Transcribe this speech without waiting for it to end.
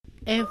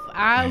If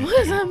I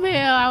was a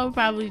male, I would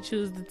probably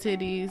choose the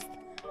titties.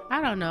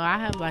 I don't know. I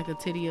have like a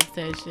titty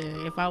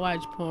obsession. If I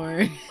watch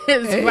porn,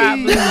 it's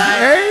probably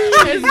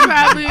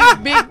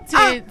big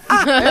tits.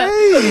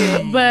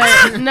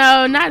 But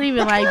no, not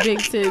even like big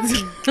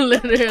tits,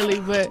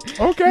 literally. But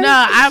okay.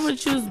 No, I would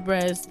choose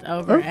breast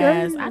over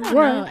ass. I don't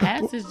know.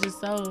 Ass is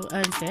just so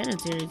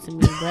unsanitary to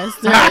me. Breast.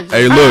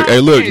 Hey,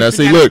 look. Now,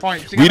 see, look.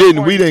 We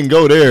didn't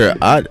go there.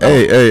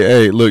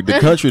 Hey, look. The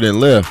country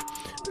done left.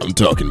 I'm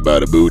talking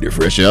about a booty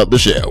fresh out the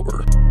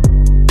shower.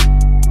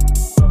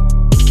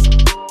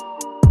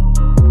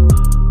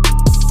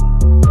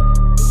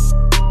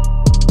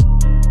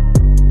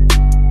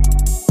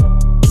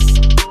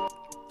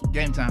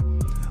 Game time.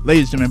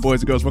 Ladies and gentlemen,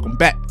 boys and girls, welcome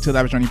back to the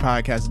Lavish Journey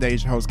Podcast. Today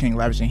is your host, King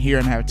Lavish, and here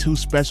and I have two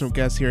special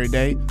guests here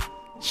today.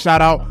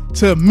 Shout out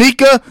to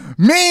Meeka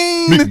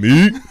Mean.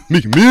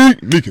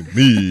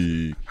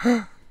 Meeka.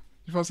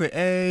 You supposed to say,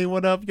 hey,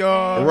 what up,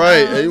 y'all?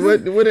 Right. Hey,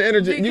 what the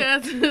energy? Do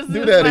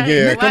that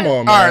again. Come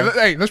on, man. All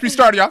right, let's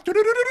restart, y'all. All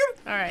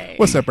right.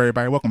 What's up,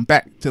 everybody? Welcome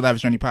back to the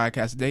Lavish Journey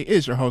Podcast. Today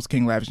is your host,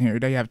 King Lavish, and here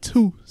today I have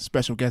two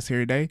special guests here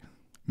today.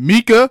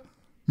 Meeka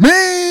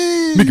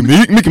Mean.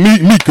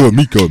 Meeka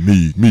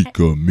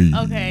me.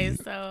 Okay,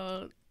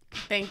 so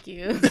thank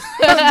you.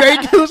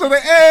 Thank you. So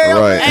they, hey,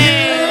 right.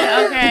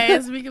 Hey, okay,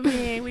 it's Meeka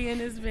Mean. We in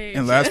this bitch.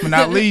 And last but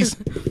not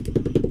least,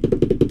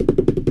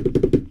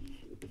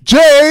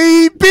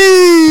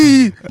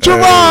 JB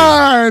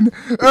Jerron,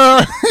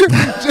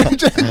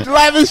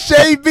 Lavish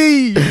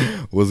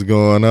JB. What's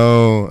going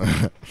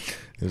on?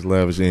 It's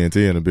Lavish ENT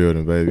in the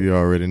building, baby. You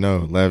already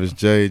know. Lavish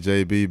J,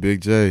 JB,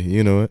 Big J.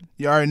 You know it.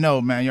 You already know,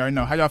 man. You already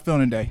know. How y'all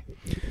feeling today?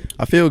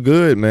 I feel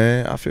good,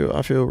 man. I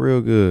feel real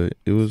good.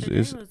 It was a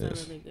really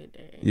good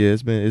day. Yeah,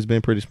 it's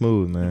been pretty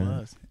smooth,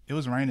 man. It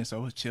was raining, so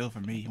it was chill for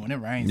me. When it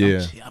rains,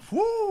 yeah. I'm chill.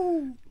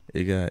 Woo!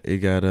 It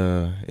got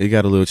a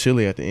little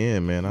chilly at the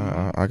end, man.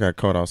 I got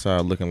caught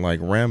outside looking like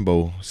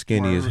Rambo,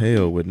 skinny as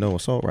hell with no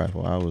assault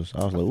rifle. I was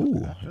like,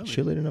 ooh, really?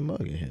 Chilly than a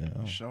mug in here.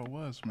 Oh. Sure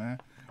was, man.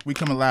 We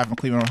coming live from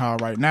Cleveland, Ohio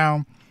right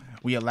now.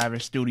 We at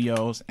Lavish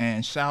Studios,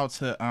 and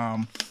shout out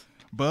to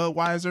Bud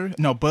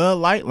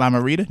Light, La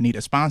Marita, need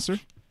a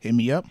sponsor. Hit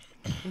me up.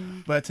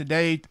 But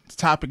today's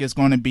topic is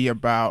going to be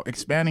about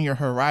expanding your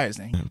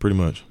horizon. Pretty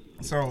much.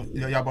 So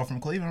y'all both from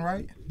Cleveland,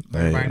 right?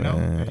 Hey, everybody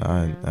know.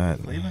 I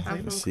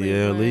Cleveland.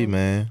 CLE,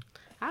 man.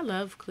 I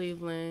love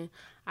Cleveland.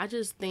 I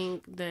just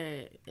think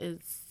that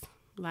it's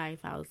life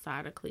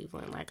outside of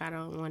Cleveland. Like, I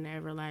don't want to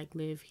ever like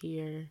live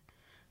here.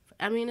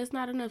 I mean, it's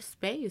not enough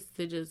space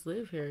to just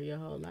live here your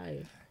whole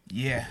life.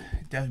 Yeah,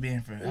 definitely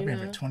I've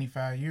been for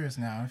 25 years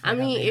now. I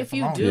mean, if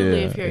you do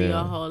live here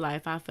your whole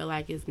life, I feel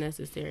like it's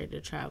necessary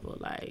to travel,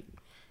 like,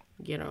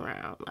 get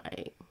around,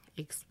 like,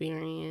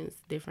 experience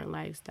different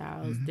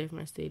lifestyles,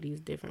 different cities,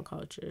 different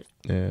cultures.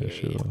 Yeah,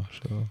 period.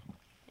 sure.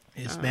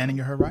 Expanding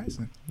your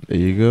horizon. There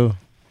you go.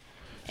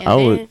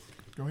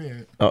 Go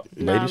ahead. Oh,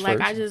 no, ladies like,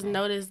 first. I just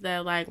noticed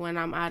that, like, when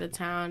I'm out of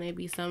town, it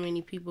be so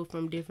many people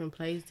from different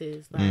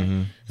places. Like,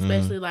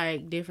 especially,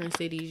 like, different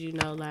cities, you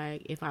know,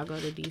 like, if I go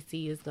to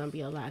D.C., it's going to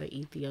be a lot of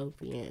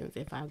Ethiopians.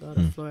 If I go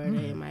to Florida,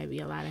 it might be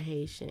a lot of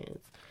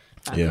Haitians.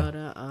 If I go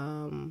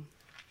to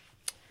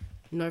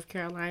North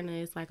Carolina,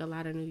 it's, like, a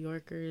lot of New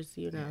Yorkers,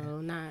 you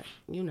know, not,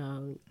 you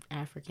know,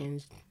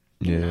 Africans.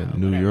 Yeah,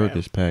 New York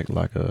is packed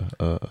like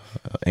a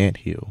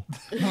anthill.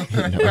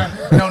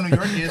 No, New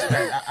York is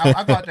packed.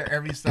 I go out there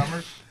every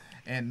summer,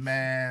 and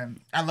man,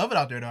 I love it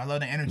out there though. I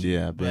love the energy.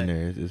 Yeah, I've been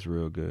there. It's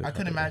real good. I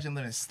couldn't imagine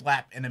living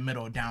slap in the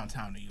middle of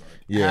downtown New York.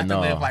 Yeah,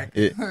 no,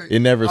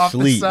 it never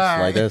sleeps.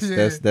 Like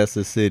that's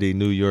a city.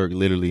 New York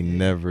literally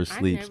never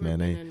sleeps, man.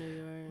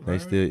 They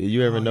still.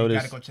 You ever notice?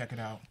 You gotta go check it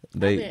out.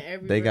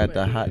 They got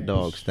the hot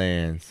dog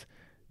stands.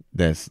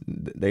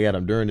 They got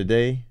them during the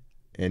day.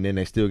 And then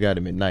they still got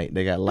them at night.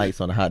 They got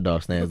lights on the hot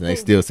dog stands, and they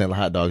still selling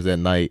hot dogs at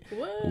night.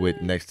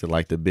 With next to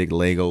like the big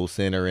Lego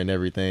Center and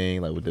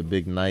everything, like with the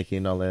big Nike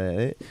and all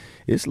that.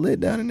 It's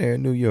lit down in there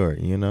in New York,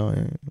 you know.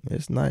 And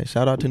it's nice.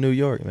 Shout out to New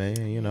York,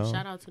 man. You know.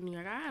 Shout out to New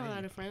York. I have a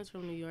lot of friends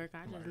from New York.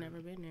 I just never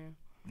been there.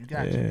 You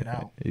gotta check it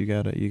out. You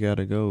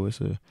gotta go. It's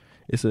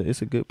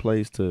a good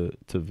place to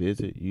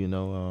visit. You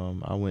know.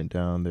 I went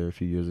down there a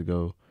few years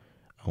ago.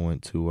 I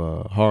went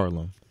to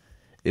Harlem.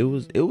 It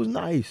was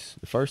nice.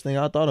 The first thing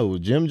I thought of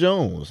was Jim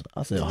Jones.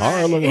 I said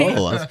Harlem.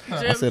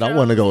 I said I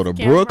want to go to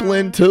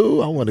Brooklyn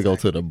too. I want to go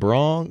to the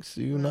Bronx,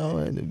 you know,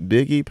 and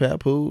Biggie,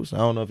 Papoose. I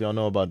don't know if y'all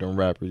know about them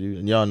rappers.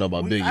 Y'all know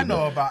about Biggie. I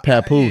know about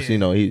Papoose. You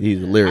know,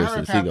 he's a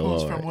lyricist. I he go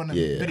hard. From one of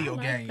the video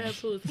games.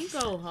 Papoose. He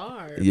go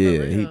hard. Yeah,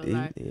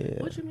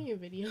 What you mean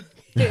video? Is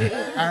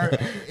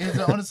it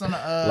on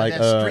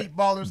that street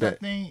ballers that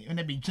thing, and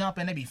they be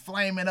jumping, they be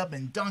flaming up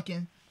and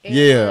dunking.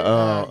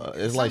 Yeah,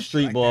 it's like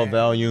Street Ball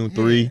Volume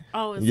 3. Yeah.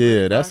 Oh,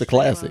 yeah, that's a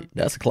classic.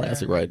 That's a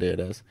classic right there.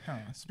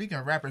 Speaking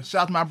of rappers,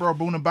 shout out to my bro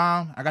Boona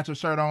Bomb. I got your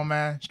shirt on,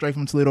 man. Straight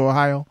from Toledo,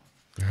 Ohio.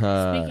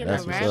 Speaking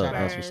that's of what's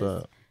rappers,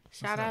 up.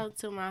 Shout out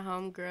to my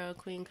homegirl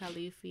Queen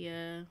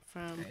Califia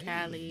from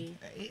Cali.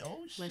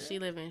 But she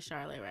live in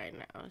Charlotte right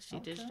now. She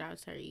just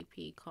dropped her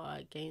EP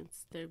called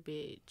Gangster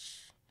Bitch.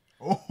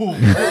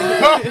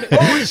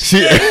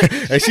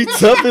 She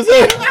tough as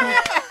hell.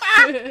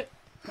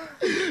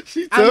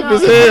 She tough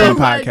as hell.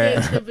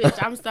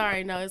 Podcast. I'm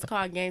sorry. No, it's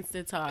called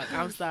Gangsta Talk.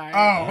 I'm sorry.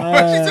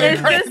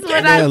 It's just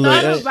when I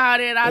thought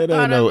about it, I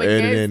thought of a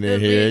Gangsta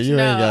Bitch. You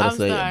ain't gotta I'm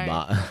say sorry.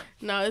 it.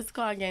 No, it's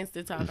called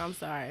Gangsta Talk. I'm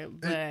sorry,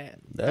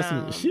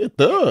 but She a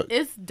thug.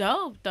 it's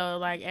dope though.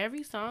 Like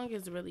every song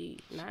is really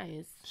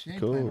nice.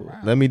 Cool.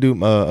 Let me do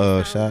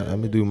my shout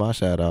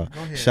out.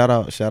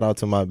 Shout out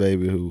to my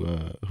baby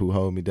who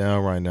hold me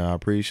down right now. I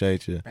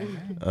appreciate you.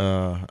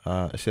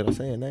 Should I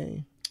say a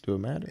name? Do it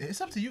matter?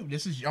 It's up to you.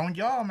 This is on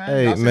y'all, man.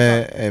 Hey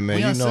man, we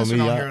you know me.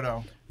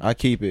 I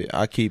keep it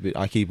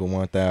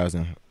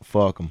 1,000.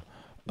 Fuck them.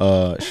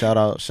 Shout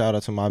out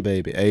to my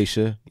baby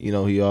Aisha. You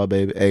know who y'all,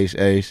 baby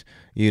Ace.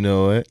 You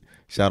know it.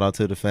 Shout out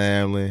to the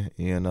family.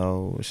 You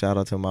know. Shout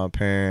out to my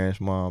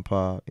parents, mom,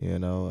 pop. You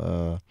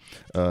know.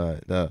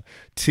 The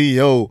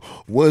T.O.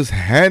 what's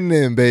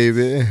happening,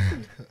 baby?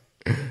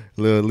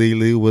 Lil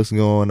Lily, what's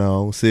going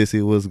on?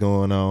 Sissy, what's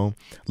going on?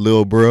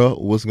 Lil Bruh,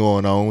 what's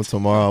going on?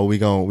 Tomorrow we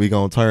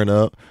gonna turn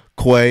up.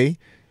 Quay,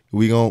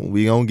 we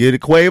gonna get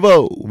it.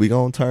 Quavo, we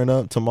gonna turn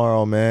up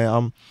tomorrow,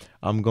 man.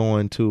 I'm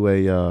going to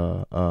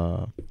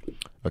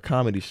a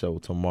comedy show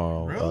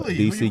tomorrow. Really?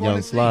 DC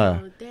Young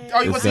Fly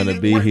is gonna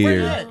be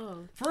here.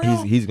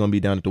 He's gonna be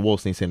down at the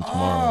Wolstein Center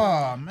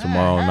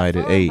tomorrow night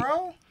at 8.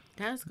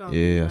 That's gonna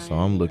be nice. So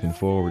I'm looking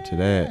forward to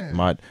that.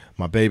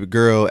 My baby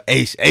girl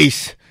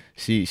Ace.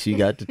 She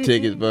got the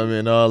tickets for me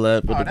and all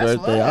that for the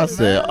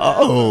birthday.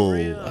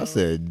 Love, I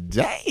said,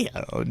 damn,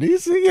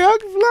 DC Young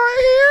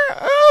Fly here.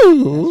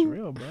 Oh, that's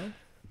real, bro.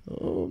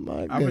 Oh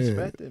my god, I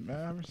respect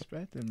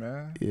it,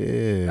 man.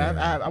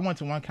 Yeah, I went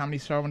to one comedy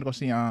show. I went to go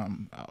see I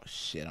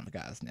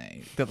forgot his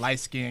name. The light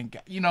skinned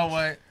guy. You know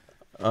what?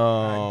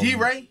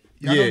 D-Ray.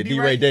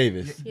 D-Ray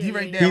Davis.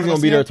 D-Ray Davis. He's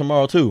gonna be there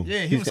tomorrow too.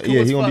 Yeah, he's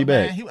gonna be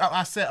back.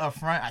 I sat up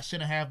front. I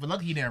shouldn't have, but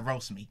lucky he didn't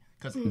roast me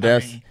because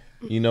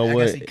you know I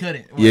what? guess he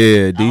couldn't.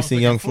 Yeah,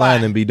 DC Young Fly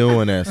and be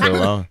doing that.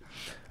 So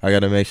I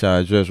gotta make sure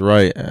I dress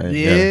right.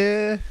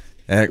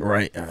 Act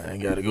right. I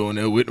ain't gotta go in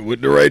there with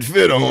the right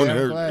fit on.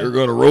 They're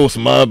gonna roast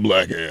my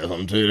black ass. I'm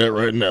gonna tell you that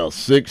right now.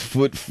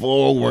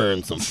 6'4",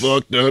 wearing some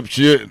fucked up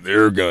shit.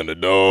 They're gonna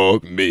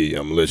dog me.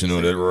 I'm letting you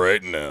know that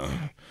right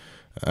now.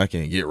 I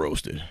can't get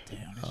roasted.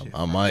 Damn,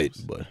 I might,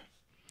 but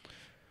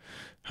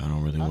I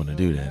don't really want to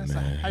do that,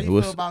 man. How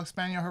you feel about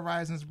expanding your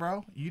horizons,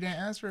 bro? You didn't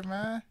answer it,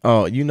 man.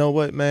 Oh, you know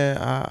what, man?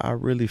 I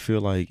really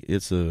feel like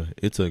it's a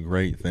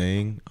great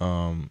thing.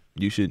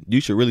 You should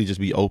really just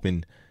be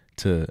open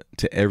to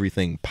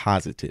everything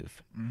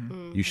positive.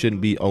 Mm-hmm. You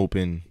shouldn't be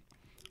open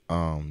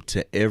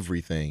to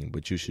everything,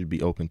 but you should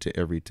be open to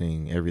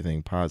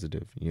everything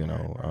positive.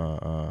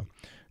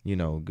 You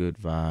know, good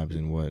vibes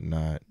and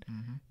whatnot.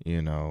 Mm-hmm.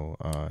 You know,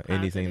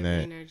 anything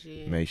that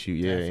makes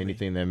you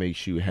anything that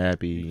makes you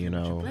happy. You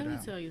know. Let me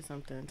tell you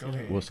something.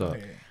 What's up?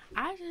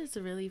 I just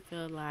really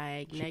feel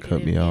like negative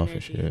cut me energy. off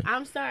and shit.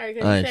 I'm sorry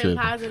because you said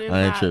positive.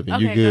 I ain't tripping.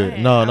 Okay, you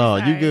good? Go No,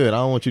 you good. I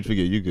don't want you to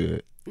forget. You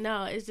good.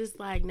 No, it's just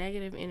like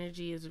negative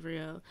energy is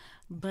real,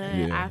 but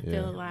I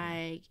feel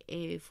like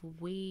if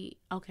we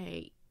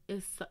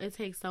it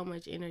takes so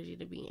much energy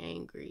to be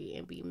angry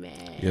and be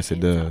mad. Yes, it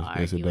does.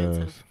 Yes, it does.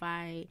 And to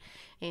fight,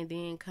 and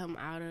then come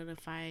out of the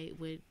fight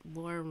with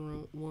war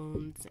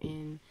wounds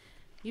and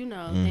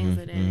things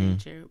of that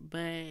nature.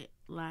 But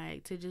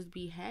like to just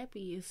be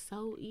happy is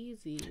so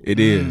easy. It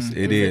is.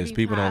 It is.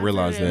 People don't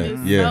realize that.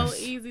 It's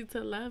so easy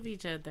to love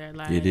each other.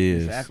 Like it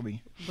is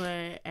exactly.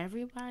 But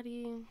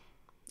everybody.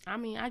 I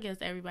mean, I guess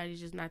everybody's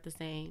just not the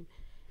same,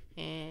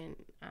 and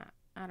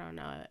I don't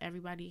know.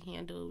 Everybody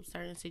handles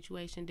certain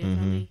situations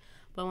differently.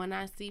 Mm-hmm. But when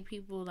I see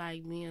people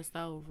like being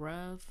so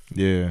rough,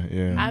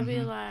 I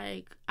be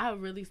like, I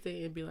really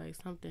sit and be like,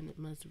 something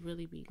must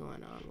really be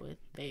going on with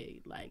they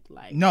like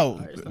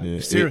no,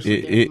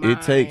 seriously.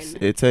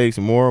 It takes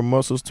more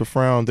muscles to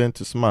frown than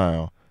to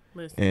smile.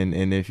 Listen.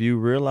 And if you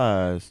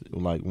realize,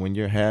 like when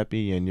you're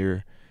happy and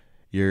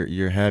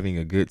you're having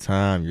a good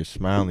time, you're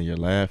smiling, you're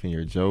laughing,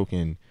 you're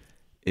joking.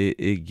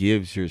 It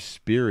gives your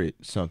spirit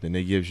something.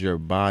 It gives your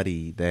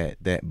body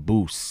that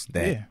boost,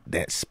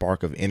 that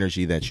spark of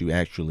energy that you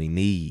actually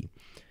need,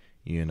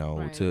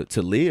 to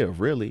live,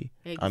 really.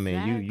 Exactly. I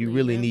mean, you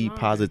really need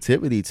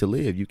positivity to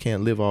live. You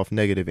can't live off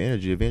negative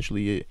energy.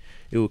 Eventually,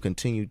 it will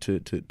continue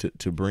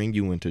to bring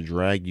you and to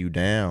drag you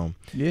down.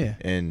 Yeah.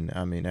 And,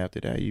 I mean,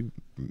 after that, you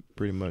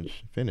pretty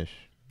much finish.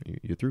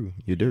 You're through.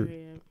 You're dirt.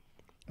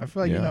 I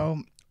feel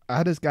like,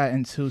 I just got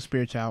into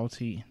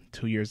spirituality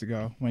 2 years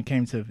ago when it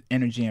came to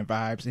energy and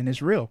vibes, and it's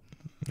real.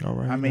 All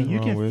right. I mean, you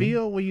can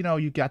feel when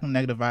you got them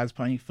negative vibes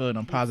playing, you feel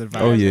them positive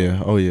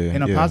vibes. Oh yeah.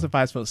 And the positive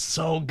vibes feel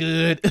so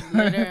good.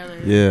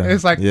 Yeah.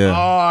 It's like,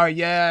 oh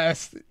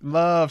yes,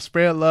 love,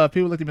 spread love.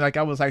 People looked at me like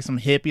I was like some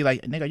hippie,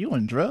 like, nigga, you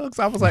on drugs?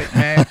 I was like,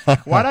 man,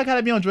 why do I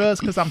gotta be on drugs?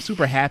 Because I'm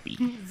super happy.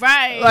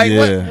 Right.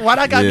 Like, why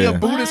do I gotta be a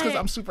Buddhist? Because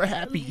I'm super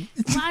happy.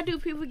 Why do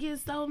people get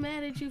so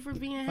mad at you for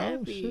being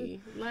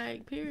happy?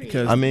 Like, period.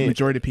 Because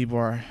majority of people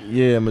are.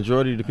 Yeah,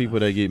 majority of the people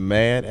that get get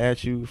mad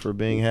at you for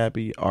being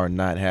happy are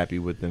not happy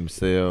with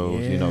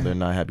themselves. You know, they're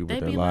not happy with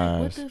their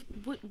lives.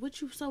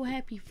 What you so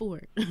happy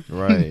for?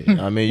 Right.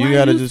 I mean, you Why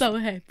gotta you just so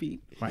happy.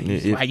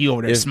 Like you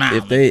over there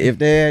smiling. If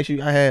they ask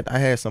you, I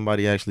had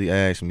somebody actually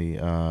ask me.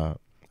 I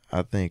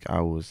think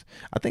I was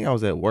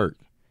at work,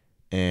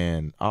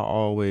 and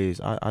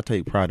I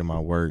take pride in my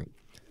work,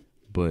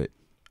 but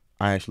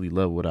I actually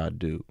love what I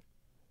do.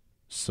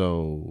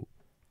 So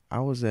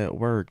I was at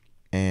work,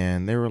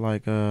 and they were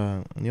like,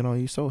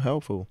 he's so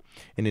helpful.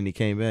 And then he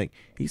came back.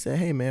 He said,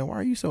 "Hey man, why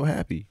are you so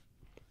happy?"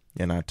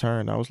 And I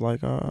turned. I was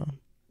like, I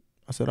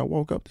said, I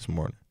woke up this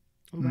morning.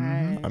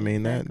 Right. I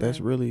mean,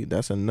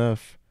 that's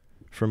enough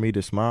for me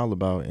to smile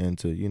about and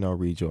to,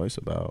 rejoice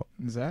about.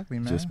 Exactly,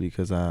 man. Just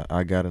because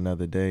I got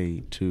another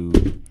day to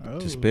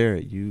spare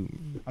it.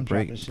 I'm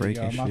breaking shit,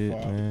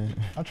 man.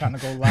 I'm trying to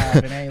go live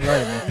and it ain't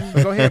letting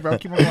me. Go ahead, bro.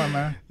 Keep on going,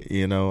 man.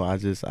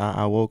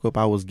 I woke up.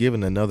 I was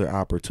given another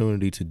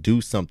opportunity to do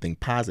something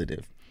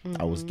positive.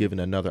 I was given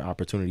another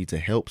opportunity to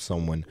help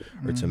someone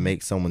or to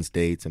make someone's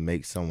day, to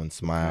make someone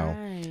smile,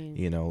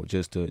 Right.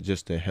 just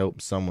to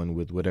help someone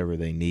with whatever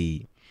they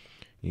need,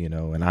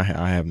 and I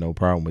have no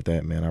problem with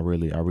that, man. I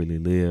really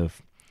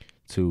live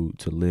to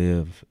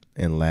live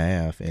and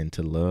laugh and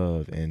to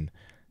love and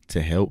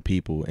to help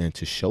people and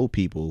to show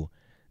people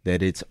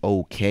that it's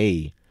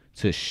okay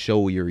to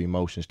show your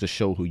emotions, to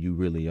show who you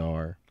really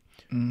are.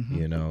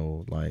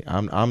 Like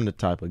I'm the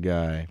type of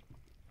guy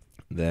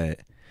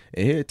that,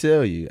 and he'll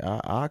tell you,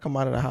 I come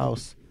out of the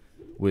house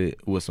with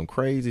some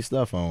crazy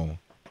stuff on,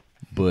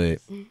 but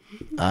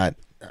I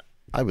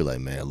be like,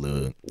 man,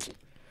 look,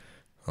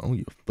 I don't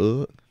give a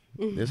fuck.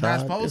 This how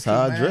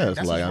I dress.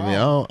 That's like, I mean,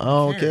 I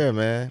don't care,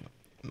 man.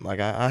 Like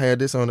I had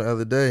this on the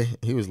other day.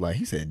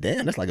 He said,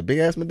 damn, that's like a big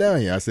ass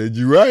medallion. I said,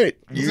 you right.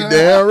 You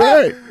damn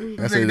right.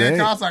 I said, that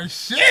costs like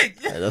shit.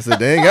 I said,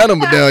 they ain't got no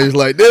medallions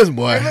like this,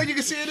 boy. Hey, look, you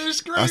can see it in the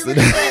screen.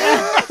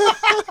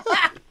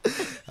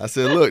 I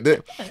said, look,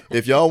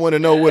 if y'all want to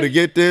know where to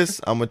get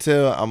this, should I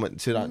tell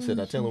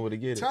them where to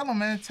get it? Tell them,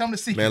 man. Tell them the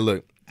secret. Man,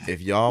 look,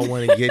 if y'all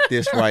want to get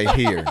this right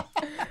here,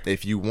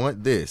 if you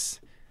want this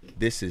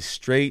is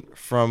straight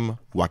from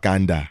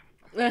Wakanda.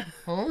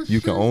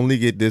 You can only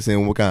get this in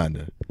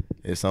Wakanda.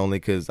 It's only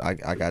because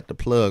I got the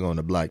plug on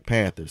the Black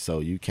Panther, so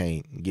you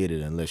can't get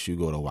it unless you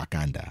go to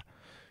Wakanda.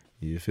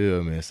 You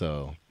feel me?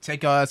 So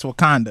take your ass to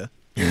Wakanda.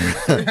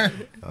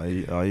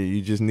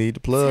 You just need the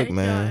plug,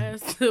 man.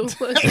 Take your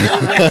ass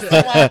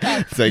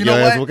to Take your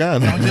ass to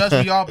Wakanda. Don't judge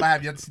me, y'all, but I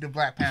have yet to see the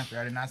Black Panther.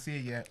 I did not see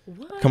it yet.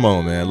 What? Come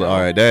on, man.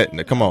 All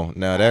right, come on.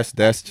 Now that's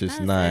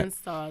just not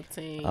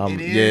insulting.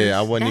 Yeah,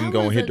 I wasn't even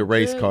gonna hit the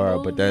race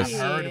card, but that's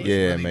really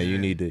man.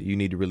 good. You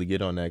need to really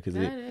get on that because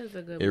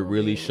it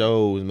really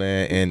shows,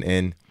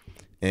 man.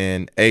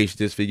 And H,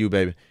 this for you,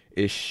 baby.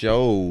 It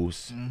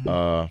shows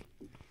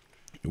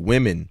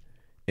women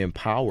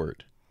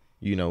empowered.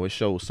 It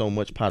shows so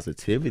much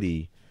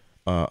positivity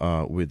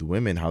with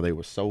women, how they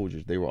were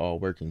soldiers. They were all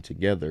working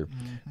together.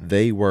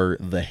 They were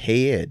the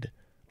head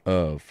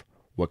of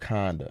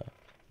Wakanda,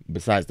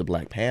 besides the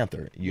Black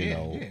Panther,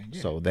 Yeah.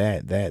 So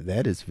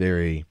that is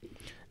very,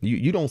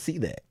 you don't see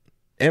that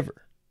ever.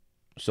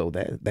 So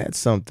that's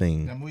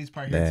something. The movie's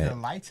probably here to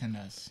enlighten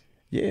us.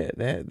 Yeah,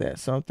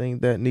 that's something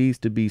that needs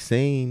to be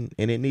seen,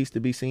 and it needs to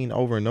be seen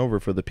over and over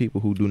for the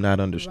people who do not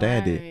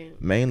understand it.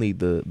 Mainly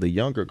the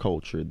younger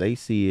culture, they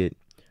see it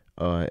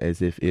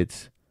as if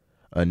it's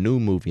a new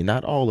movie.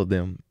 Not all of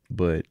them,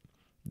 but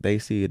they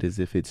see it as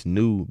if it's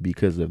new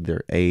because of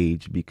their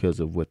age,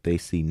 because of what they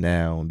see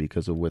now, and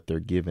because of what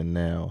they're given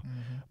now.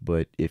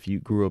 But if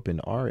you grew up in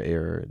our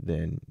era,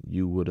 then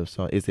you would have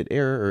saw. Is it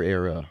era or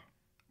era?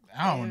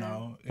 I don't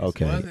know.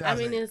 Okay.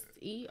 It's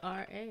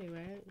ERA,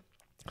 right?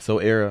 So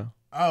era.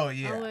 Oh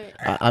yeah.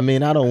 I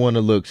mean, I don't want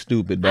to look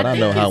stupid, but I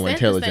know how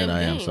intelligent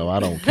I am, so I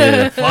don't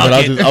care. But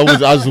I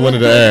just wanted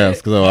to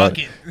ask, so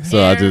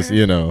I just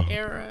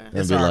Era.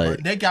 And be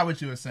like, they got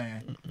what you were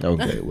saying.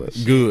 Okay, well,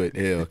 good,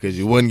 hell, because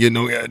you wouldn't get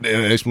no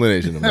goddamn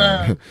explanation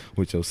about it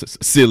with your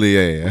silly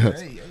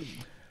ass. Hey.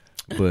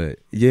 But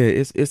yeah,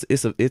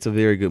 it's a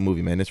very good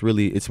movie, man.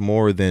 It's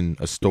more than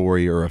a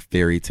story or a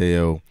fairy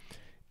tale.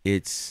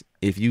 It's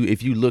if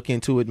you look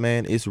into it,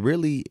 man, it's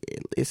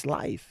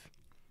life.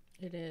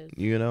 It is.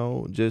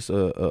 Just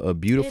a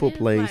beautiful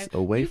place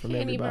away from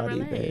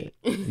everybody.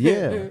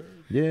 Yeah.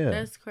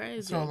 That's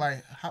crazy. So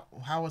like,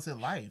 how was it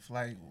life?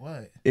 Like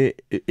what?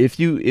 If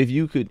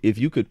you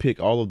could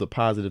pick all of the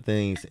positive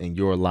things in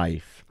your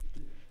life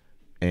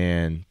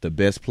and the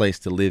best place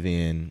to live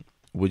in,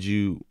 would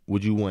you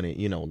want it,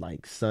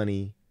 like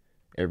sunny,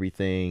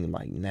 everything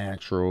like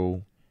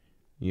natural,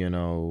 I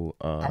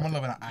want to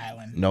live on an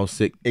island. No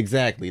sick.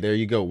 Exactly. There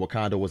you go.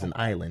 Wakanda was an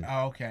island.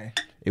 Oh, okay.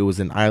 It was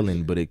an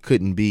island, but it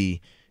couldn't be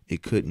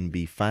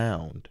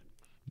found.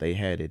 They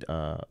had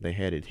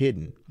it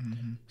hidden.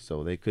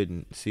 So they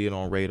couldn't see it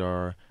on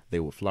radar.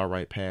 They would fly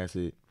right past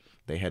it.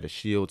 They had a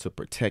shield to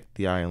protect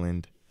the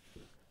island.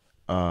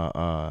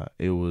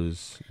 It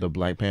was, the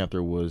Black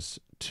Panther was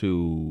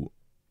to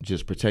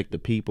just protect the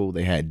people.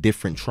 They had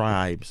different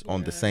tribes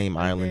on the same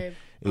island.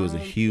 It was a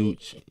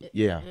huge,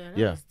 yeah.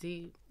 That was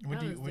deep. What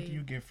do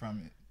you get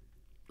from it?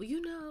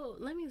 You know,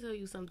 let me tell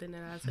you something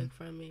that I took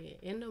from it.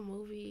 In the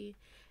movie,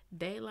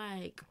 they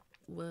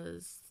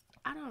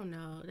I don't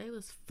know, they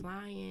was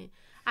flying.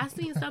 I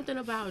seen something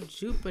about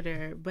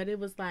Jupiter, but it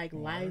was like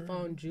life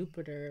on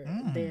Jupiter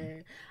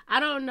there. I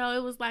don't know,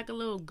 it was like a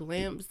little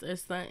glimpse or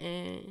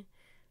something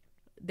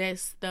that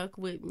stuck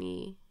with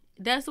me.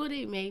 That's what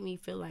it made me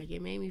feel like.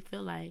 It made me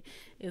feel like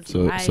it's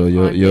life. So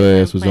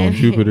your ass was on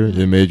Jupiter.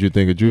 It made you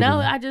think of Jupiter. No,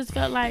 I just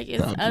felt like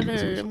it's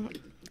other.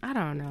 I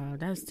don't know.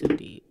 That's too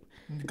deep.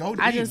 Go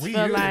deep. I just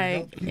feel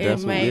like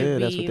it may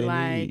be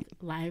like need.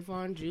 life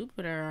on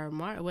Jupiter or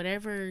Mars,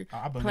 whatever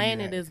I believe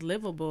planet that. is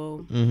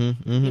livable. You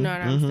You know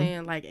what I'm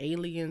saying? Like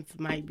aliens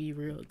might be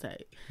real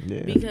type.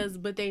 Yeah.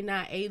 But they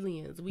not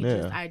aliens. We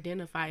Yeah. just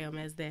identify them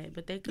as that.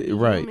 But they could be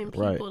Right, human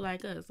people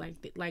right. like us,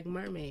 like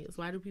mermaids.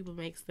 Why do people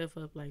make stuff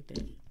up like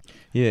that?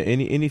 Yeah,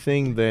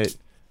 anything that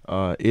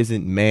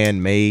isn't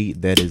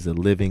man-made, that is a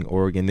living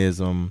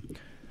organism,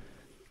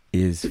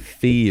 is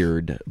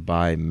feared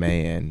by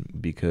man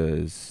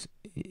because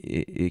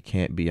it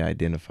can't be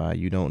identified.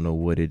 You don't know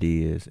what it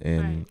is,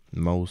 and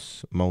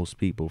most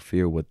people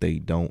fear what they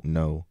don't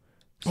know.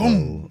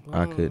 So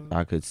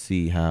I could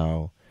see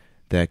how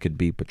that could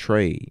be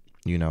portrayed.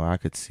 You know, I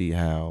could see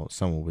how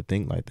someone would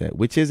think like that,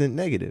 which isn't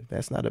negative.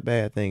 That's not a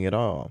bad thing at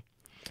all.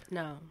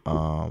 No.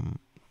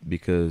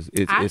 Because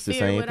it's the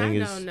same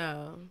thing I as don't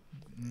know.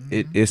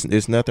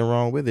 It's nothing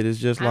wrong with it. It's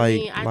just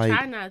I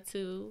try not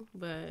to,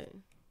 but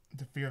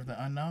the fear of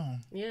the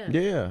unknown.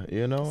 yeah,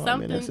 you know,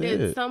 something that's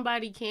that it.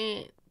 somebody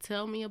can't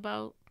tell me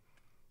about.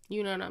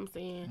 You know what I'm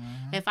saying?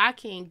 Mm-hmm. If I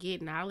can't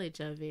get knowledge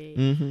of it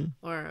Mm-hmm.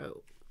 or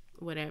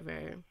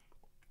whatever,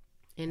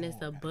 and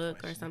it's a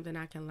book or something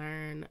I can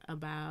learn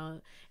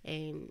about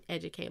and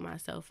educate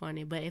myself on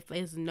it. But if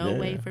there's no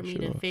way for me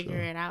to figure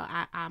it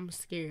out, I'm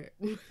scared.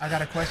 I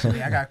got a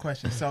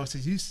question. So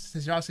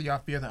since y'all say y'all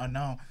fear the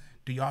unknown,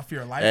 do y'all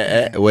fear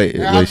life? Wait,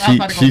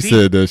 she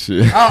said that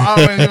shit.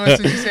 Wait,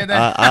 so you said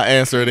that. I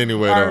answer it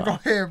anyway All though. right, go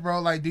ahead, bro.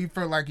 Like, do you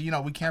feel like,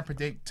 we can't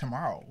predict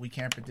tomorrow? We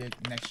can't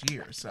predict next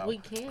year. So We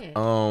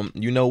can.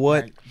 You know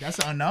what? like, that's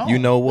an unknown. You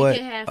know what? We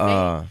can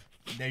have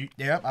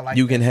Yep, I like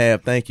You that. can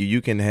have, thank you.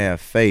 You can have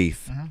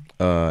faith.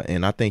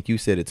 And I think you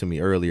said it to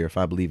me earlier. If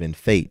I believe in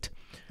fate,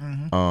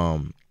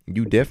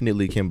 you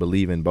definitely can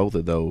believe in both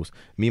of those.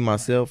 Me,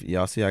 myself,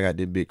 y'all see I got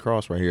this big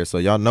cross right here. So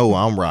y'all know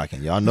I'm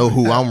rocking. Y'all know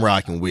who I'm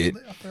rocking with,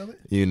 I feel it.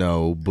 you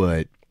know,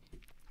 but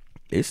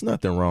it's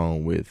nothing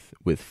wrong with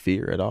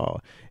fear at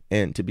all.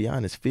 And to be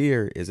honest,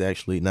 fear is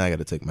actually, now I got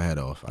to take my hat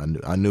off.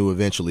 I knew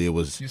eventually it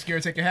was, You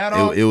scared to take your hat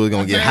off? it was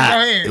going to get Go hot.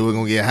 ahead. It was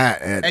going to get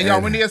hot. Hey,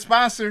 y'all, we need a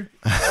sponsor.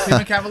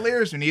 Cleveland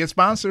Cavaliers, we need a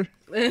sponsor.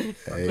 Hey,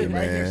 Put it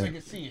right here so you man.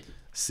 can see it.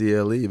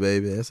 CLE,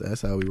 baby.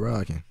 That's how we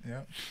rocking.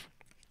 Yep.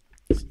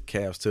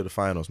 Cavs to the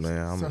finals,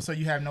 man. So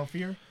you have no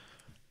fear?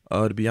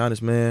 To be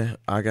honest, man,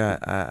 I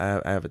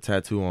have a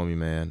tattoo on me,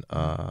 man.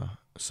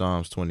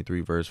 Psalms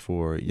 23 verse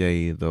 4.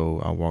 Yea, though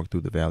I walk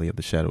through the valley of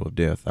the shadow of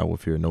death, I will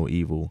fear no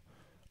evil.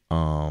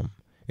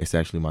 It's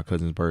actually my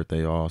cousin's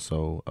birthday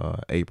also,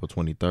 April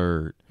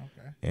 23rd.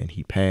 Okay. And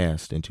he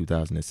passed in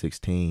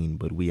 2016,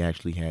 but we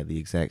actually had the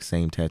exact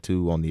same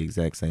tattoo on the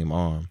exact same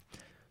arm.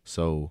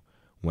 So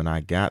when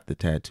I got the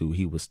tattoo,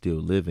 he was still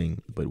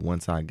living, but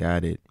once I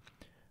got it,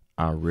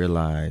 I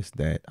realized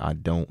that I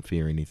don't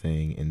fear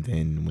anything. And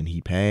then when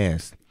he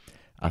passed,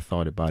 I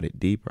thought about it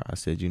deeper. I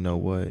said, you know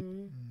what?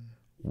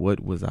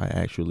 What was I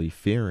actually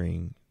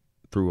fearing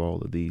through all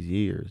of these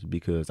years?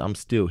 Because I'm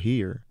still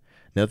here.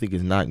 Nothing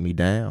has knocked me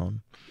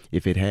down.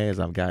 If it has,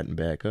 I've gotten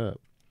back up.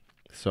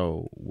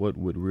 So what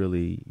would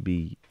really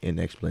be an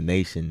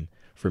explanation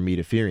for me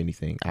to fear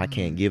anything? I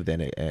can't give that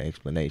a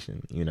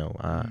explanation. You know,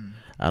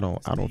 I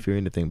don't fear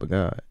anything but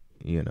God,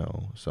 you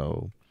know.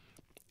 So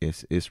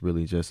it's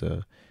really just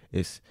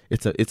it's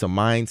a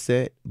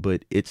mindset,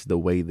 but it's the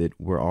way that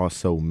we're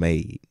also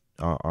made.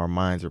 Our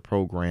minds are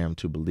programmed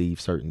to believe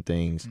certain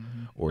things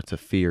or to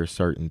fear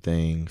certain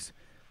things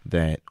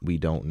that we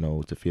don't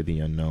know, to fear the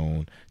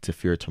unknown, to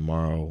fear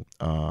tomorrow.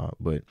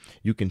 But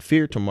you can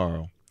fear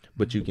tomorrow,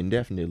 but you can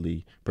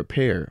definitely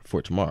prepare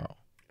for tomorrow.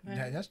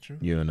 Yeah, that's true.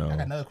 You know. I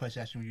got another question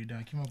to ask you when you're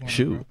done. Keep on going.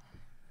 Shoot. Bro.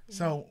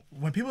 So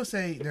when people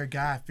say they're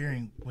God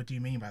fearing, what do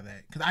you mean by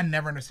that? Because I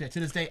never understand. To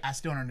this day, I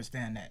still don't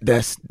understand that.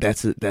 That's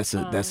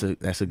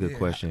a good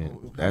question.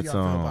 How That's y'all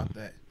feel about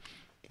that?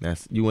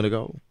 That's, you want to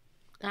go?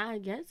 I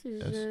guess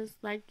it's just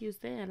like you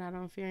said. I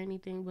don't fear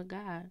anything but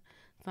God.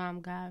 So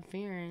I'm God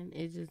fearing.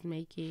 It just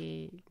make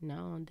it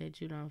known that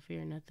you don't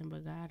fear nothing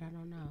but God. I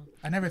don't know.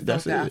 I never felt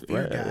That's that. it, I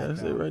fear right? God.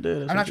 That's though. it right there.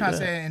 That's I'm not what trying you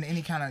to got. say in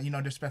any kind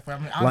of disrespectful. I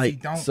mean, honestly,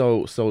 Like don't.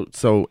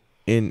 so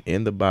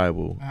in the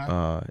Bible,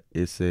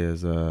 it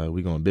says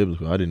we going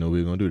biblical. I didn't know we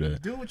were gonna do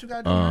that. Do what you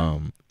gotta do.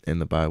 Man. In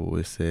the Bible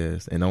it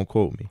says, and don't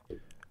quote me,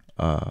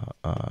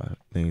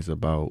 things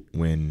about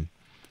when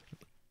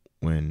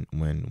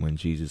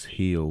Jesus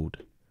healed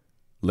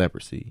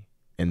leprosy,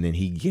 and then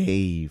he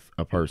gave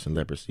a person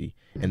leprosy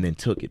and then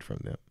took it from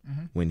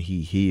them. When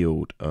he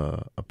healed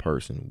a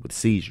person with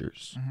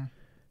seizures.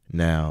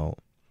 Now,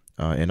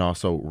 and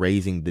also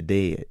raising the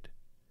dead.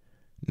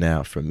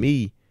 Now, for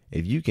me,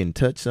 if you can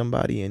touch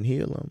somebody and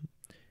heal them,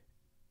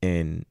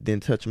 and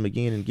then touch them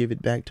again and give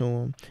it back to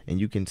them,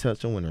 and you can touch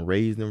them and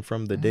raise them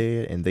from the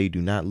dead, and they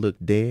do not look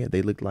dead,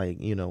 they look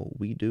like, you know,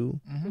 we do.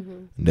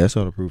 That's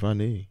all the proof I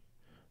need.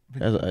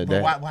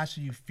 But why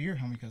should you fear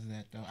him because of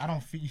that, though? I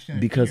don't feel you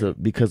shouldn't.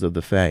 Because of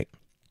the fact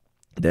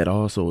that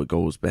also it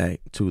goes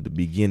back to the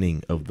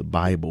beginning of the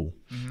Bible,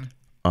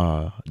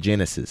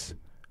 Genesis.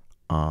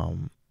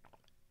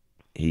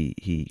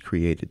 He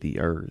created the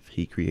earth.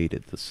 He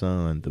created the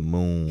sun, the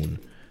moon,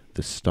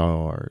 the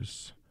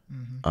stars.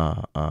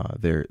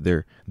 There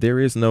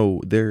is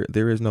no,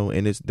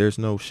 and there's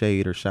no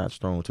shade or shots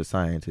thrown to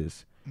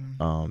scientists,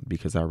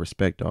 because I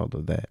respect all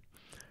of that,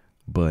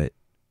 but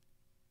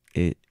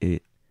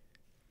it's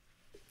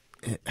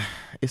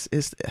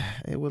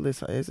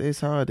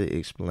hard to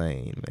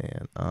explain,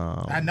 man.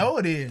 I know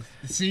it is.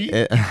 See,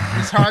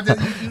 it's hard to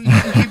you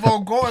keep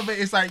on going, but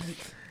it's like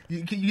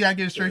you gotta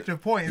get straight to the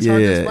point. It's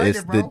hard to explain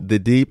it, bro. The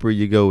deeper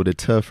you go, the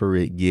tougher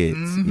it gets.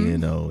 You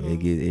know, it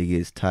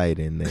gets tight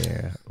in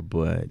there.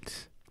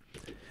 But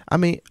I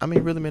mean,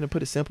 really, man, to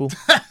put it simple,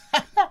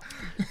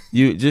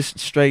 you just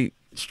straight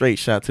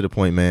shot to the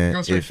point, man.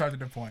 Go straight shot to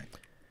the point.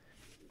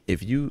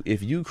 If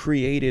you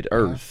created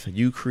Earth,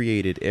 you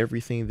created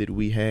everything that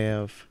we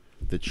have,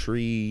 the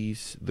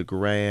trees, the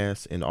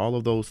grass, and all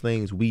of those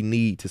things we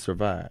need to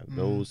survive.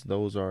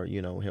 Those are, you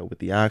know, help with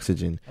the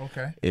oxygen.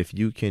 Okay. If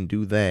you can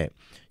do that,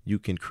 you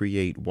can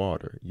create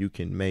water. You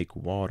can make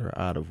water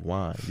out of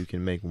wine. You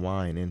can make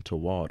wine into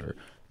water.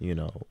 You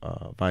know,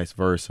 vice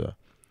versa.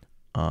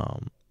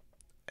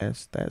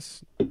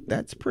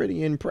 That's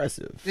pretty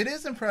impressive. It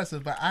is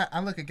impressive, but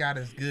I look at God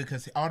as good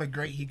because all the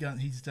great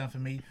he's done for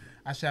me.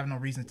 I should have no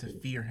reason to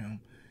fear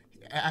him.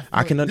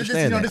 I can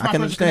understand that. I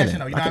can understand that. You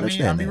know what I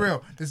mean? I'll be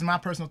real. This is my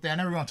personal thing. I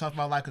never want to talk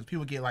about life because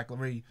people get like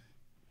really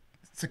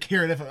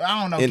secure. I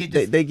don't know.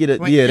 They get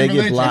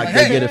blocked. Like,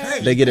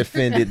 they get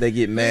offended. They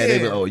get mad. They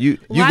go, "Oh, you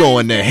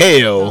going to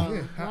hell?"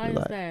 Why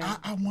is that?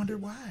 I wonder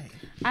why.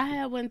 I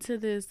had went to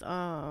this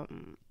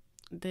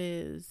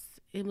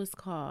it was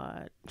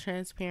called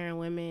Transparent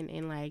Women,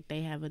 and like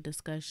they have a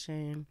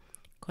discussion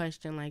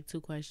question, like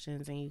 2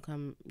 questions, and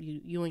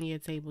you and your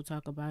table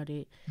talk about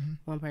it.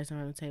 One person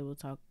on the table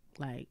talk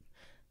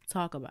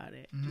about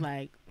it,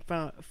 like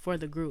for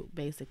the group,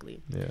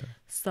 basically. Yeah.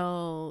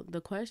 So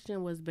the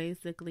question was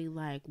basically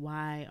like,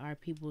 why are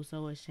people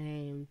so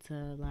ashamed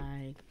to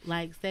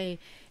like say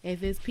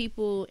if it's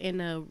people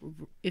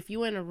if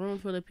you in a room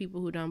full of people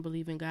who don't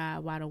believe in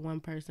God, why the one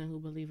person who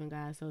believe in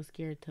God is so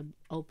scared to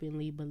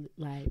openly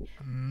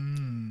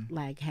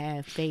like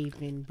have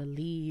faith and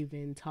believe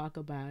and talk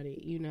about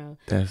it? You know,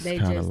 they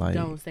just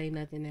don't say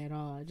nothing at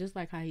all. Just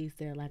like how he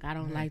said, like, I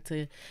don't like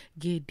to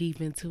get deep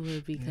into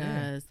it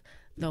because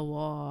the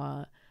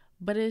wall,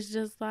 but it's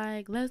just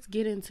like, let's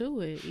get into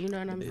it. You know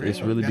what I'm saying?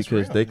 It's really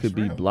because they could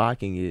be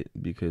blocking it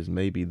because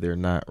maybe they're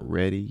not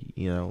ready.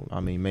 You know, I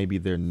mean, maybe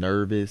they're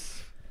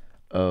nervous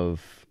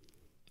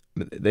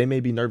they may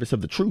be nervous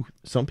of the truth.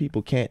 Some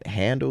people can't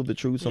handle the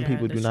truth. Some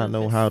people do not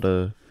know how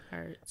to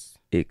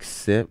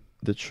accept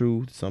the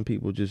truth. Some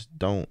people just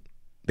don't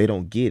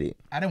get it.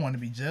 I didn't want to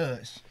be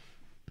judged.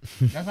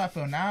 That's how I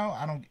feel now.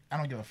 I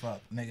don't give a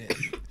fuck,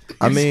 nigga.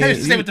 I mean,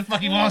 say what the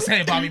fuck you want to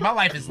say about me. My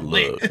life is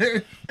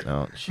lit.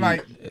 No,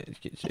 like,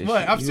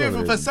 but I'm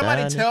serious. For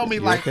somebody tell me,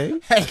 like, okay?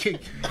 Hey,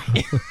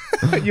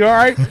 you all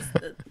right?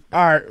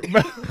 All right.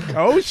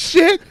 Oh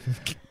shit.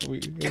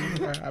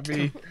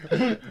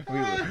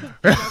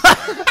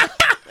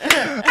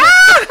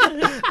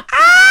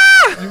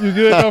 You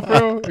good though,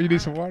 bro? Or you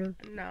need some water?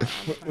 No.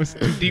 What's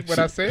too deep what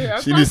I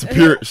said? She needs some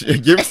pure.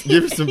 Give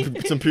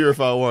some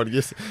purified water.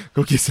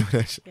 Go get some of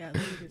that shit. Yeah,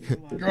 let me get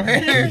some water. Go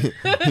ahead.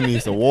 He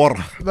needs some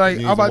water. Like,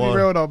 I'm about to be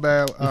real though,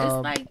 man. It's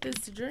like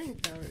this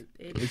drink though.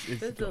 It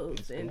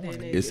fizzles and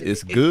then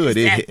it's good.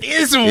 It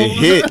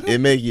hit. It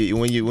make you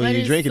when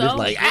you drink it. It's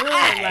like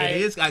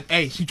it's like,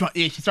 hey, she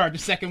started the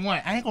second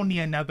one. I ain't gonna need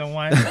another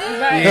one.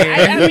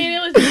 I mean, it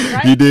was just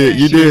right. You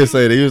did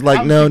say that. He was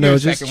like, no,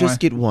 just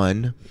get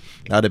one.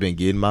 I'd have been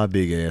getting my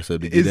big ass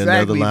up to get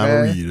another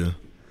Limerita.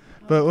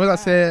 But what I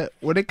said,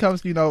 when it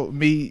comes to,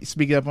 me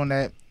speaking up on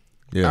that,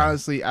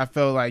 honestly, I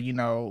felt like,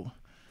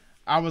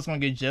 I was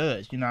going to get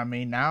judged. You know what I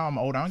mean? Now I'm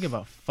older. I don't give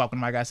a fuck when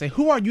my guy say,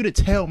 who are you to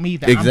tell me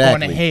that I'm going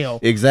to hell?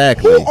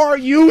 Exactly. Who are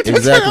you to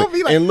tell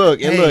me? Like, and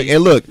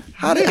look.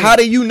 How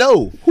do you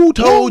know? Who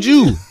told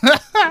you?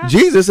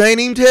 Jesus ain't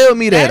even tell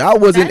me that. I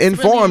wasn't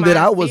informed really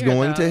that I was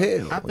going to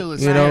hell. I feel the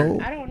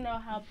same. I don't know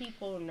how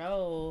people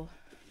know.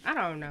 I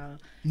don't know.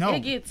 No. It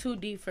get too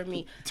deep for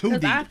me. Too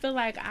deep. I feel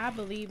like I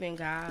believe in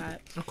God.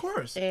 Of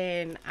course.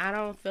 And I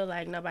don't feel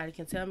like nobody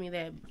can tell me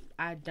that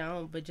I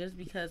don't. But just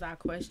because I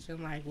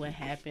question, like, what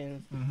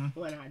happens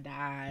when I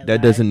die.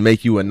 That doesn't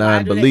make you a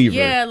non-believer.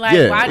 Why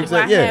do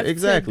I have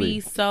to be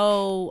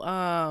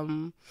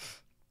so...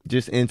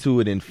 just into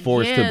it and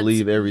forced to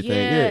believe everything.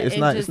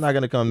 It's not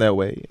going to come that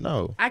way.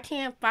 No. I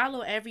can't follow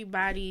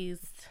everybody's...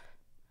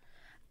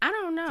 I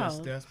don't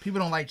know. People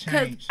don't like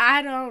change.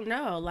 I don't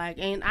know. Like,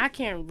 and I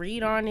can't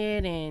read on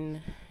it,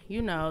 and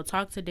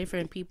talk to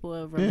different people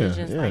of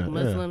religions like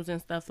Muslims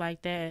and stuff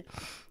like that,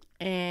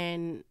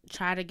 and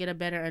try to get a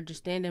better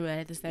understanding. But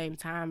at the same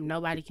time,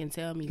 nobody can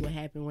tell me what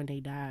happened when they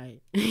died.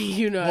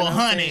 Well,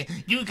 honey,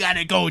 you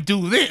gotta go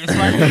do this.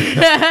 Like,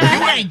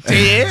 you ain't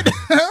dead.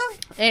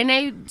 And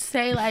they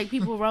say like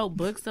people wrote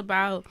books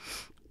about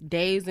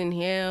days in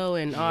hell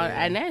and all,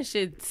 and that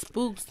shit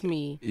spooks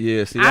me.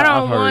 Yeah, see, I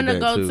don't want to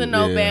go to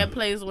no bad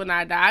place when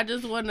I die. I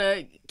just want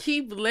to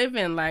keep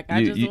living. Like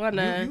I just want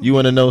to. You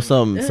want to know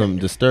some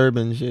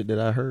disturbing shit that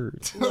I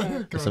heard?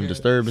 Some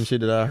disturbing shit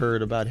that I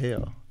heard about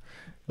hell.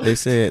 They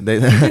said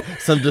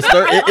some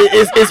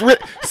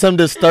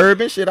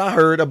disturbing shit I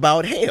heard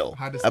about hell.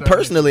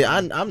 Personally,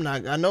 I'm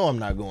not. I know I'm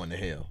not going to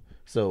hell,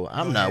 so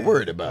I'm not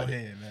worried about it.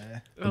 Ahead,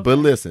 man. Okay. But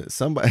listen,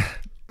 somebody.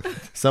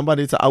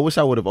 I wish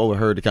I would have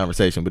overheard the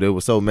conversation, but it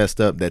was so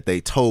messed up that they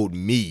told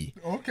me,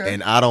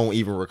 and I don't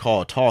even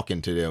recall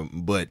talking to them.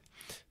 But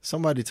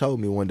somebody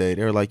told me one day,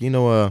 they were like, in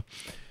hell,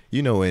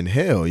 they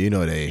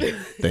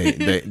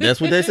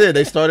that's what they said.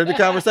 They started the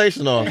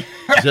conversation off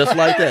just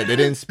like that. They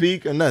didn't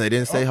speak or nothing. They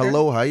didn't say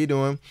hello, how you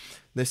doing?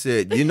 They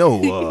said,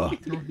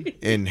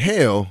 in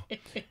hell,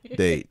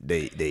 they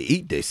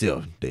eat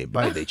themselves.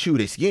 They chew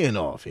their skin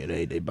off, and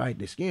they bite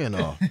their skin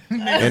off.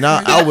 And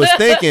I was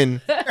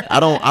thinking, I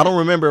don't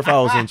remember if I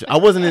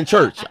wasn't in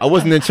church. I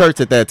wasn't in church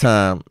at that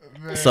time.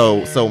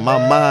 So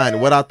my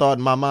mind, what I thought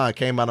in my mind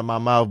came out of my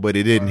mouth, but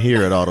it didn't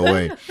hear it all the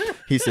way.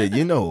 He said,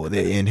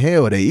 they in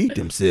hell, they eat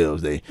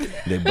themselves. They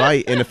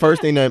bite. And the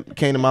first thing that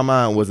came to my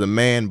mind was a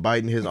man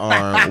biting his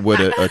arm with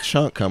a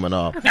chunk coming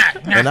off.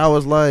 And I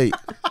was like,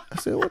 I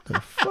said, what the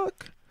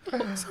fuck?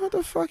 What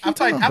the fuck you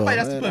talking about? I feel like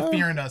that's to put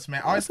fear in us,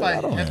 man. I always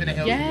like heaven and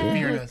hell to put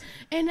fear in us.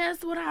 And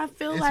that's what I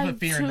feel like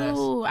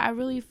too. I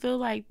really feel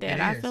like that.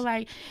 I feel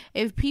like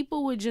if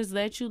people would just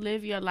let you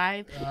live your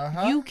life,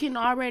 you can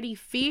already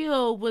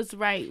feel what's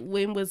right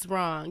when what's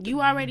wrong.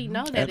 You already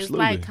know that. Absolutely. It's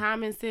like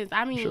common sense.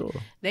 I mean,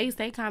 they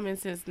say common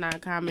sense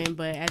not common,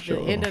 but at the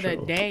end of the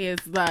day,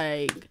 it's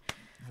like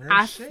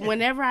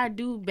whenever I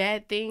do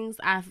bad things,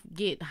 I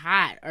get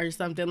hot or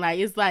something. Like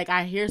it's like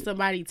I hear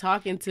somebody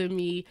talking to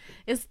me.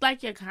 It's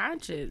like your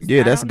conscience.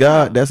 Yeah, that's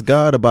God. Know. That's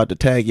God about to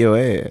tag your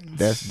ass.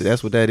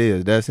 That's what that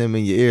is. That's him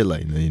in your ear.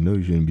 Like, no,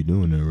 you shouldn't be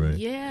doing that, right?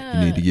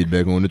 Yeah. You need to get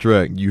back on the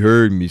track. You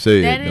heard me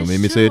say it. Don't make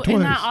me say it twice.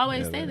 And I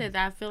always say that.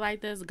 I feel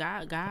like that's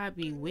God. God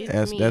be with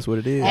me. That's what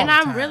it is. And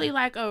I'm really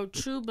like a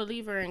true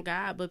believer in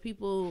God. But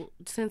people,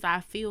 since I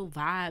feel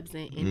vibes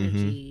and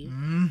energy,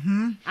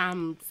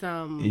 I'm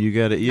some. You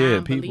gotta,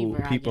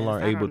 People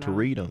aren't able to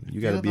read them. You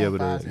got to be able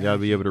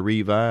to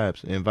read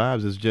vibes, and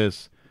vibes is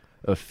just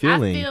a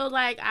feeling. I feel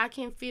like I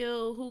can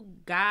feel who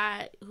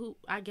I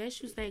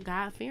guess you say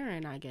God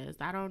fearing. I guess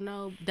I don't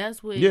know.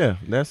 That's what. Yeah,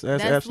 that's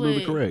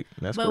absolutely correct.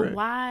 That's correct. But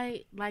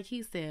why? Like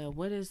he said,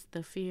 what is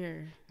the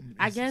fear?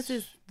 I guess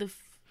it's the.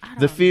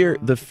 The fear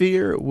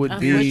would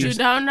be what you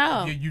don't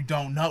know. You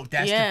don't know.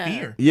 That's the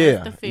fear. Yeah,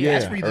 that's the fear.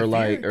 That's really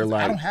the fear.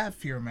 I don't have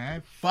fear,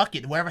 man. Fuck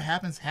it. Whatever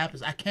happens,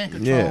 happens. I can't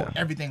control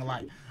everything in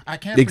life. I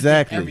can't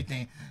predict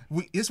everything.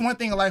 It's one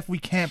thing in life we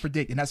can't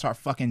predict, and that's our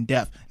fucking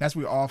death. That's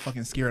what we're all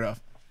fucking scared of.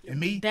 And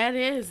me, that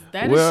is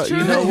true.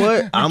 You know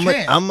what? I'm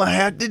gonna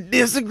have to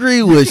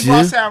disagree with you.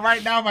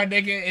 Right now, my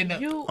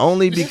nigga.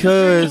 Only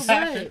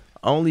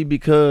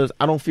because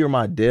I don't fear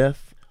my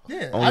death.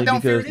 Yeah, only I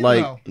don't because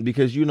fear it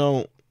because you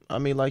know. I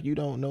mean, like, you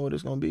don't know what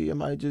it's gonna be. It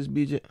might just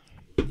be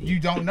you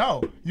don't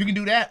know. You can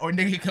do that, or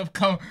nigga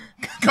come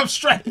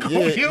straight.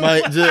 You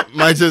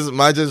might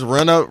just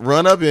run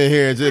up in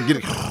here and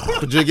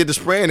just get the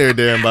spray in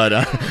there, but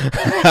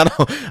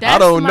I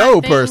don't know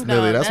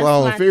personally. That's why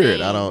I don't fear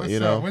it. I don't,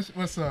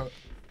 What's up?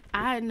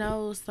 I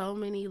know so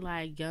many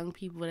like young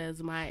people that's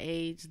my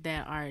age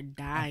that are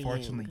dying.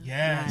 Unfortunately,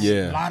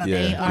 a lot of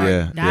they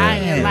are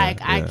dying.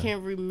 I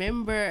can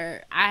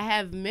remember. I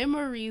have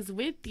memories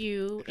with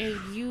you,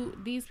 and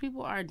these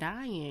people are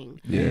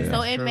dying. Yeah.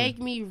 So it make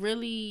me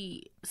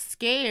really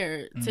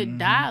scared to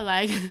die.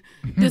 Like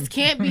this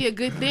can't be a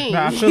good thing.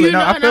 You know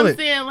what I'm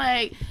saying?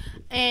 Like,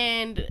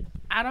 and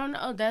I don't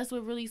know. That's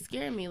what really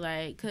scared me.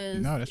 Like,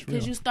 cause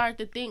you start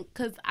to think.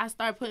 Cause I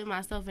start putting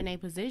myself in a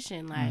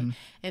position. Like,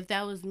 if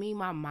that was me,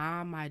 my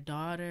mom, my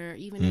daughter,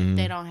 even if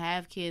they don't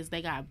have kids,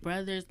 they got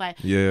brothers. Like,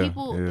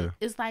 people,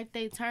 it's like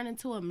they turn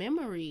into a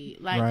memory.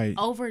 Like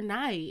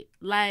overnight.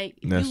 Like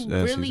that's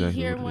really exactly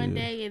here one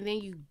day and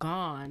then you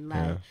gone.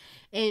 Like,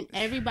 and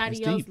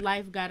everybody else's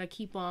life gotta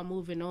keep on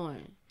moving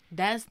on.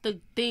 That's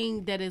the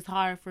thing that is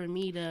hard for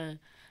me to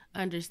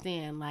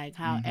understand. Like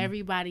how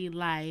everybody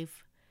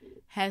life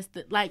has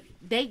to, like,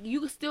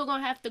 you still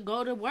gonna have to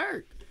go to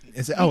work.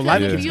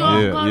 Life if you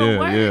don't go to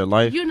work,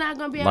 life, you're not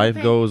gonna be able life to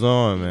pay. Goes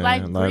on, man.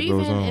 Like life breathing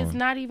goes on. is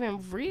not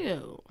even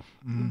real.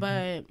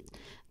 But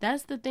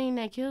that's the thing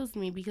that kills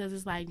me, because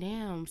it's like,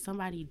 damn,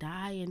 somebody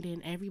die and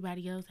then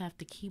everybody else have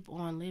to keep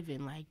on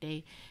living, like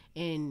they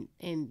and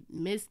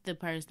miss the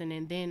person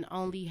and then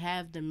only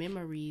have the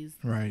memories.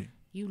 Right.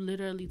 You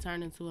literally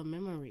turn into a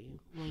memory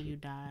when you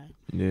die.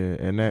 Yeah,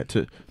 and that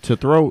to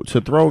throw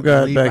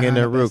God back in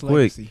there real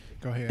quick.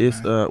 Go ahead.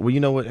 It's man. well, you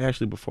know what?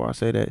 Actually, before I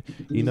say that,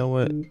 you know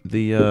what?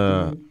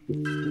 The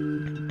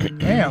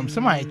Damn,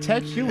 somebody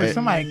text you and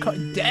somebody call.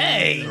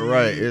 Dang.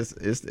 right, it's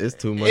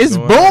too much. It's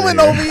going on booming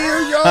over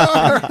here,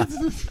 y'all.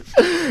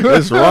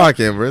 It's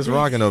rocking, bro. It's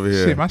rocking over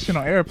here. Shit, my shit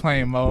on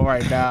airplane mode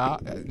right now.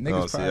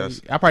 Niggas see, probably,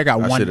 I probably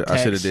got one text. I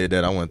should have did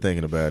that. I wasn't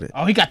thinking about it.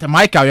 Oh, he got the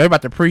mic out. You're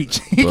about to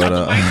preach. He But, got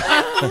the mic.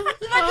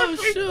 Oh,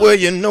 shoot. well,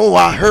 you know,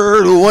 I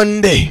heard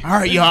one day All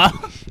right, y'all.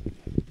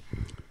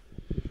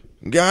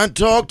 God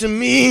talked to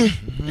me,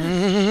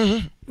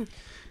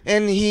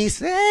 and He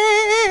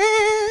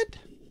said,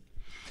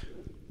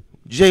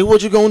 "Jay,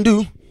 what you gonna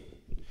do?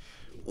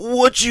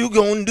 What you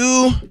gonna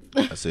do?"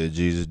 I said,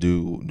 "Jesus,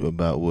 do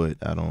about what?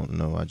 I don't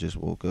know. I just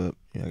woke up.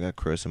 I got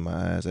crust in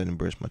my eyes. I didn't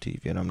brush my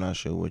teeth yet. I'm not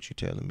sure what you're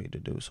telling me to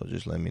do. So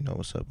just let me know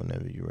what's up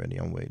whenever you're ready.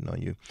 I'm waiting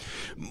on you."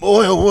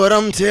 Boy, what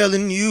I'm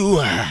telling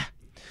you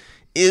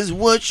is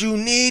what you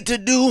need to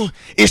do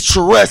is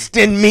trust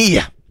in me.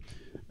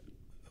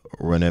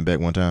 Run that back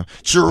one time.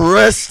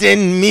 Trust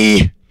in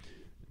me.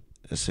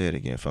 Let's say it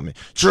again for me.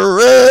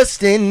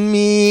 Trust in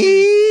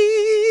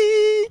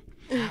me.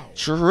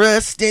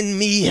 Trust in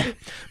me.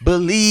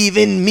 Believe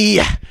in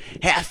me.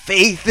 Have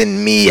faith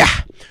in me.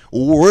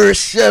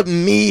 Worship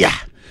me.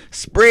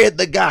 Spread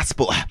the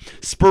gospel.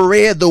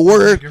 Spread the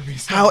word.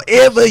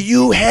 However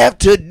you have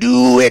to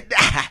do it.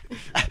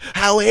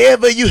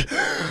 However you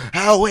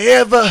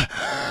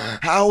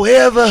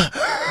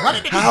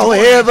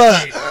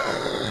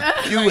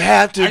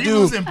have to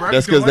do.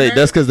 That's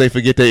because they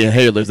forget their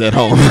inhalers at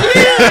home.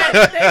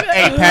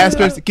 Hey,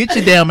 pastors, get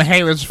your damn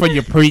inhalers before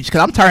you preach,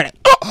 because I'm tired of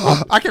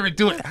I can't even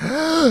do it.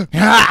 Hey,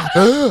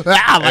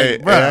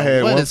 bro, I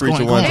had one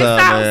preacher one It time,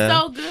 sounds man.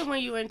 so good when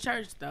you in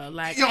church though.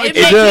 Like Yo, it it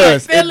makes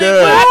does, you feel it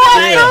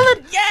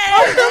does.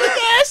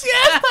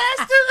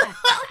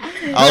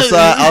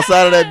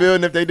 Outside of that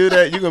building, if they do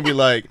that, you're gonna be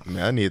like,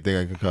 man, I need to think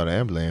I can call the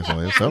ambulance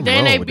on it. Something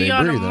Then wrong they with be their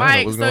on the breathing. I don't know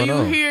mic, what's so going you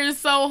on. hear it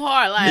so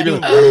hard. Like, He be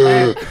like,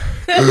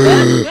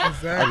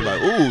 I'd be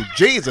like, ooh,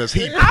 Jesus,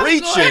 he I'm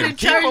going preaching. to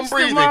Keep him church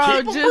breathing. tomorrow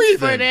Keep him just breathing.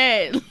 for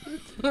that.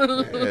 Yeah,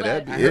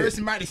 that'd be I heard it.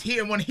 somebody's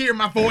here, want to hear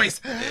my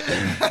voice.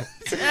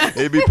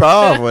 It'd be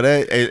powerful.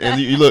 That and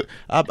you look.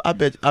 I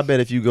bet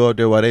if you go up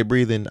there while they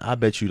breathing, I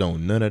bet you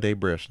don't none of their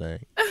breath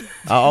stink.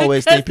 I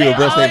always think people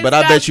breath stink, but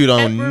I bet you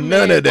don't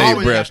none of their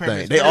Always breath got pepper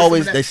stink. They spray.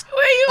 always That- they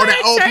Or that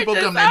in old church people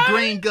or gum, that something?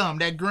 green gum,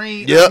 that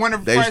green Yep, winter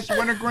fresh,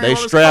 winter green. they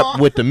what it's strap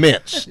called. with the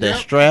mints. They Yep.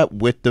 strap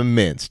with the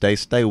mints. They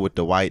stay with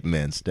the white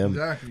mints. Them,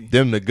 Exactly.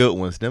 them the good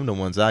ones. Them the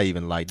ones I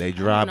even like. They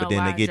dry, know but then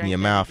why they I get in your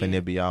drank that mouth and again.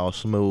 they be all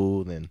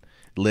smooth and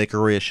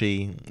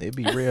licoricey. It'd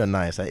be real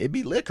nice. It'd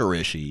be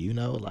licoricey, you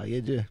know, like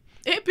it just.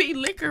 It be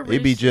liquor.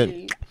 It be just.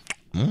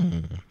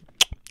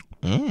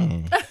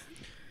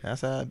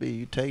 That's how it be.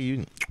 You tell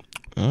you.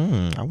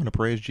 I want to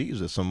praise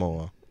Jesus some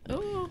more.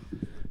 Ooh.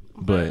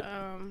 But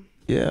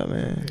yeah,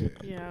 man.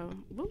 Yeah.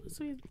 What was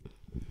we?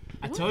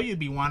 I told you it'd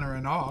be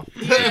wandering off.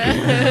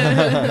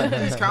 Yeah.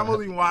 These combos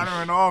be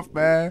wandering off,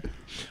 man.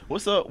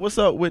 What's up? What's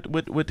up with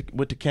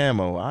the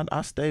camo?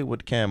 I stay with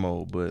the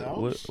camo, but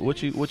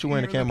what you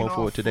wearing the camo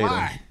for today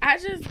though? I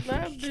just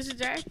love this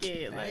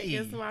jacket. Like Hey.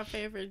 it's my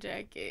favorite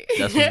jacket.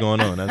 That's what's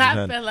going on. That's what's I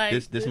happening. feel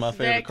like this my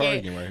favorite jacket-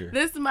 cardigan right here.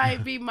 This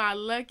might be my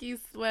lucky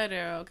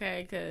sweater,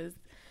 okay? Because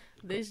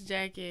this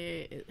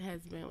jacket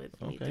has been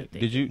with me. Okay. through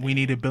Did you? We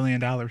need $1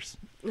 billion.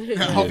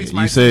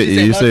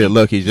 You said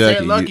lucky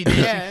jacket. lucky, didn't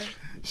you? Yeah.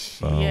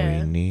 Oh, Yeah.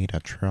 we need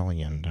 $1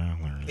 trillion.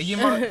 You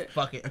mother-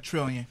 fuck it, $1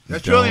 trillion.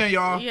 $1 trillion,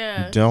 y'all.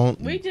 Yeah. Don't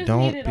We just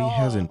don't needed be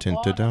hesitant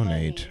all to the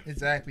donate. money.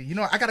 Exactly. You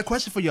know, I got a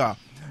question for y'all.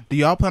 Do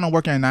y'all plan on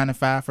working a 9 to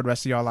 5 for the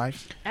rest of y'all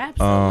life?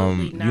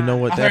 Absolutely not. You know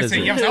what? I That heard is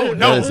say a, yes. Oh,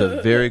 no. that is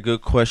a very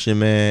good question,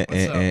 man.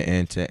 What's up?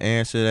 And to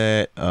answer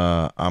that,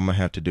 I'm gonna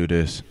have to do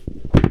this.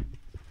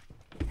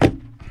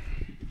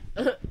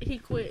 He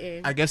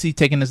quitting. I guess he's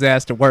taking his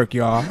ass to work,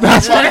 y'all.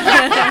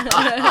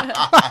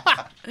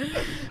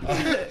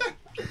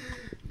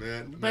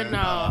 But no.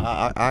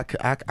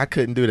 I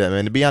couldn't do that,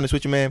 man. To be honest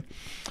with you, man,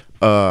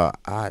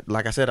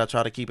 like I said, I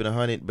try to keep it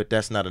 100, but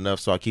that's not enough,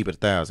 so I keep it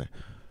 1,000.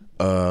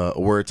 A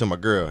word to my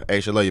girl,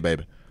 Aisha, I love you,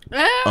 baby.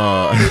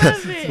 I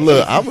love it.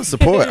 Look, I'm a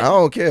support. I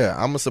don't care.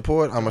 I'm a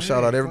support. I'm gonna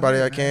shout out everybody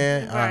I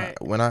can. Right.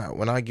 When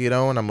I get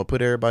on, I'm gonna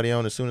put everybody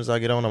on. As soon as I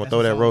get on, I'm gonna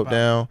throw That's that what rope it's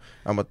all down.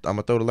 I'm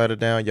gonna throw the ladder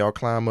down. Y'all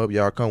climb up.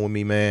 Y'all come with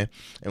me, man,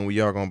 and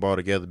we all gonna ball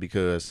together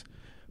because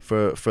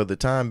for the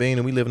time being,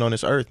 and we living on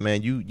this earth,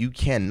 man. You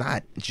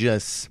cannot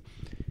just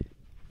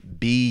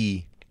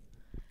be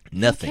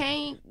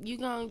nothing.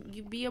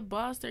 You be a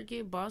boss or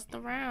get bossed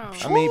around.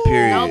 I mean,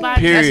 period. Nobody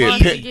Period.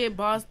 wants to get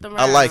bossed around.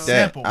 I like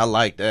that. Simple. I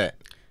like that.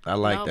 I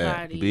like that.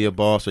 Nobody. Be a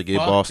boss or get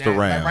Fuck bossed that. Like,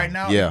 around. right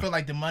now, yeah. I feel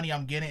like the money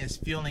I'm getting is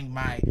fueling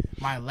my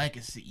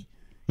legacy.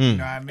 Hmm. You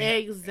know what I mean?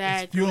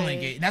 Exactly. It's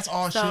fueling it. And that's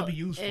all it So, should be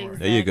used for. exactly.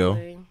 There you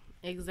go.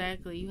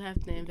 Exactly. You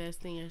have to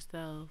invest in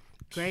yourself.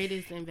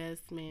 Greatest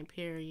investment,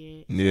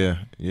 period. Yeah.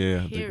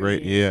 The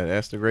great. Period. Yeah,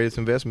 that's the greatest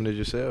investment is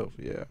yourself.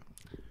 Yeah.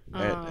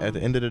 At the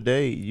end of the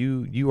day,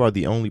 you are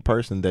the only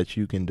person that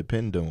you can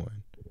depend on.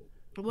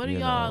 What are You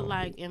y'all know.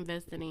 like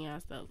investing in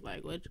yourself?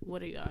 Like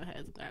what are y'all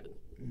has got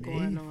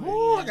going on?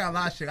 Ooh, Yeah. I got a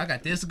lot of shit. I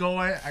got this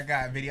going. I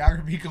got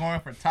videography going,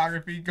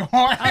 photography going.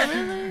 Oh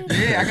really?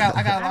 Yeah, I got a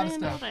I lot of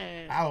didn't know stuff.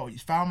 that. Oh, you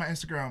follow my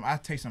Instagram. I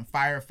take some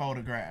fire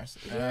photographs.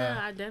 Yeah,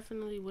 I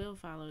definitely will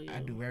follow you. I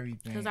do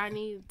everything. Because I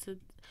need to.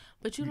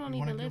 But you don't wanna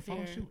even do a live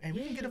photo here. shoot? Hey,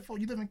 we can get a photo.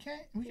 You live in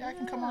Kent? I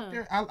can come Yeah. out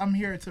there. I'm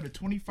here until the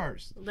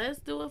 21st. Let's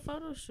do a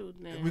photo shoot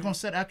now. We're gonna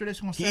set after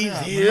this. We're gonna set He's it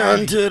up. here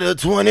until the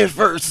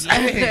 21st.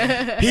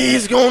 Yeah.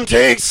 He's gonna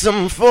take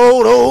some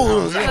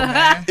photos. Yeah,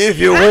 man. If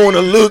you wanna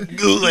look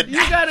good,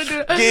 You gotta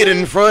do. get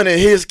in front of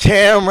his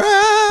camera.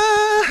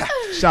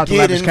 Shout out to Get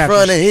Lavish in Captors.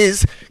 front of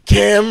his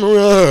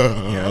camera.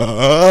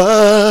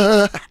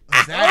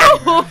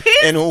 Exactly, man.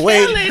 He's And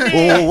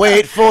killing it.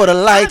 wait for the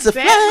lights to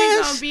bet we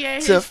gonna flash, be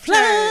at to his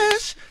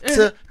flash,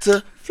 to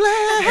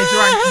flash. Hey,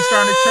 Jordan, you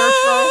starting the church,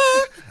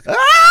 bro?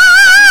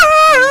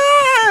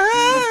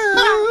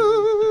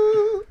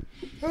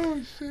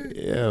 Oh shit.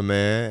 Yeah,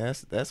 man,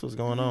 that's what's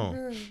going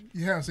on.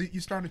 Yeah, so you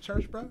starting the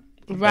church, bro?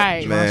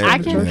 Right. Man, I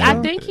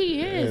think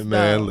he is. Yeah,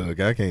 man, though. look,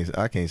 I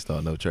can't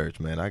start no church,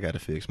 man. I got to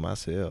fix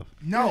myself.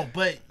 No,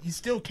 but you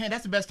still can't.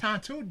 That's the best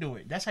time to do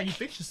it. That's how you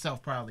fix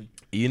yourself, probably.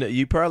 You know,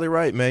 you probably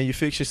right, man. You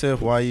fix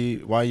yourself while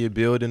you're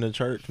building the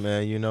church,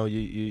 man. You know,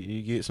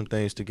 you get some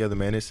things together,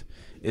 man. It's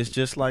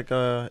just like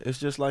some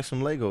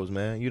Legos,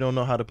 man. You don't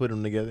know how to put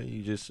them together.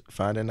 You just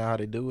finding out how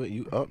to do it.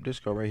 You this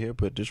go right here,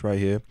 put this right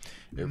here.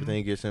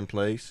 Everything gets in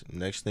place.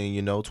 Next thing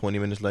you know, 20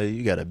 minutes later,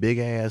 you got a big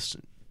ass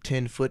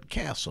 10-foot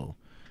castle.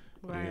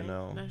 Right. You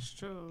know, That's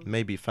true.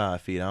 maybe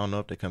 5 feet. I don't know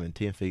if they're coming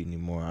 10 feet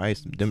anymore. The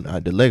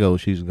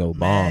Legos used to go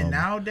bomb. Man,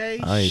 nowadays,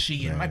 Ice,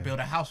 I man. might build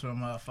a house for them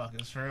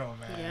motherfuckers, for real,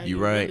 man. Yeah. You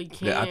You right. really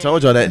can. I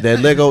told y'all that the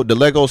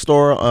Lego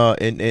store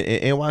in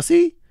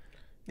NYC.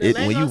 The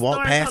When you Lego walk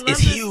store in past,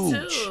 it's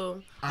Columbus, huge.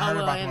 too. I heard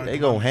about in, one. They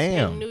go in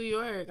ham. New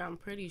York, I'm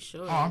pretty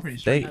sure. Oh, I'm pretty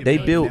sure. They you they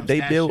can built them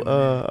statue,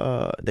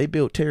 man. they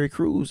built Terry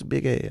Crews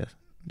big ass.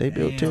 They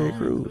built Terry Damn.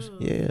 Crews. Ooh.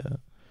 Yeah.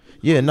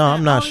 Yeah, no,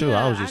 I'm not Oh, sure.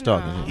 I yeah, was just I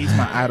talking. know. He's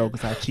my idol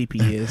because how cheap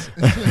he is.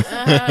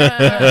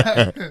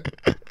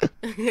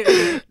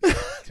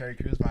 Terry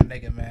Crews, my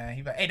nigga, man.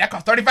 He like, hey, that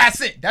cost 35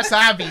 cents. That's how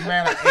I be,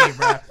 man. Like, hey,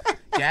 bro.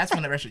 Gas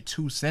went up extra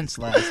 2 cents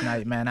last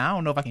night, man. I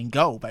don't know if I can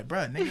go. Like, bro,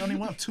 nigga only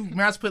went up $2. Man,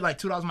 I just put like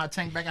 $2 in my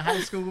tank back in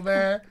high school,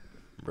 man.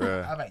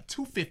 Bruh. I was like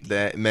 $2.50.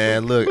 That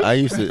man, look, I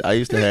used to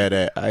have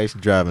that. I used to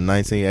drive a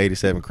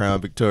 1987 Crown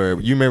Victoria.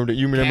 You remember the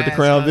Gas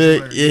Crown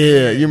Vic? hustler, Yeah,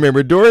 yeah. you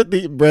remember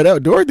Dorothy? Bro,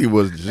 that Dorothy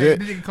was Hey, jet.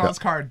 this nigga calls his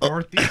car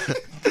Dorothy.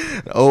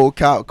 The old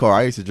cop car.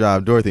 I used to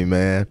drive Dorothy,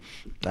 man.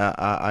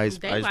 I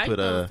used They to like put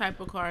those type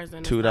of cars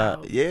in the $2.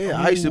 South. Yeah,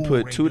 I used to Ooh,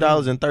 put they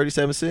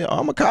 $2.37. I'm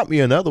gonna cop me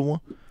another one.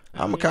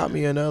 I'm gonna yeah. cop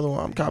me another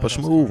one. I'm cop a those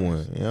smooth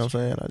cars. one. You know what I'm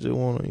saying? I just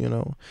want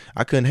to,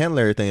 I couldn't handle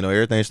everything though.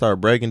 Everything started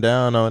breaking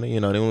down on it.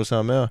 They want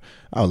something else.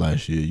 I was like,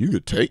 shit, you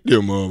could take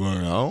them, motherfucker.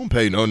 I don't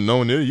pay nothing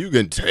on this. You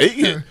can take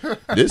it.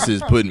 This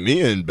is putting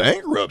me in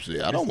bankruptcy.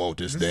 I don't want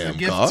this This is a damn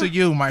gift car. to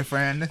you, my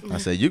friend. I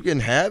said, you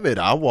can have it.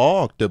 I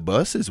walk. The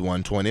bus is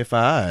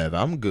 $125.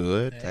 I'm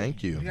good.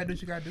 Thank You you. gotta do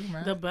what you gotta do,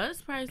 man. The bus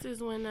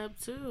prices went up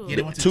too. Yeah,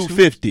 they went to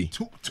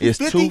 $250. It's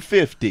 $250.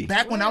 $250.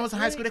 Back when I was in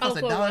high school, they cost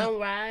for $1. one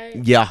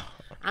ride. Yeah.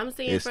 I'm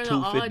seeing It's for the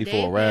all $250 day for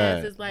a pass,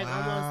 ride. it's like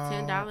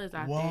almost $10. I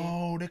think.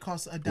 Whoa, they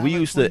cost $1. We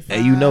used to,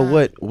 and you know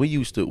what? We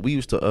used to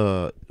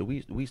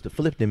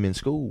flip them in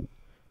school.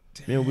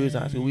 Remember, we was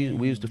in high school.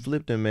 We used to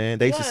flip them, man.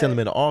 They used to sell them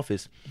in the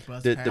office.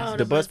 Bus The, pass. the, Oh, the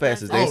the bus bus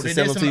passes. pass. They Oh, used to they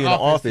sell did them to some you in the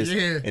office,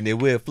 office, yeah. and then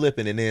we'll flip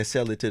it and then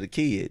sell it to the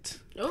kids.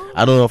 Ooh.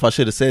 I don't know if I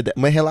should have said that.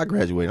 Man, hell, I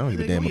graduated. I don't give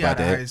a damn We about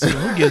out of high that. school.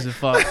 Who gives a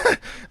fuck?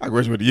 I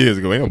graduated years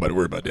ago. Ain't nobody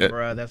worried about that.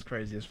 Bruh, that's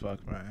crazy as fuck,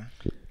 man.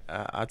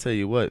 I tell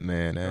you what,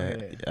 man.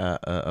 ahead.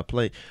 A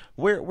place.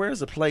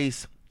 Where's a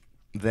place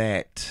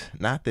that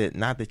not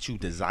that you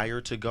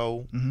desire to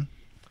go, Mhm.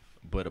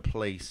 but a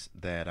place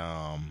that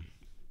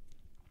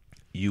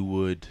you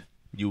would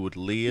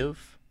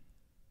live.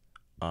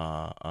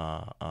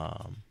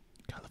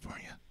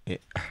 California.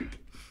 It,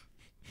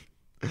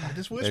 I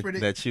just whispered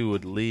it. that you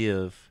would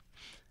live,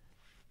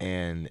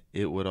 and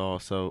it would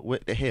also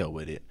what the hell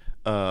with it.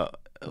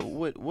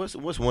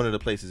 What's one of the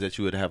places that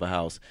you would have a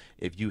house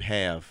if you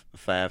have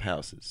 5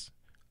 houses?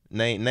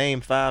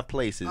 Name 5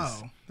 places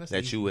that's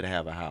that easy. you would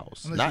have a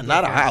house. I'm Not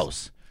gonna let you go a first.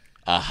 house.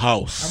 A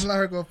house. I'm gonna let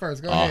her go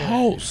first. Go A ahead.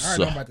 house. I already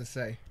know what I'm about to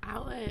say. I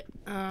would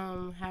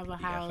have a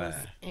got house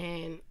 5.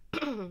 in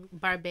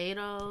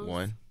Barbados,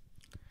 1,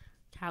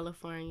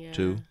 California.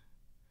 2,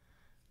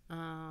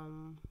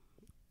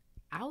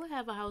 I would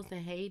have a house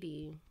in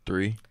Haiti,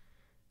 3,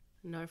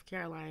 North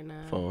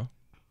Carolina, 4,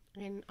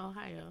 and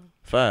Ohio.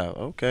 5.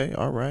 Okay.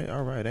 All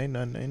right. Ain't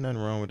nothing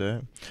wrong with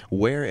that.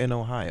 Where in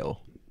Ohio?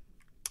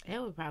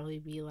 It would probably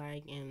be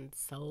like in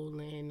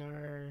Solon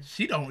or.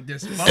 She don't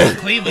just fuck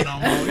Cleveland no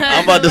more.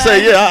 I'm about to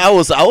say, yeah, I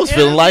was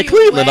feeling like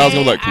Cleveland. I was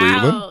gonna like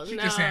Cleveland. She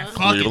just saying,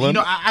 fuck it. You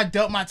know, I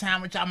dealt my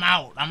time, which I'm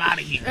out. I'm out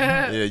of here.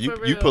 Yeah,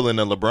 you pulling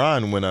a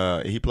LeBron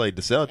when he played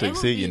the Celtics.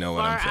 See, you know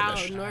what I'm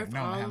saying? North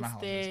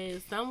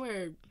Olmsted,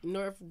 somewhere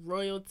North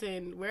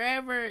Royalton,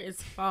 wherever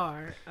is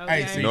far.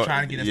 Okay? Hey, so you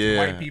trying to get us to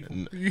white people?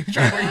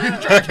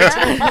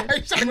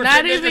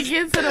 Not even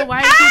get to the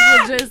white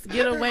people, just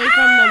get away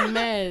from the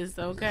mess,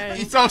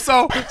 okay? So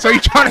you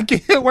trying to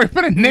get away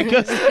from the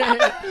niggas?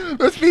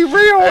 Let's be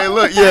real. Hey,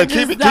 look, yeah,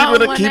 keep it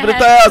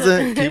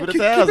 1,000. Keep it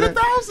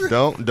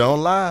 1,000.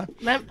 Don't lie.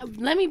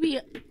 Let me be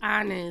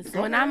honest.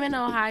 When I'm in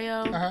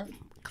Ohio,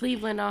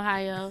 Cleveland,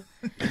 Ohio.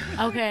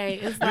 Okay,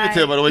 it's like... You can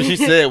tell by the way she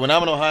said, when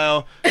I'm in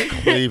Ohio,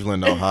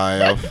 Cleveland,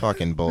 Ohio.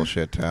 Fucking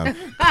bullshit town.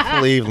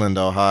 Cleveland,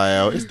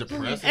 Ohio. It's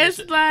depressing. It's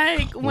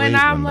like, when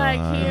I'm like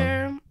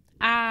here,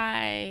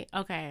 I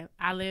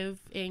live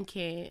in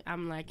Kent.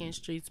 I'm like in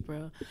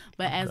Streetsboro.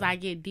 But as I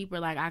get deeper,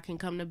 like I can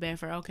come to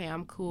Bedford. Okay,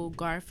 I'm cool.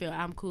 Garfield,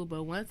 I'm cool.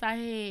 But once I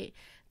hit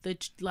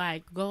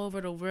go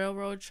over the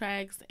railroad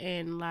tracks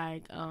and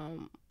like,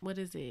 what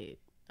is it?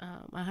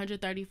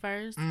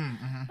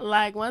 131st.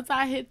 Like once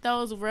I hit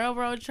those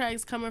railroad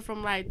tracks coming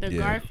from like the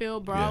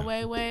Garfield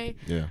Broadway way,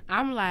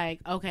 I'm like,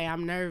 okay,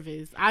 I'm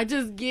nervous. I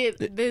just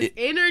get this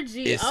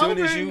energy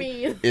over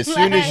me. As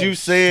soon as you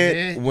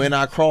said when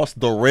I crossed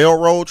the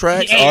railroad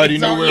tracks, I already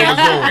knew where it was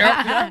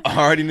going. I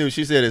already knew.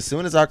 She said as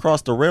soon as I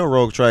crossed the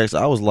railroad tracks,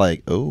 I was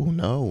like, oh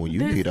no, you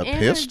need a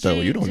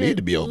pistol. You don't need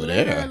to be over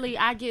there. Literally,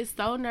 I get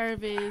so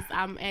nervous.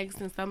 I'm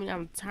asking somebody.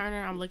 I'm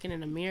turning. I'm looking in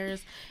the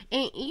mirrors,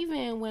 and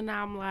even when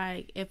I'm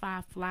like, if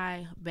I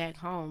fly back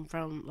home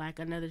from like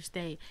another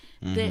state,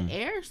 the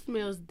air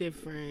smells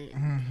different.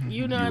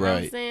 You know what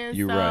I'm saying?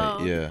 You're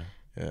right. Yeah.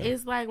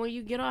 It's like when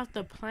you get off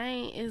the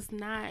plane, it's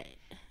not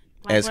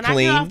like as when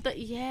clean. I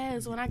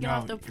get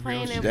off the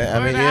plane in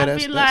Florida, I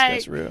feel like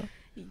that's real.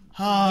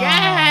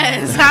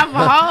 Yes, I'm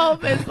home.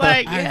 It's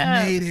like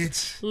I made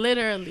it.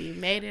 Literally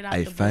made it out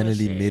I the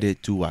finally bullshit. made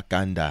it to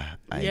Wakanda.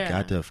 I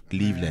got of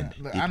Cleveland.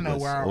 Look, I know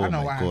where our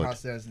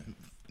house says.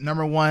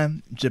 Number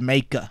 1,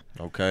 Jamaica.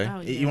 Okay.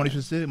 Oh, You want to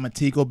be specific?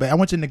 Montego Bay. I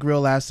went to Negril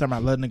last summer. I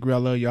love Negril. I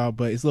love y'all,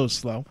 but it's a little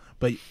slow.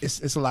 But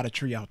it's a lot of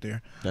tree out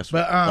there.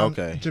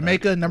 Okay.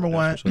 Jamaica, number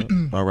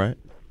 1. All right.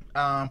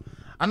 I'm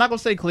not gonna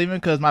say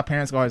Cleveland because my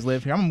parents always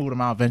live here. I'm gonna move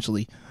them out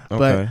eventually.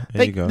 Okay.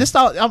 There you go. We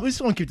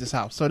just want to keep this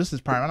house. So this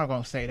is prime. I'm not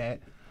gonna say that.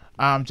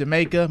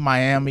 Jamaica,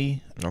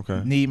 Miami.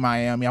 Okay. Need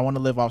Miami. I want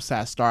to live off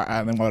Star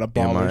Island where the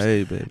ballers.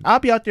 MIA, baby. I'll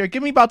be out there.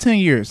 Give me about 10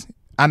 years.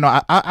 I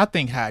know. I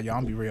think high, y'all.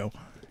 I'm be real.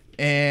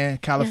 And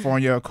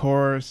California, of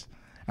course.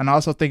 And I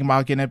also thinking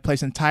about getting a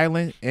place in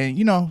Thailand. And,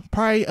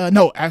 probably,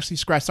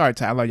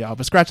 Thailand. I love y'all.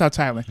 But scratch out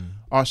Thailand.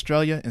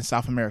 Australia and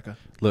South America.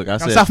 Look, I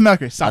said South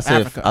America.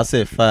 Africa. I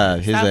said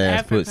 5. His South ass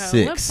Africa. put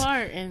 6. What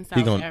part in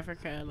South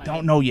Africa? Like,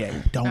 don't know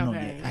yet. Know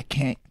yet. I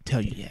can't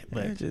tell you yet.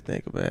 But just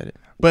think about it.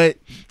 But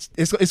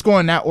it's going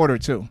in that order,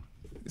 too.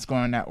 It's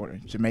going in that order.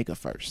 Jamaica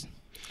first.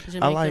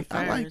 I like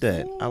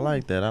that. I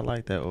like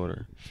that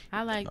order.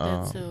 I like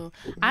that, too.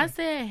 I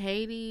said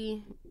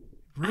Haiti.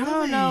 Really? I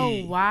don't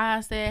know why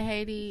I said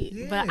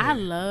Haiti, but I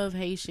love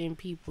Haitian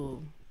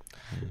people.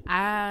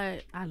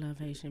 I love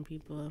Haitian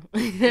people.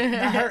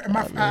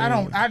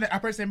 I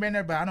personally been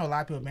there, but I know a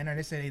lot of people been there.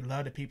 They say they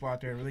love the people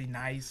out there, really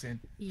nice and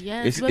but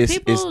people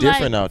it's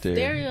different out there.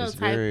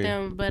 Stereotype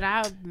them, but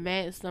I've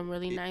met some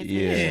really nice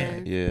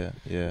Haitians.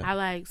 Yeah.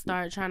 I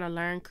start trying to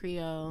learn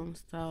Creole,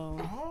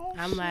 so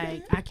I'm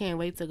like, I can't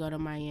wait to go to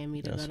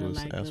Miami to go to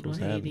little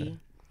Haiti.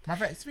 My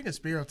fact, speaking of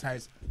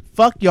stereotypes,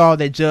 fuck y'all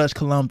that judge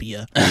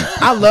Colombia.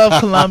 I love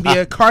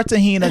Colombia.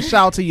 Cartagena,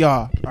 shout out to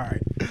y'all. All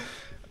right.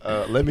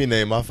 Let me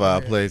name my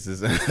 5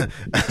 places.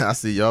 I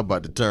see y'all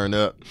about to turn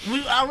up. We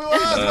was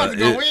about to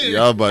go in.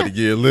 Y'all about to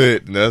get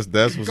lit. That's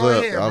what's go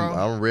up. Ahead,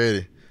 I'm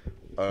ready.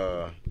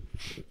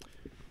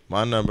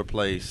 My number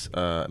first.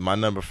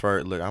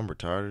 Look, I'm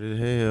retarded as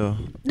hell.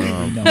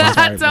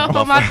 I told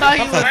him I thought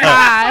you were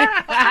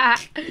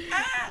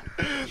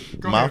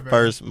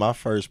high. My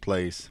first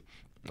place.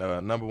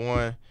 Number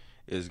 1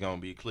 is gonna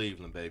be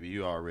Cleveland, baby.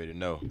 You already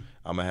know.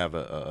 I'm gonna have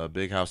a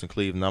big house in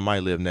Cleveland. I might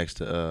live next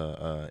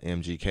to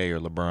MGK or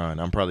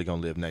LeBron. I'm probably gonna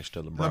live next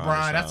to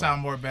LeBron. That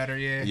sounds more better,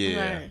 yeah.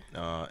 Yeah.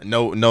 Right.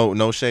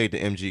 No shade to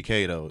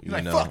MGK though. You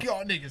know, fuck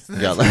y'all niggas.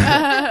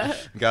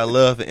 Got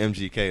love for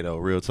MGK though.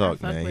 Real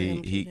talk,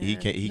 man. He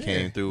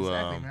came through.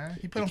 Exactly, man.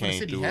 He put him for the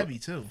city heavy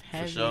too.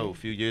 For sure. A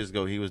few years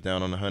ago, he was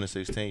down on the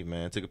 116th.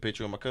 Man, took a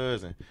picture with my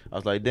cousin. I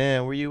was like,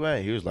 "Damn, where you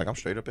at?" He was like, "I'm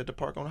straight up at the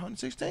park on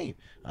 116th."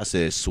 I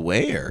said,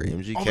 "Swear,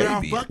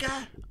 MGK."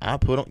 Buckeye? I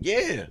put on.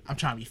 Yeah. I'm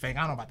trying to be fake.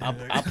 I don't know about that.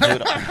 I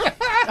put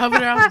on. Over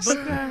there on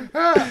Buckeye.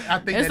 I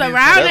think it's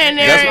around in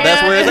there.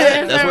 That's where it's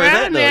at. That's where it's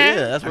at, though. Yeah,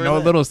 that's where I know a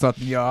little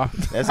something, y'all.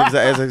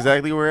 That's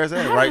exactly where it's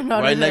at.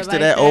 Right next to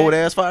that old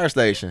ass fire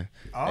station.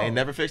 Oh. They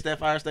never fixed that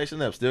fire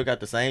station up. Still got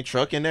the same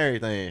truck and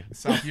everything.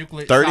 South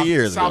Euclid. 30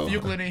 years ago. South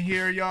Euclid in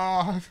here,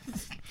 y'all.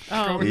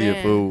 Oh, yeah,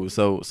 man. fool.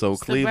 So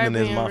Cleveland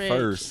is my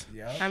first.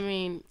 I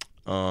mean,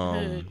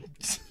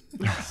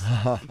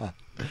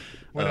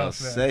 What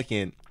else, man?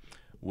 Second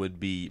would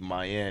be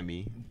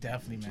Miami.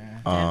 Definitely,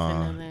 man.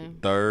 Definitely.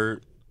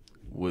 Third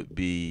would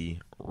be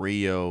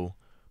Rio.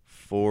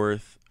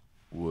 Fourth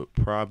would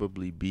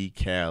probably be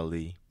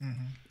Cali.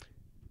 Mm-hmm.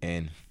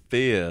 And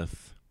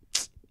fifth,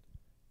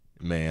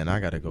 man, I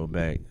gotta go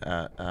back.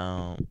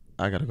 I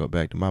gotta go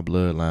back to my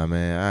bloodline,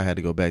 man. I had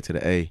to go back to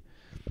the A.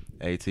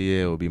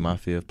 ATL would be my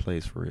fifth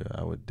place for real.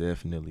 I would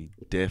definitely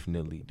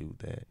do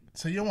that.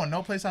 So you don't want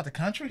no place out the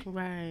country?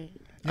 Right.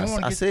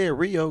 I said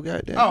Rio,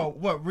 goddamn. Oh,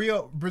 what,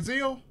 Rio,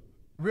 Brazil?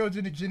 Rio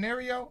de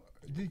Janeiro?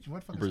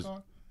 What the fuck is it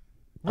called?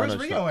 Where's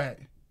Rio at?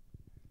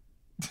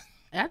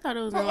 I thought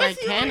it was in like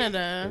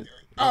Canada.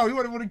 Oh, you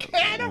want to go to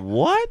Canada?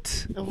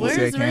 What?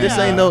 Where's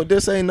Rio?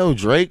 This ain't no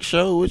Drake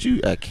show. What you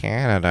at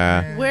Canada?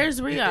 Man.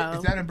 Where's Rio?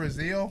 Is that in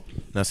Brazil?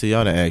 Now see,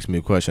 y'all done asked me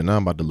a question. Now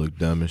I'm about to look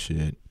dumb as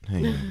shit.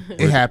 Hang on.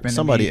 It happened.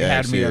 Somebody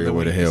asked me Siri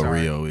where the hell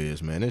Sorry. Rio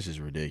is, man. This is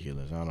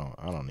ridiculous. I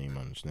don't even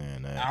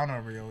understand that. I don't know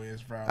where Rio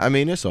is, bro. I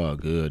mean, it's all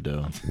good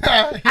though.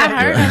 I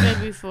heard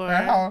of it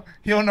before.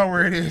 He don't know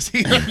where it is.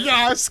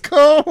 Y'all, it's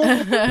cool.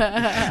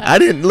 I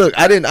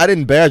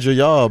didn't badger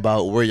y'all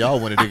about where y'all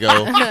wanted to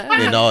go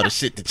and all the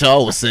shit that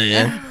y'all was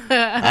saying.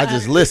 I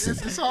just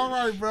listened. It's all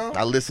right, bro.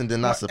 I listened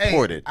and I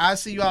supported. I'll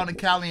see you out in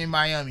Cali and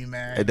Miami,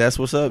 man. Hey, that's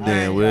what's up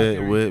then.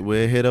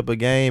 We'll hit up a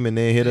game and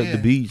then hit up the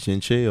beach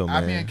and chill, man.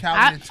 I'll be in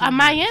Cali in 2 years.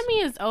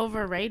 Miami is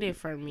overrated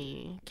for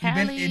me.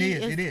 Cali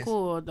it is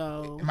cool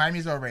though.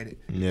 Miami's overrated.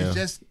 Yeah. It's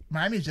just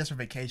Miami is just for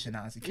vacation,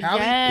 honestly. Cali,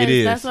 yes, it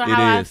is. That's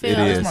how I feel.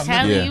 It is.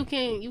 Cali, Yeah.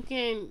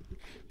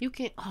 you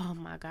can. Oh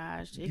my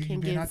gosh, it You can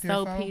been get out there,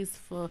 so fo?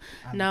 peaceful.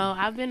 No,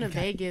 I've been to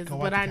Vegas, go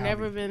out but to I Cali.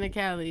 never been to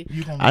Cali.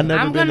 I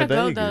never I'm been gonna to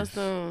go Vegas.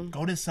 though soon.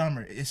 Go this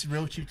summer. It's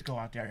real cheap to go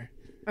out there.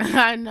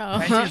 I know.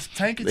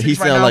 He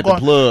sound like the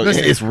plug.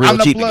 It's real I'm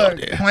the cheap to go plug. out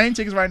there. Plane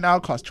tickets right now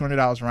cost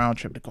 $200 round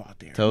trip to go out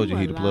there. Told you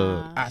he the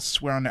plug. I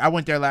swear on that. I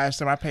went there last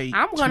summer. I paid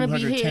I'm gonna be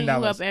hitting you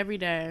 $210. up every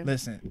day.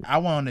 Listen, I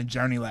went on a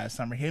journey last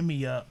summer. Hit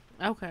me up.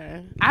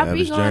 Okay, I be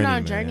Average going journey, on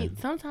man. journeys.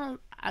 Sometimes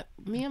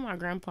me and my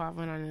grandpa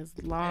went on this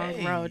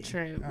long road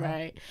trip.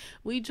 Right,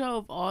 we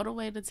drove all the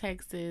way to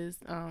Texas,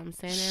 San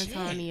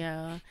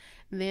Antonio.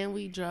 Then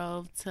we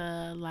drove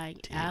to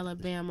like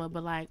Alabama,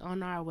 but like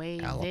on our way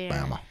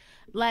there,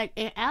 like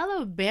in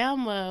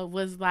Alabama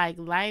was like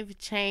life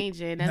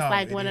changing. That's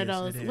like one of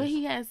those what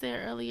he had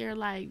said earlier,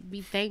 like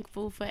be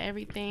thankful for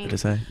everything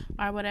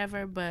or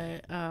whatever.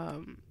 But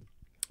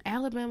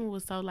Alabama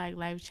was so like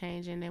life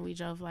changing. Then we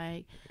drove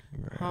like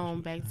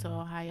home back to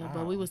Ohio,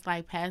 but we was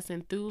like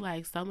passing through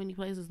like so many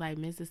places like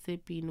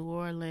Mississippi, New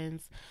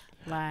Orleans.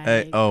 Like,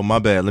 hey, oh my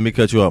bad. Let me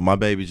cut you off. My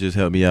baby just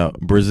helped me out.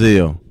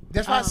 Brazil.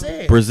 That's what I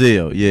said.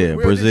 Brazil, yeah,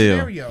 Rio de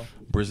Janeiro.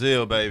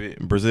 Brazil,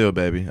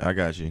 baby. I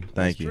got you.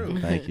 Thank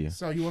you.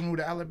 So you want to move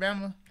to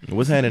Alabama?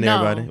 What's happening,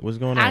 No, everybody? What's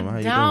going on? How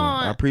you doing?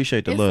 I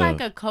appreciate the it's love. It's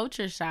like a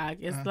culture shock.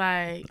 It's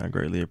like I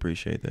greatly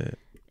appreciate that.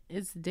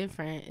 it's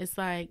different. It's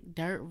like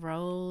dirt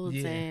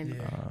roads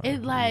and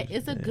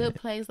it's a good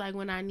place. Like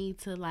when I need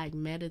to like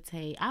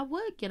meditate, I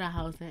would get a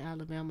house in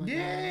Alabama.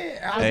 Yeah,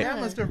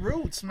 Alabama's the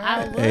roots, man.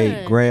 I would.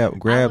 Hey,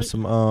 grab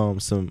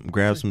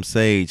some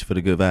sage for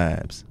the good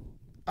vibes.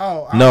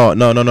 Oh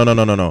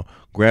No.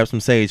 Grab some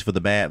sage for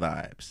the bad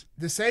vibes.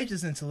 The sage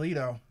is in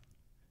Toledo.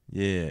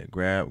 Yeah,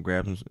 grab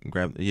some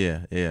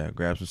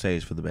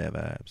sage for the bad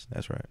vibes.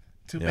 That's right.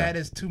 Too bad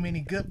there's too many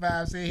good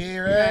vibes in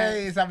here.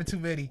 Hey, it's having too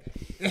many.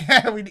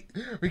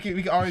 we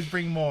can always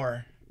bring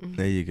more.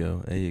 There you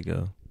go.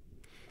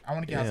 I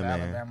want to get out to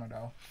Alabama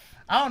though.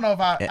 I don't know.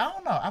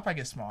 I'll probably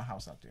get a small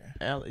house out there.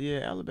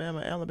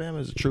 Alabama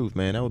is the truth,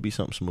 man. That would be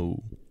something smooth.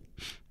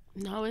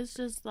 No, it's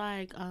just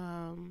like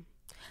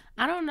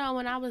I don't know.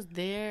 When I was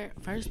there,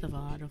 first of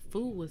all, the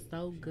food was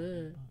so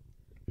good.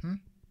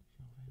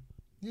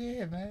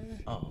 Yeah,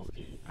 man. Oh,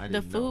 okay.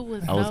 The food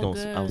was so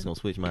good. I was gonna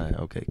switch mine.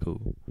 Okay,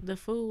 cool. The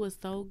food was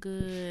so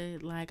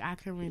good. Like I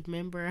can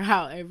remember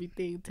how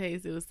everything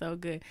tasted. It was so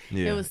good.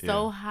 It was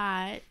so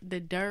hot. The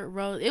dirt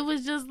road. It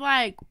was just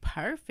like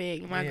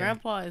perfect. My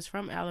grandpa is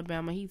from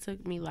Alabama. He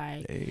took me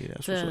like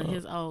to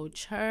his old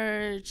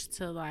church,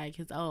 to like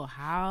his old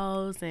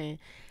house, and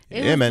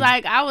it was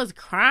like I was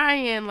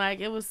crying. Like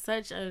it was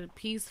such a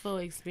peaceful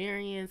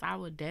experience. I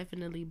would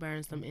definitely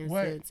burn some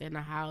incense in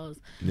the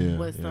house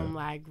with some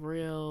like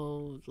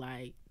real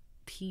like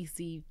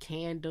PC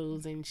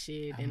candles and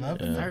shit in a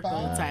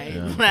circle type.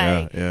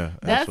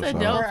 That's a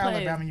dope Where place.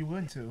 Alabama you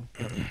went to?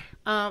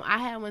 I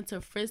had went to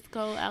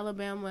Frisco,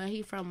 Alabama.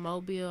 He from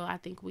Mobile. I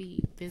think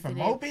we visited. From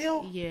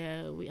Mobile?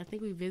 Yeah, I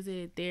think we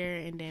visited there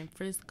and then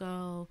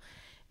Frisco.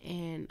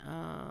 And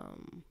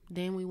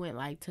then we went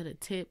like to the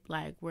tip,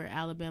 like where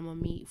Alabama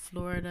meet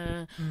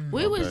Florida.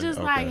 We was just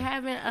like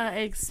having an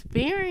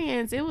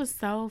experience. It was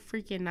so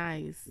freaking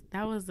nice.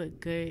 That was a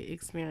good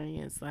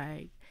experience.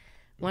 Like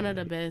one of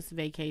the best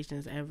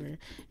vacations ever.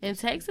 And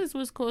Texas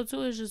was cool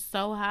too. It's just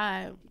so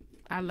hot.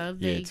 I love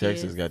Vegas. Yeah,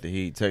 Texas got the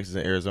heat. Texas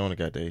and Arizona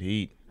got that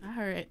heat. I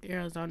heard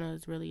Arizona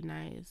is really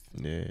nice.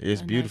 Yeah,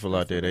 it's beautiful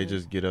out there. They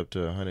just get up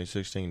to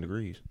 116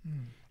 degrees.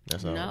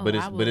 That's all. No,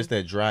 But it's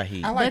that dry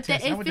heat. I like But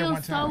Texas. I it went there one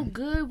feels so time.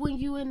 good when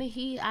you in the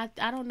heat. I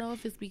don't know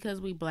if it's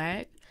because we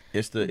black.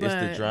 It's the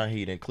dry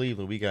heat. In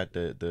Cleveland, we got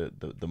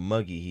the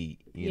muggy heat.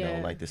 You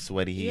know, like the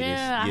sweaty heat.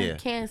 Yeah, I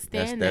can't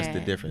stand that's that.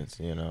 the difference.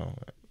 You know.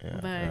 Yeah,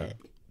 But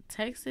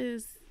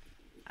Texas,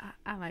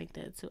 I like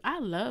that too. I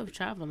love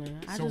traveling.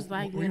 I So just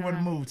like where you want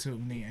to move to,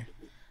 Nia?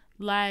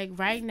 Like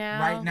right now.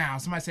 Right now,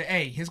 somebody say,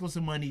 "Hey, here's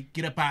some money.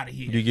 Get up out of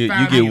here." You get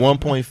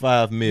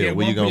 1.5 mil. Yeah,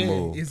 Where you gonna 1.5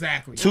 move?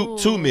 Exactly.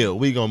 Two mil.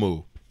 We gonna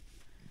move.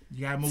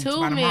 You gotta move to 2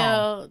 by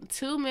tomorrow.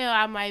 2 mil.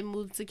 I might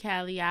move to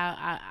Cali.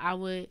 I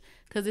would,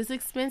 cause it's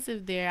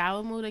expensive there. I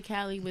would move to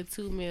Cali with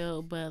 2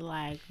 mil, but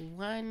like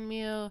 1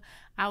 mil,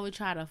 I would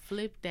try to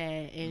flip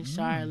that in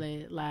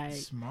Charlotte. Like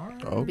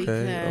Smart.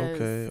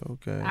 Okay.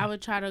 I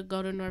would try to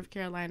go to North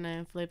Carolina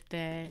and flip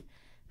that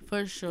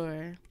for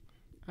sure.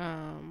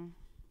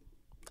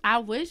 I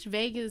wish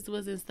Vegas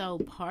wasn't so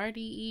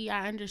party-y.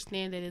 I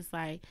understand that it's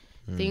like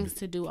things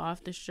to do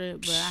off the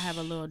strip, but I have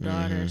a little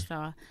daughter,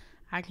 so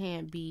I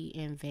can't be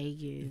in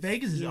Vegas.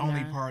 Vegas is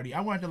only party.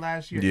 I went there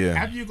last year.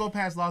 Yeah. After you go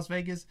past Las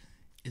Vegas,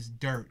 it's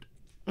dirt.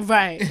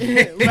 Right, right.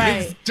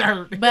 It's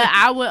dirt. But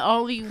I would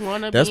only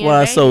want to. That's be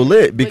why in it's so Vegas.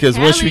 lit, because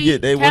But once Cali- you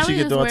get Cali downtown, is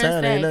ain't where it's nothing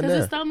at, there.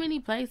 there's so many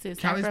places.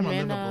 Cali's more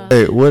Sacramento.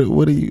 livable. Hey,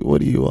 what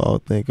do you all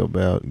think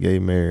about gay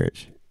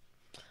marriage?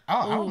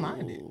 Oh, I don't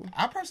mind it.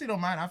 I personally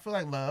don't mind. I feel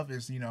like love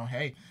is,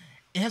 hey,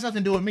 it has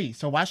nothing to do with me.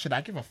 So why should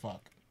I give a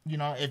fuck?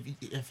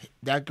 If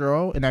that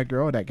girl and that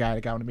guy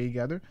that got to be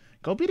together,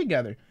 go be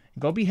together.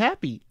 Go be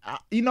happy.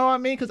 You know what I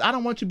mean? Because I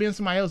don't want you being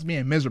somebody else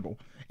being miserable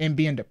and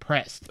being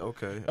depressed.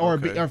 Okay. Or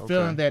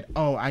feeling that,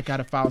 I got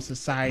to follow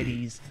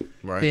society's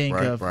thing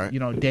of,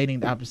 dating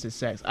the opposite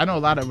sex. I know a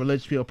lot of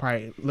religious people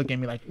probably look at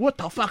me like, what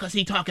the fuck is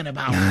he talking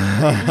about?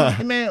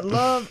 Man,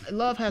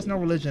 love has no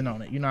religion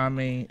on it. You know what I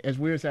mean? As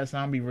weird as that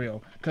sounds, be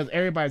real. Because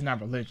everybody's not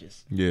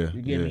religious. Yeah.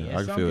 You get me? And I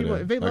can some feel people,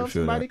 that. if they love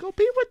somebody, go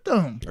be with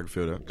them. I can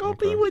feel that. Go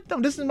be with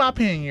them. This is my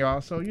opinion, y'all.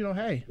 So,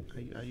 hey.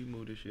 How you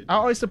move this shit? I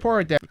always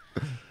support that.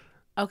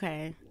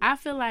 Okay, I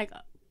feel like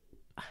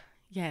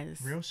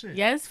yes, Real shit.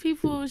 Yes,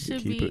 people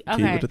should Keep be it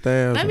okay.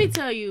 1,000. Let me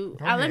tell you.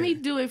 Go Let ahead. me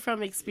do it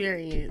from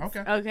experience.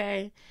 Okay.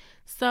 Okay.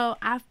 So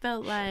I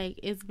felt like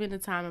it's been a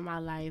time in my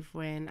life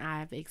when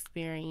I've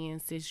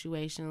experienced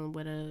situations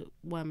with a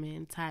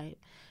woman type,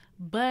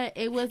 but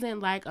it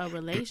wasn't like a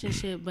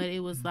relationship, but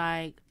it was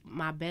like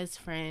my best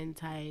friend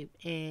type,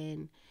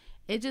 and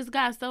it just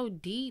got so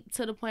deep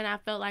to the point I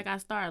felt like I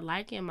started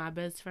liking my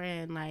best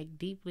friend like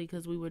deeply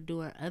because we were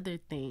doing other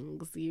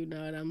things. You know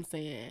what I'm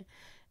saying?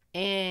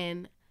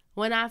 And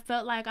when I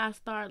felt like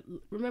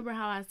remember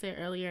how I said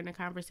earlier in the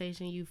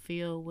conversation, you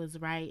feel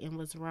was right and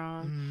was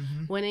wrong.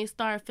 Mm-hmm. When it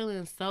started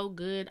feeling so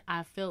good,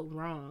 I felt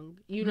wrong.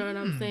 You know what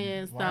I'm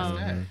saying? Why is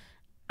that?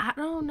 I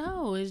don't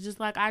know. It's just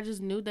like I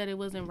just knew that it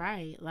wasn't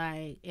right.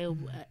 Like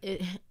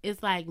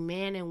it's like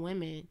men and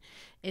women.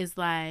 It's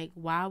like,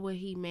 why would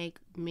he make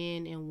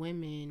men and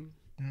women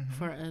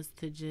for us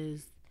to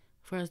just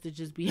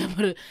be able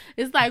to?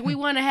 It's like we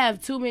want to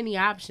have too many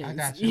options. I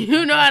got you.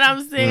 You know what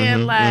I'm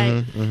saying?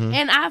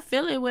 And I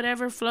feel it.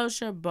 Whatever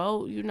floats your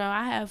boat.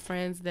 I have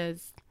friends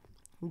that's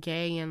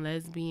gay and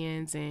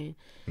lesbians and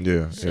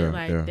shit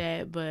like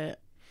that. But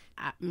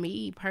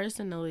me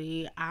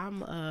personally, I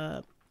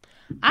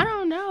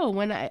don't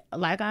know.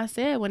 Like I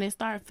said, when it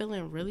started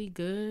feeling really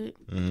good,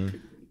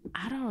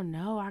 I don't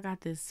know. I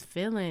got this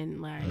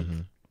feeling like,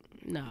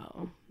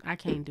 no, I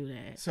can't do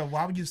that. So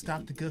why would you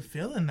stop the good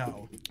feeling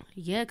though?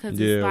 Yeah, because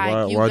it's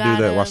like why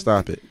do that? Why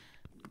stop it?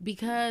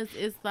 Because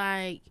it's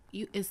like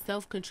it's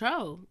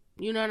self-control.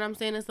 You know what I'm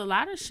saying? It's a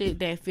lot of shit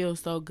that feels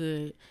so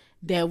good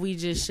that we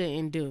just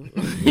shouldn't do.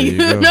 You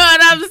know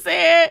what I'm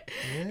saying?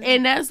 Yeah.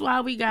 And that's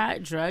why we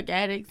got drug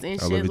addicts and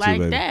shit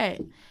like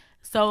that.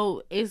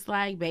 So it's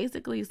like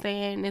basically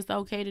saying it's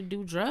okay to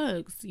do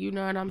drugs. You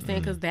know what I'm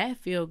saying? Because that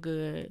feel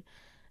good.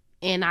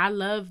 And I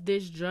love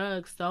this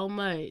drug so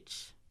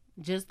much.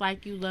 Just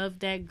like you love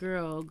that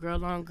girl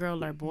on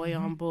girl or boy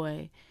on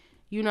boy.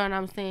 You know what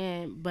I'm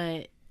saying?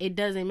 But it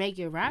doesn't make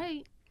it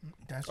right.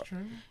 That's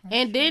true.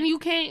 Then you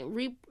can't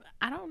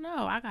I don't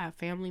know. I got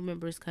family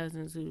members,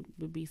 cousins who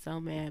would be so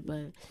mad.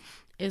 But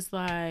it's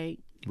like...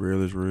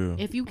 Real is real.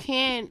 If you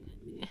can't...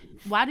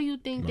 Why do you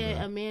think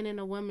that a man and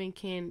a woman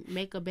can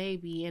make a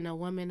baby and a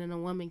woman and a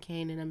woman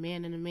can't and a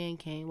man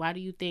can't? Why do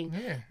you think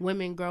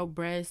women grow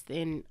breasts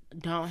and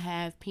don't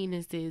have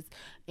penises?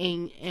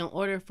 And in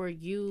order for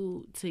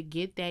you to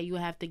get that, you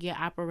have to get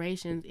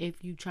operations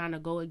if you trying to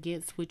go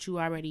against what you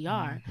already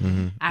are.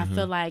 I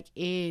feel like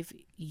if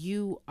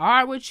you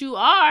are what you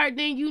are,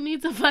 then you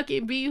need to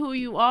fucking be who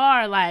you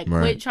are. Like,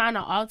 quit trying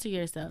to alter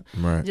yourself.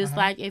 Just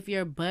like if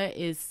your butt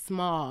is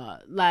small.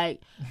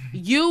 Like,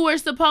 you were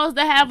supposed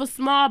to have a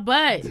small butt.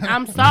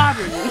 I'm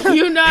sorry.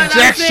 You know what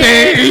I'm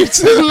saying?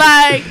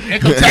 Like,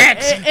 income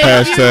tax.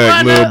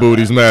 Hashtag little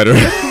booties matter.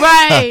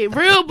 Right.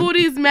 Real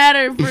booties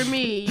matter for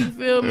me. You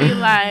feel me?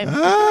 Like,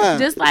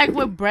 just like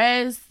with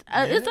breasts,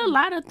 it's a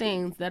lot of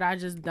things that I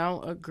just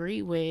don't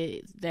agree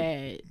with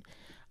that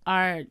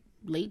are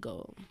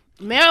legal.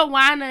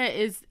 Marijuana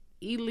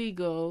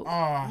illegal,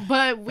 Oh,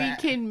 but we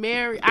can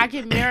marry. I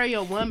can marry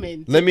a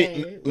woman. Let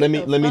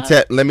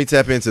today. me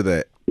tap into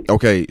that.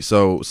 Okay,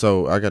 so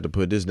I got to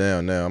put this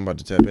down now. I'm about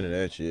to tap into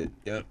that shit.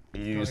 Yep,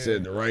 you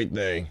said the right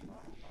thing.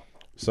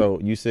 So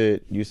you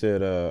said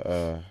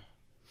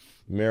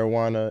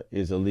marijuana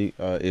is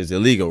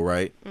illegal,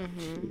 right?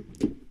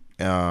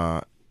 Mm-hmm.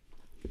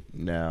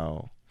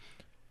 Now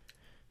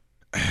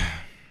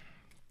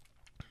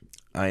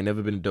I ain't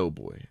never been a dope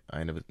boy.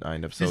 I ain't never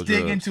sold just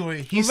dig drugs. into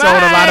it. He sold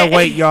a lot of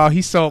weight, y'all.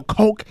 He sold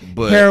coke,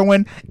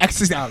 heroin,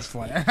 ecstasy. I was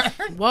playing.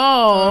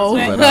 Whoa.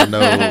 But I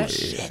know,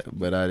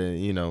 but I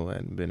didn't, I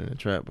hadn't been in a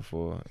trap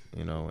before,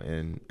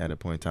 and at a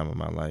point in time of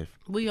my life.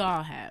 We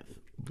all have.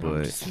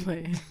 But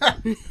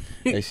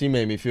and she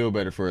made me feel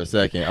better for a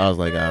second. I was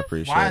like, I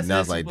appreciate it. And I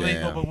was like,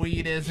 damn. But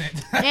weed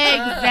isn't.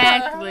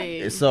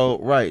 Exactly.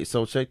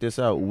 So check this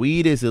out.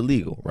 Weed is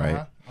illegal,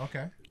 right?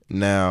 Okay.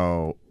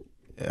 Now,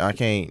 I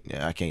can't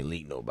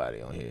leak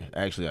nobody on here.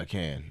 Actually, I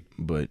can,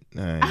 but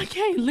I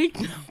can't leak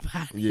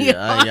nobody. Yeah,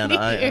 I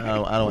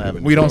don't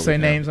have. We don't say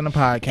names on the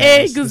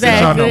podcast.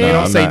 Exactly. We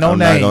don't say no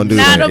names. Not gonna do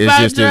Not that.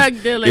 about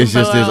drug dealing. It's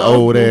just this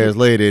old ass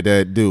lady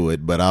that do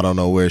it, but I don't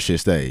know where she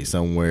stays.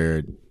 Somewhere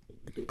in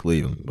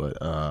Cleveland, but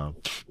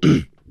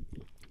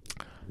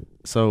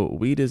so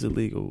weed is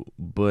illegal,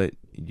 but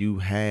you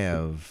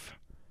have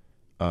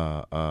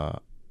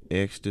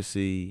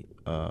ecstasy.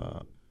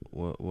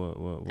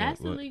 What?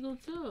 That's illegal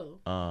too.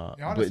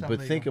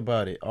 But think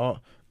about it. All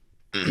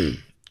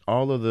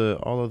of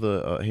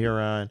the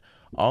heroin,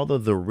 all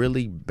of the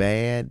really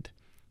bad,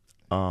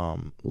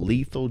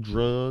 lethal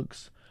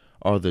drugs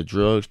are the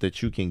drugs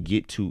that you can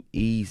get to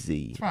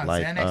easy,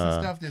 like Xanax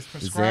and stuff that's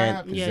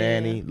prescribed.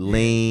 Xanny,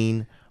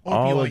 lean,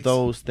 all of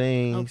those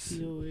things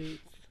Opioids.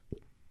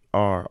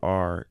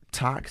 are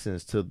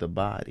toxins to the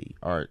body.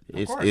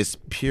 It's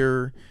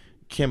pure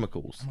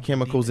chemicals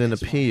in a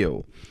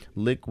pill,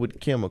 liquid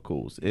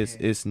chemicals.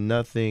 It's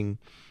nothing.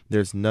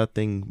 There's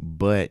nothing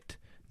but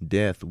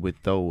death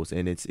with those,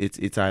 and it's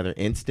either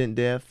instant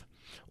death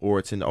or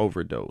it's an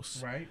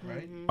overdose. Right.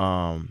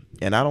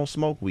 And I don't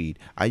smoke weed.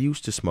 I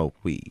used to smoke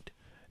weed.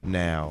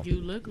 Now You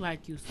look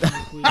like you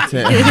smoke weed. I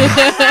said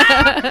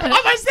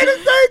the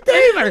same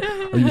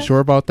thing. Are you sure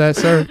about that,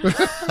 sir?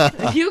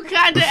 You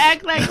kind of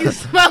act like you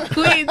smoke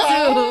weed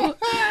too.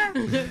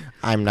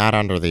 I'm not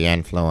under the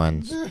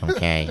influence,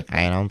 okay?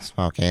 I don't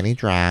smoke any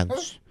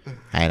drugs.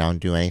 I don't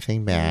do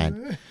anything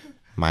bad.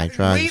 My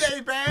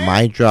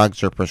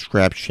drugs are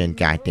prescription,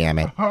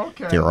 goddammit.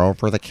 Okay. They're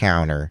over the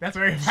counter. That's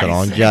very So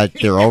don't judge.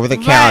 They're over the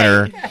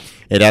counter.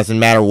 It doesn't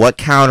matter what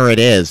counter it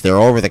is. They're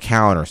over the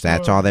counter, so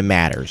that's all that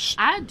matters.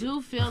 I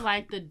do feel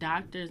like the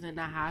doctors in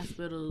the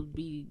hospital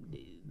be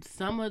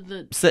some of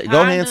the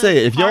go ahead and say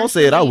it. If you don't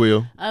say it, I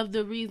will. Of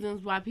the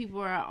reasons why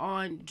people are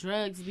on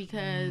drugs,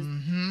 because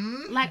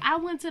like I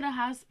went to the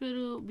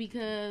hospital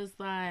because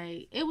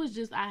like it was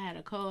just I had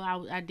a cold.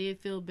 I did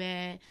feel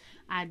bad.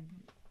 I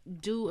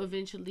do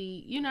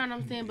eventually, you know what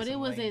I'm saying, but it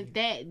wasn't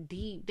that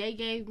deep. They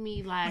gave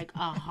me like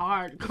a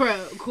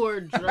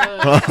hardcore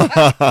drug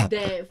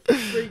that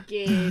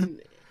freaking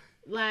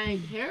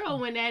like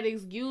heroin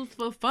addicts use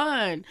for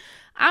fun.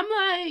 I'm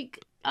like,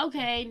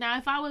 okay, now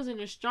if I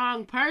wasn't a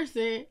strong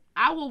person,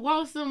 I would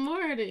want some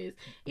more of this.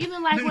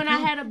 Even like when I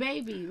had a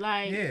baby,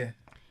 like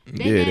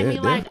they gave me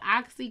like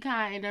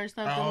Oxycontin or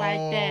something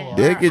like that.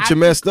 They get you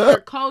messed up.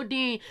 Or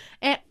codeine.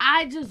 And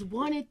I just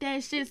wanted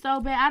that shit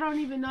so bad. I don't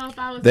even know if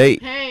I was in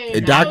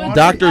pain.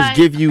 Doctors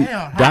give you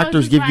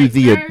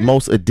the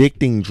most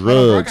addicting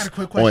drugs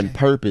on question.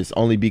 purpose,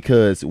 only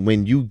because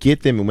when you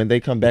get them and when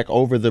they come back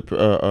over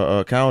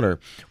the counter,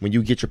 when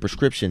you get your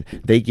prescription,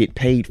 they get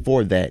paid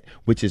for that,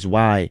 which is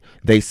why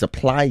they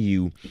supply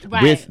you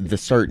with the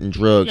certain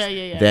drugs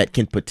that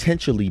can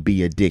potentially be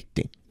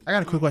addicting. I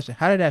got a quick question.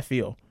 How did that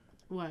feel?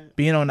 What?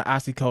 Being on the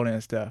oxycodone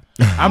and stuff.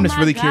 I'm just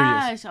really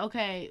curious.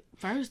 Okay,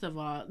 first of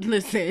all,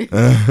 listen.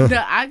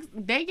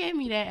 They gave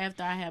me that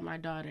after I had my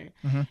daughter.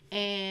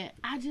 And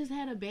I just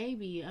had a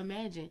baby,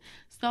 imagine.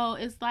 So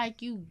it's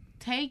like you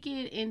take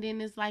it and then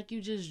it's like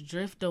you just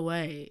drift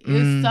away.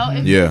 It's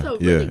just a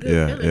really good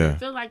feeling. It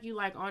feels like you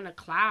like on a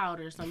cloud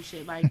or some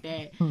shit like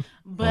that.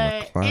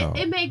 But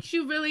it makes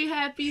you really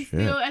happy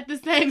still at the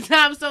same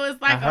time. So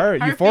it's like a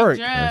perfect euphoric.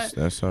 drug.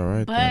 That's all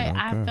right. But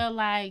I feel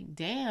like,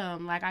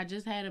 damn, like I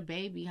just had a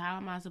baby. How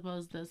am I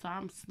supposed to? So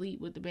I'm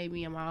asleep with the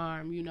baby in my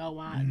arm, you know,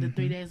 while the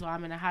 3 days while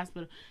I'm in the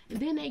hospital. And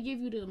then they give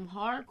you them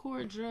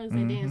hardcore drugs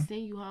and then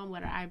send you home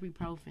with an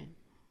ibuprofen.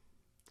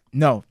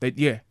 No, they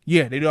do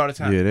all the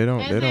time. Yeah,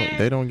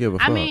 they don't give a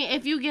fuck. I mean,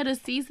 if you get a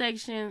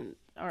C-section,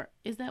 or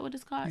is that what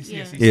it's called?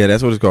 Yeah,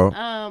 that's what it's called.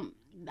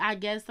 I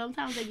guess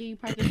sometimes they give you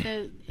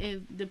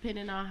Percocet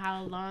depending on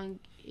how long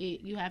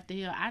you have to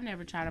heal. I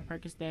never tried a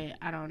Percocet.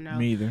 I don't know.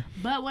 Me either.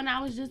 But when I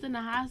was just in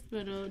the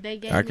hospital, they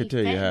gave I me could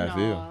tell you how I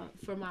feel.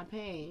 for my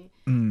pain.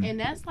 And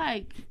that's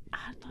like,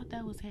 I thought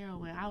that was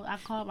heroin. I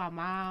called my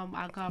mom.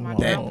 I called my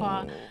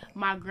grandpa.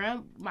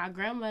 My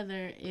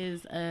grandmother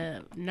is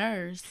a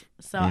nurse,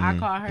 so I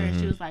called her and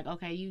she was like,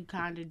 "Okay, you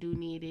kind of do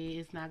need it.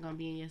 It's not gonna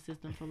be in your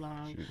system for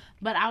long."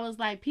 But I was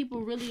like,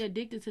 people really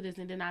addicted to this,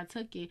 and then I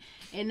took it,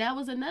 and that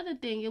was another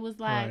thing. It was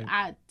like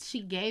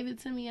she gave it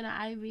to me in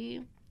an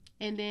IV.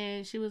 And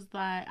then she was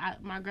like,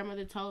 my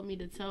grandmother told me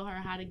to tell her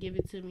how to give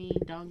it to me.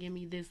 Don't give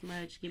me this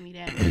much, give me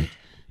that much.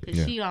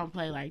 Because she don't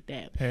play like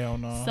that. Hell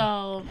no.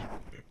 So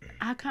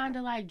I kind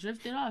of like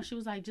drifted off. She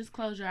was like, just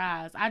close your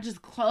eyes. I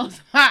just closed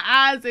my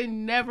eyes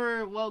and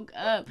never woke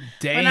up.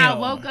 Damn. When I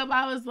woke up,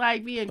 I was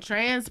like being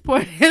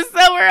transported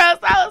somewhere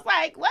else. I was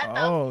like, what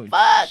the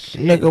fuck?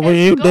 Nigga, were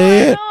you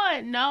dead?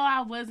 No,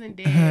 I wasn't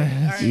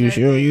dead. You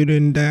sure you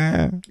didn't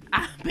die?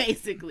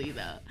 Basically,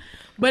 though.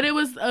 But it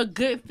was a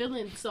good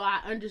feeling, so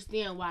I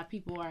understand why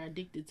people are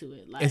addicted to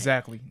it. Like,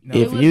 exactly. No.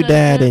 If you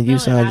died and you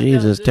saw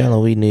Jesus, tell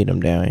him we need him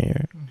down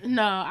here.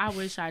 No, I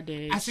wish I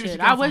did.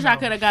 I wish I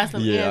could have got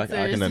some answers.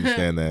 I can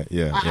understand that.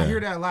 Yeah, I hear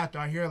that a lot, though.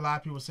 I hear a lot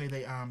of people say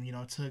they,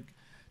 took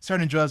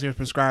certain drugs they were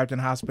prescribed in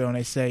the hospital, and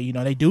they say,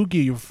 they do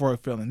give you a euphoric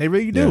feeling. They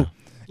really do.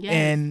 Yes.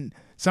 And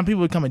some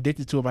people become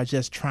addicted to it by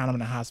just trying them in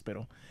the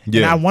hospital.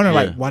 Yeah. And I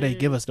wonder, why they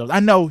give us those. I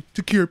know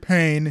to cure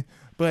pain.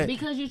 But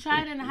because you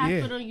try it in the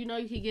hospital, you know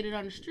you can get it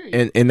on the street.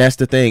 And that's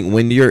the thing.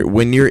 When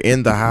you're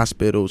in the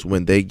hospitals,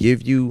 when they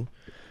give you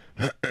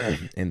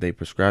and they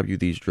prescribe you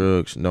these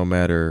drugs, no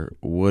matter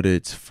what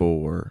it's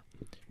for,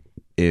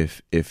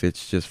 if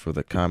it's just for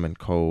the common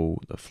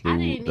cold, the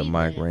flu, the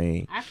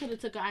migraine, I could have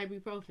took an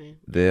ibuprofen.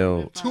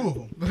 They'll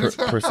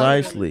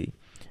precisely,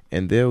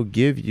 and they'll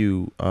give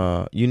you.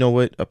 You know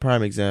what? A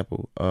prime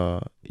example.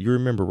 You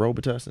remember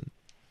Robitussin?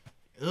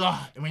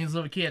 Ugh, when you was a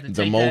little kid,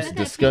 the most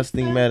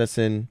disgusting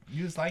medicine.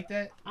 You was like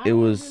that? It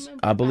was,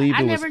 I believe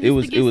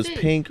it was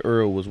pink or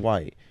it was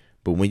white.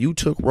 But when you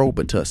took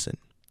Robitussin,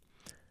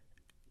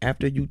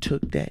 after you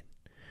took that,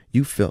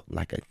 you felt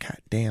like a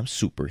goddamn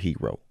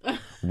superhero.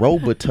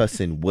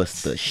 Robitussin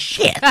was the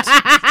shit.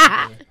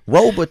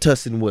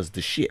 Robitussin was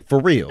the shit, for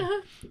real.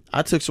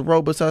 I took some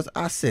Robitussin.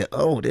 I said,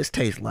 "Oh, this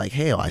tastes like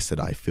hell." I said,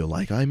 "I feel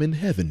like I'm in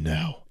heaven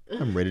now.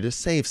 I'm ready to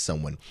save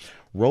someone."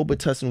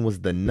 Robitussin was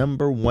the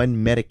 #1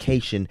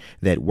 medication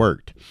that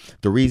worked.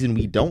 The reason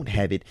we don't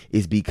have it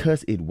is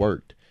because it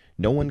worked.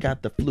 No one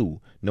got the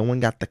flu. No one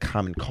got the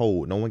common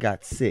cold. No one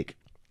got sick.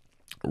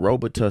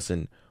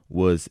 Robitussin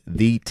was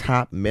the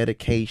top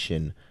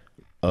medication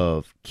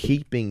of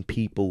keeping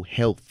people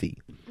healthy.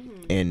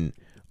 And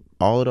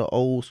all the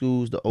old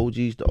schools, the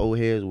OGs, the old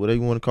heads, whatever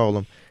you want to call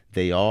them,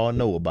 they all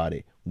know about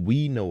it.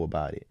 We know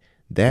about it.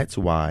 That's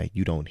why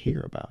you don't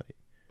hear about it.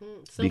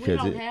 So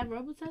because we don't have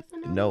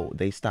Robitussin? No,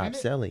 they stopped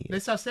selling it. They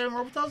stopped selling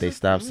Robitussin? They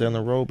stopped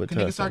selling Robitussin.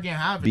 Niggas start getting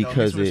high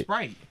because it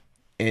Sprite.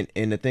 And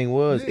the thing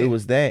was, it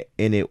was that,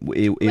 and it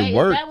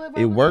worked.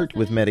 It worked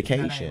with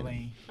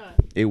medication.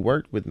 It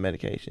worked with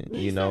medication.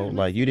 You know,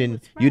 like you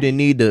didn't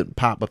need to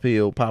pop a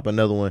pill, pop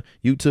another one.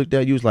 You took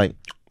that, you was like,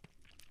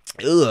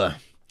 ugh.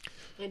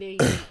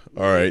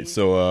 All right,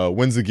 so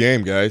when's the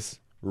game, guys?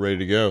 We're ready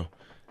to go.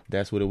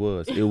 That's what it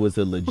was. It was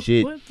a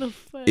legit. What the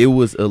fuck? It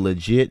was a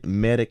legit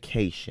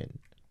medication.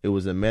 It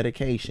was a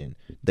medication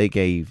they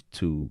gave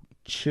to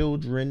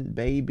children,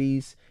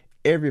 babies.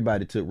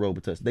 Everybody took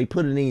Robitussin. They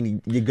put it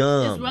in your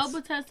gums. Is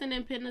Robitussin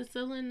and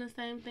penicillin the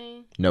same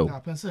thing? No. No,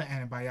 penicillin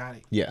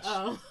antibiotic. Yes.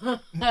 Oh,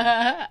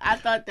 I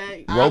thought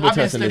that.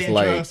 Robitussin is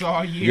like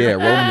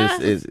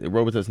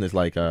Robitussin is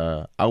like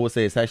I would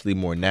say it's actually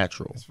more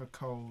natural. It's for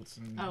colds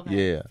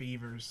and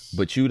fevers.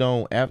 But you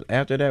don't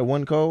after that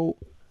one cold.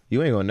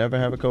 You ain't gonna never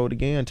have a cold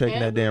again taking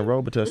that damn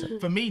Robitussin.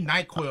 For me,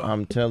 NyQuil.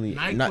 I'm telling you.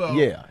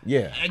 NyQuil.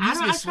 Yeah.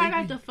 I try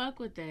not to fuck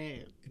with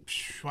that.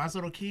 When I was a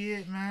little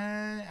kid,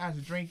 man, I used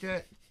to drink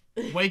that.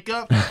 Wake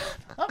up,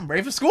 I'm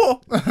ready for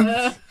school.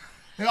 I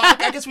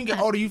guess when you get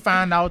older, you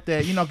find out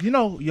that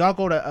y'all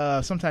go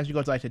to sometimes you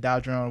go to like the Dow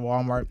Jones or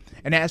Walmart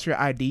and they ask for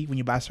your ID when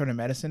you buy certain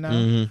medicine now.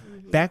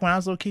 Mm-hmm. Back when I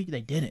was a little kid, they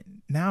didn't.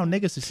 Now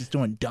niggas is just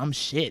doing dumb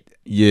shit.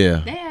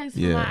 Yeah. They asked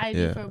for my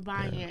ID for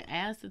buying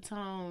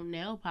acetone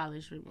nail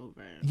polish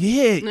remover.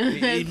 Yeah,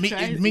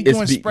 me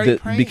doing spray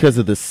paint because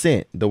of the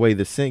scent, the way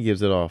the scent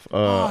gives it off.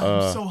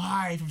 I'm so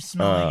high from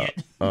smelling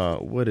it.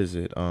 What is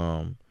it?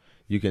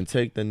 You can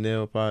take the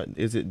nail polish.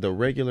 Is it the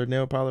regular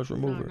nail polish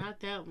remover? No, not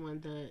that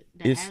one. The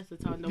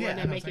acetone, one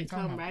that make it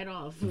come right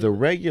off. The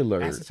regular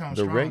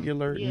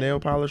Yeah. nail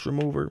polish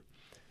remover.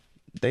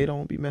 They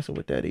don't be messing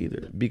with that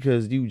either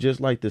because you just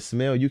like the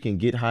smell. You can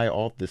get high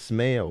off the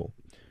smell,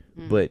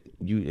 but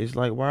it's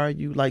like, why are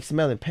you like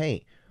smelling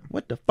paint?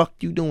 What the fuck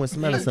you doing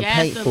smelling some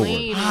paint for?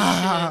 Hey,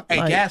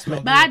 gas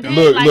smell good.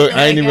 Look,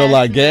 I ain't even gonna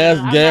lie.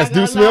 Gas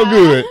do smell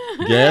good.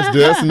 Gas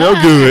does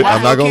smell good.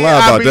 I'm not gonna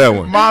lie about that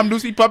one. Mom do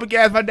see pumping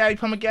gas. My daddy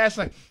pumping gas.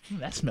 Like,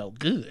 that smell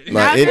good.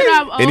 Like,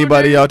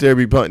 anybody out there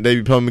be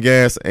pumping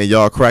gas and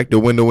y'all crack the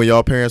window when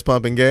y'all parents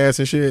pumping gas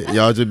and shit.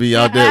 Y'all just be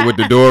out there with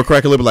the door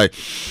crack a little bit like,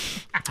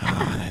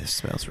 That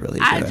smells really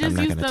good. I just I'm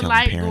not used gonna to tell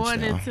like my parents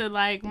going now. into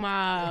like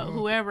my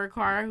whoever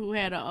car who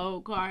had an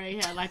old car. They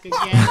had like a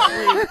gas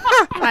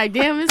leak. Like,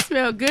 damn, it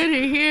smelled good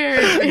in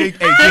here. Hey,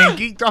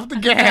 getting geeked off the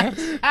gas.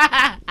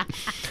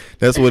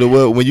 That's what it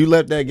was. When you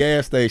left that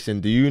gas station,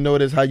 do you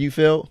notice how you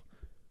felt?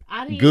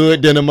 I didn't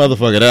Good than a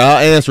motherfucker. I'll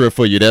answer it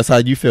for you. That's how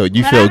you felt.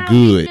 You but felt I don't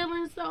be good.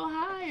 feeling so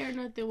high or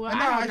nothing. Well,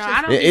 No, I don't it's know. just-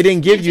 I don't It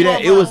didn't give you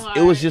that. It was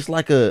just just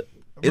like a.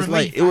 It's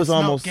like it was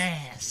almost.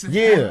 gas.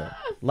 Yeah,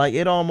 like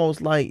it almost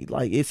like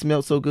it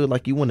smelled so good,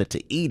 like you wanted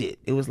to eat it.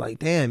 It was like,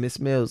 damn, it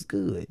smells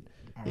good.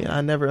 Yeah,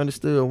 I never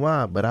understood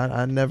why, but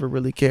I never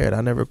really cared.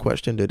 I never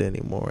questioned it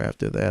anymore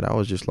after that. I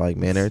was just like,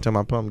 man, every time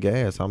I pump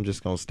gas, I'm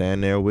just gonna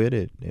stand there with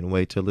it and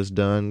wait till it's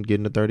done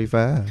getting to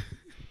 35.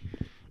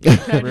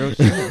 Real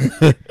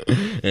shit.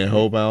 And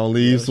hope I don't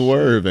leave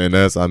swerve. And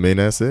that's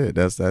it.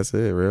 That's it,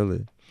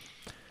 really.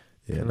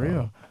 For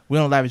real. We're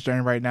on Lavish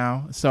Journey right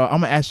now. So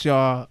I'm gonna ask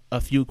y'all a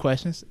few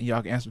questions and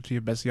y'all can answer to your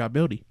best of your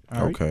ability.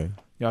 All right? Okay.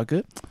 Y'all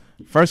good?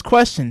 First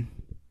question.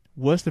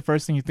 What's the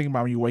first thing you think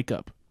about when you wake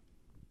up?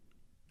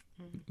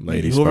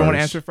 Ladies Whoever first. want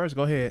to answer first,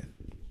 go ahead.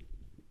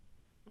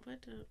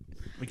 What the-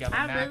 We got like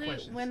I 9 really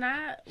questions.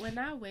 when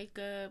I wake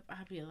up,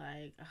 I be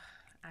like, "Ugh,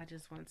 I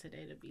just want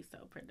today to be so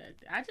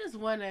productive. I just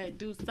want to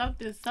do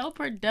something so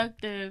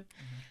productive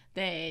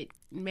that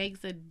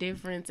makes a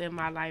difference in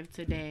my life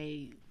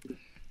today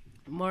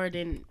more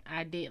than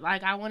I did.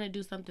 Like, I want to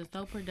do something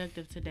so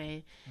productive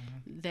today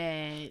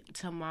that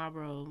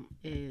tomorrow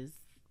is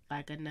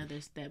like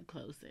another step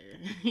closer.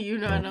 You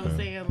know what I'm Okay.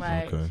 saying?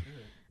 Like, Okay.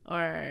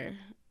 or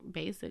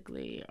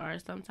basically, or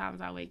sometimes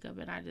I wake up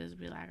and I just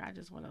be like, I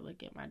just want to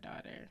look at my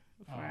daughter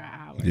for an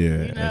hour. Yeah,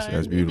 You know,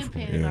 that's it beautiful.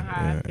 depends on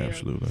how I feel.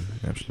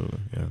 Absolutely.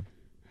 Yeah.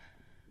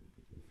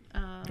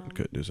 Um,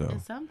 Cut this out.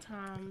 and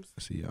sometimes,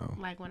 See y'all.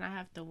 like when I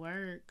have to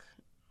work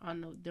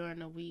during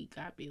the week,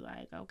 I'd be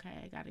like, okay,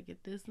 I got to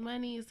get this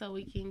money so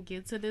we can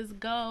get to this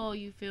goal.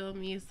 You feel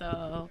me?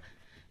 So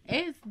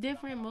it's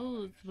different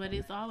moods, but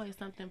it's always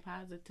something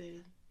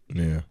positive.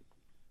 Yeah.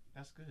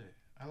 That's good.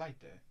 I like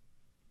that.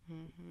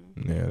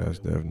 Yeah, that's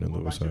definitely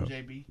What what's about you,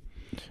 up. JB?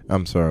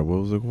 I'm sorry, what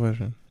was the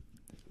question?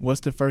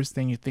 What's the first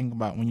thing you think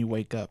about when you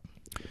wake up?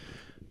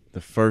 The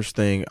first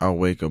thing I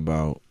wake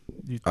about,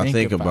 I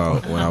think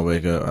about when I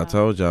wake up. I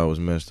told y'all I was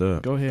messed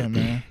up. Go ahead,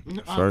 man.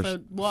 Off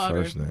of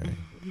water. First thing.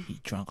 He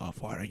drunk off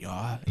water,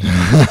 y'all.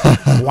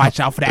 Watch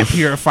out for that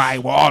purified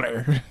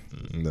water.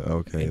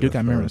 Okay. It do the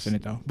got minerals first- in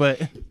it though.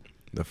 But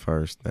The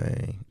first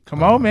thing.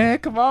 come on, man.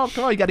 Come on.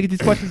 You got to get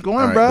these questions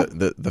going, All bro. right,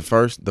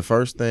 the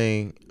first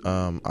thing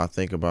I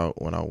think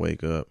about when I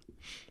wake up,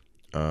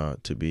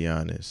 to be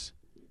honest.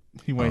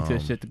 He waiting for the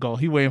shit to go.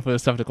 He waiting for the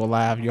stuff to go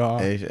live, y'all.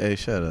 Hey,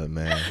 shut up,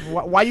 man.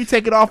 Why you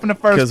take it off in the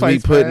first Because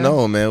place? we putting man?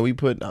 on, man.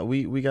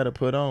 We got to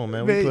put on,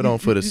 man. We put on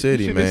for the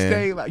city, you man.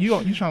 Stay, like, you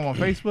trying to go on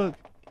Facebook?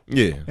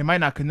 Yeah. It might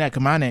not connect.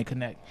 Cause mine ain't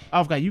connect.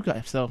 I forgot you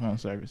got cell phone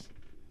service.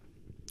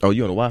 Oh,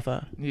 you on the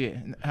Wi-Fi? Yeah.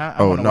 I'm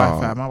Oh, on the no.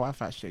 Wi-Fi. My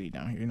Wi-Fi's shitty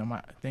down here. You know,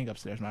 my thing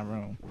upstairs, my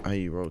room. How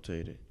you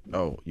rotate it?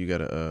 Oh, you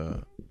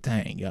gotta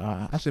Dang,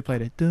 y'all. I should play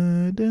the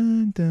dun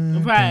dun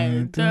dun.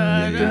 Right. Dun,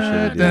 Yeah, dun, you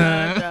dun, should,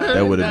 dun.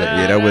 That would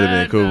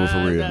have been cool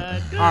for real.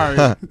 All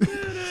right.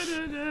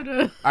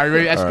 Are you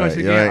ready to ask All the right,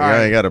 question y'all again? ain't, All y'all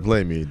right. ain't gotta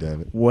play me,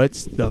 damn it.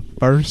 What's the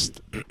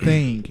first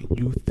thing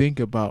you think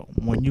about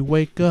when you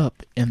wake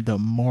up in the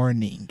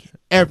morning?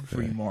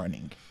 Every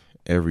morning.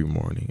 Every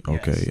morning.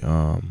 Okay.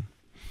 Yes.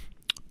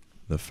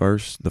 The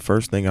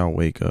first thing I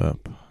wake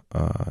up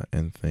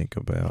and think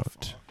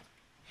about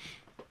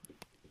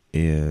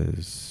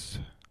is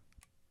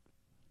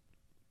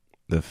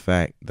the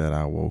fact that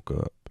I woke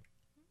up.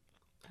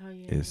 Oh,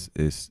 yeah.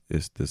 It's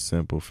the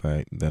simple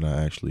fact that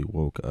I actually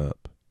woke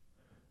up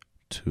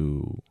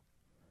to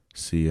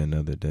see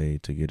another day,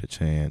 to get a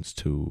chance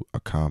to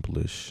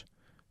accomplish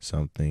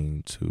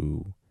something,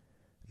 to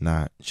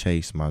not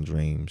chase my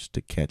dreams,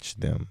 to catch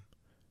them,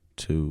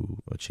 to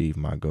achieve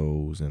my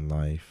goals in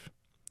life.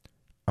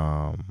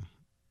 I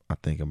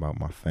think about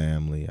my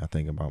family. I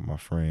think about my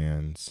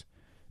friends,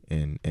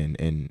 and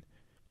in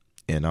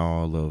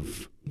all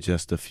of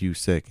just a few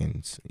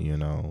seconds, you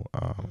know.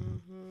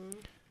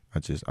 I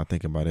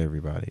think about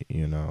everybody,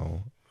 you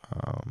know.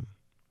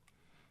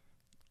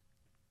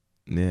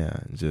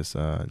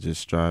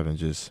 Just striving,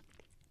 just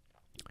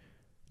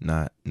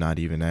not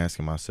even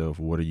asking myself,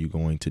 what are you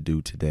going to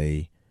do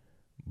today,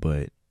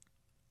 but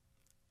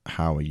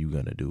how are you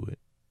going to do it?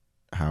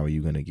 How are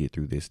you going to get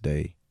through this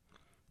day?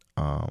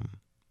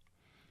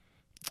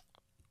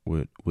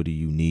 What do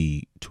you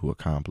need to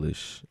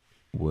accomplish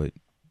what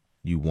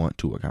you want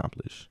to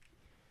accomplish?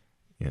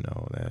 You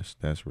know,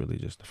 that's really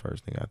just the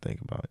first thing I think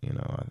about. You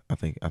know, I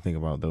think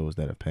about those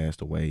that have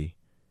passed away.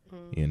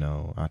 You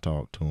know, I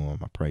talk to them,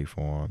 I pray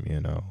for them. You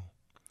know,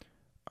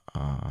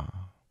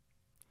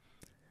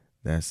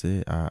 that's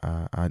it.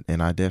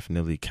 I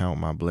definitely count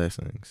my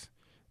blessings.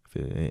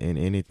 In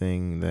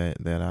anything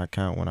that I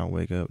count when I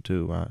wake up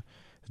too,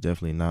 it's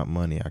definitely not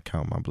money. I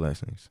count my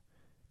blessings,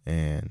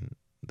 and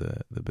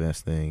the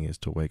best thing is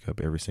to wake up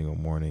every single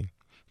morning,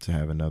 to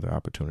have another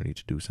opportunity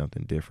to do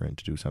something different,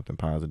 to do something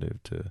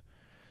positive, to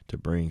to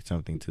bring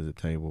something to the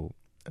table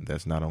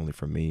that's not only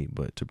for me,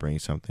 but to bring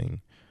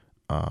something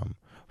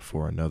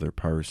for another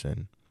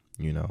person,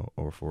 you know,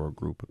 or for a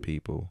group of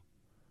people,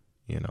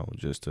 you know,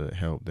 just to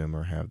help them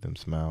or have them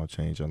smile,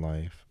 change their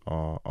life,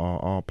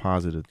 all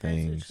positive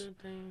things,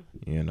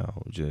 you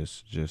know,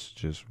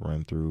 just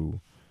run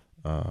through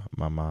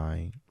my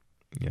mind.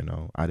 You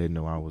know, I didn't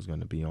know I was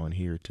going to be on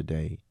here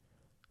today.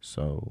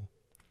 So,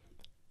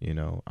 you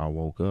know, I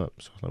woke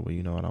up. So I was like, well,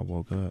 you know what? I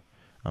woke up.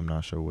 I'm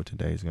not sure what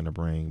today's going to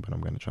bring, but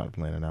I'm going to try to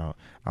plan it out.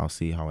 I'll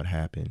see how it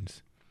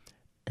happens.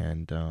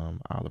 And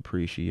I'll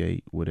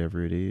appreciate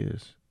whatever it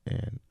is.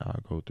 And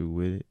I'll go through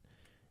with it.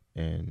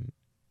 And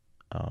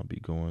I'll be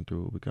going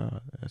through it with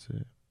God. That's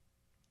it.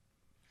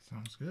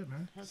 Sounds good,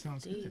 man.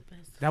 Sounds deep. good.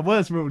 That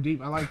was real deep.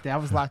 I like that. I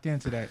was locked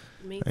into that.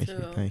 Me Thank too.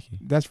 you. Thank you.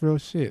 That's real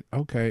shit.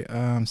 Okay.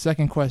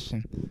 Second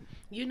question.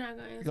 You not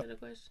gonna answer the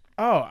question?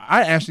 Oh,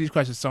 I answered these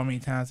questions so many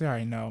times. They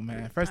already know,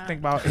 man. First thing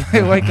about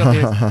wake up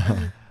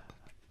is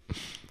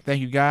thank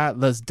you, God.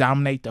 Let's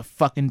dominate the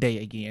fucking day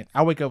again.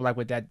 I wake up like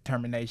with that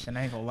determination.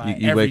 I ain't gonna lie.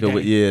 You wake up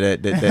with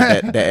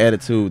that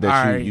attitude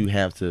that you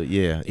have to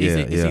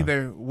it's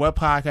either what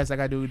podcast I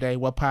gotta do today,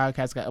 what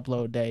podcast I gotta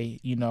upload today.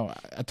 You know,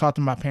 I talk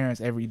to my parents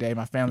every day,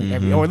 my family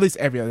or at least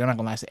every other. I'm not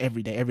gonna lie,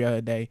 every day, every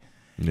other day.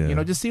 Yeah. You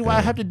know, just see what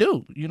I have to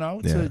do. You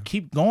know, to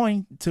keep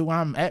going to where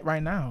I'm at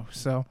right now.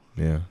 So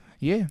yeah.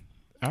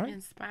 All right.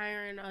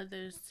 Inspiring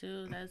others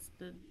too. That's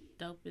the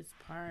dopest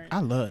part. I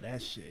love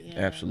that shit. Yeah,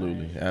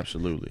 absolutely.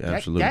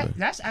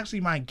 That's actually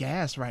my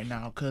gas right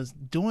now, because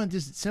doing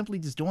this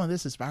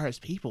inspires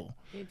people.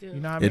 You do. You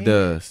know what I mean? It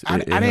does. I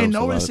didn't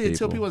notice it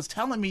until people was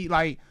telling me,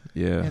 like,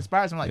 it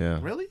inspires me. Like,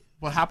 really?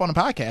 Well, hop on the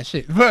podcast,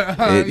 shit. But,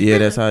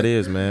 that's how it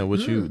is, man. What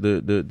you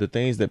the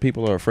things that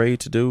people are afraid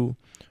to do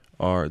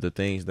are the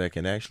things that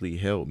can actually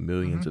help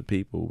millions of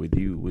people with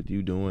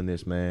you doing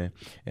this, man.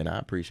 And I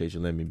appreciate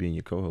you letting me be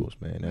your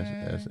co-host, man.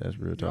 That's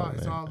real talk,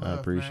 man. All love, I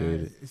appreciate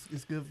man. it.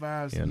 It's good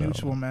vibes,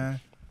 mutual, man.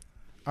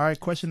 All right,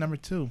 question number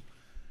 2.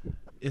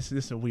 This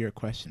is a weird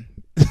question.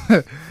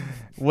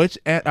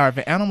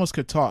 If animals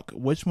could talk,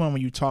 which one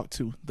would you talk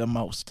to the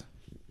most?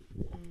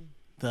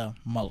 The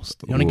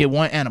most. You only get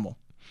one animal.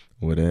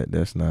 Well,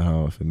 that's not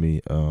hard for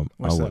me.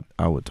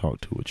 I would talk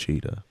to a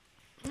cheetah.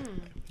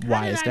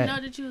 Why is that? I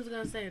know that you was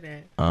gonna say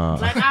that.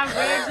 Like, I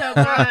read your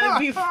mind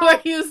before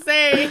you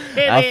say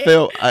it.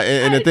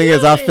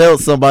 I felt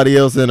somebody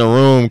else in the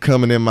room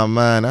coming in my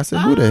mind. I said,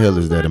 "Who the hell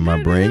is that in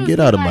my brain? Get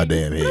out of my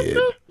damn head."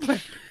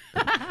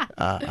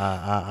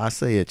 I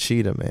say a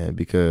cheetah, man,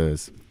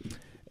 because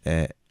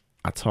I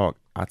talk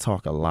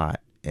a lot,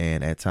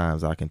 and at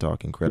times I can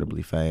talk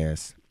incredibly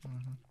fast,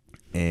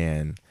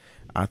 and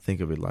I think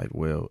of it like,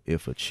 well,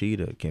 if a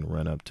cheetah can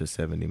run up to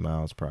 70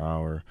 miles per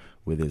hour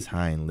with his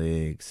hind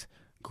legs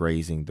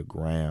grazing the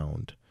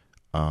ground,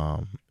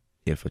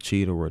 if a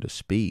cheetah were to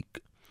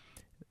speak,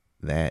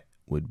 that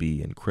would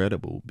be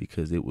incredible,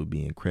 because it would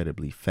be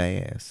incredibly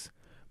fast,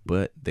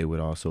 but they would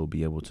also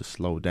be able to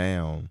slow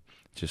down,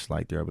 just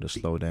like they're able to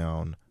slow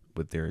down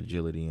with their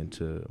agility and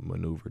to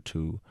maneuver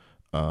to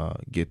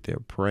get their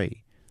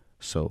prey.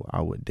 So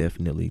I would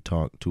definitely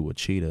talk to a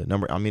cheetah.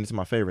 It's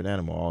my favorite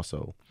animal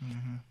also,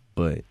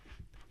 but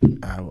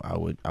I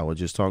would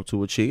just talk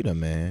to a cheetah,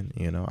 man.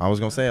 You know, I was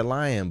gonna say a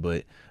lion,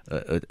 but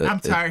I'm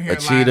tired a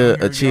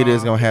cheetah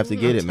is gonna have to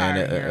get it,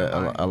 man.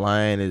 A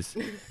lion is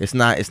it's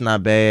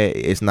not bad,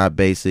 it's not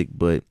basic,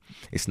 but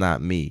it's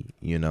not me.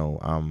 You know,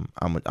 I'm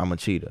a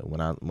cheetah.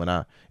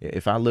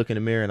 If I look in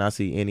the mirror and I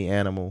see any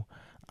animal,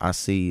 I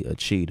see a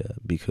cheetah,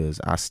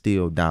 because I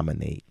still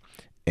dominate.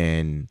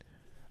 And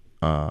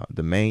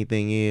the main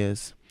thing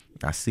is,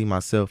 I see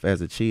myself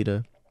as a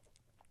cheetah,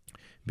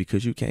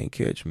 because you can't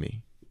catch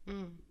me.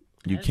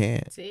 You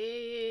can't.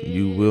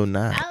 You will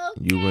not. Okay.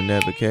 You will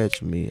never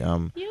catch me.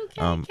 I'm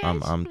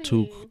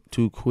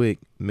too quick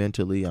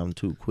mentally. I'm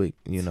too quick,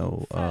 you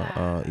know,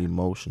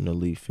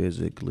 emotionally,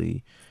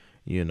 physically.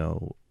 You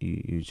know,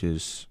 you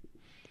just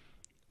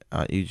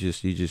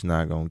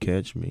not gonna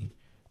catch me.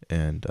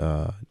 And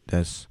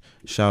that's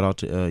shout out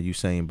to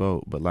Usain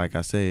Bolt. But like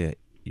I said,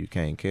 you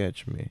can't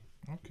catch me.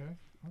 Okay.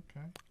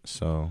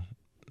 So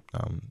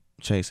I'm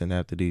chasing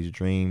after these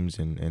dreams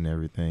and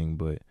everything,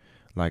 but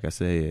like I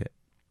said,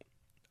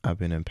 I've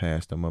been and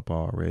passed them up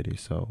already,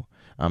 so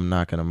I'm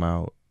knocking them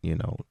out, you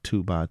know,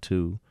 2 by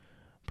 2,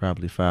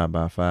 probably 5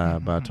 by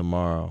 5 by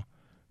tomorrow.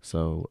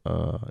 So,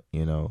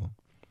 you know,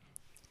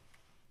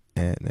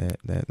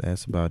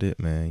 that's about it,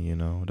 man. You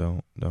know,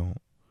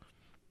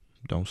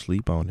 don't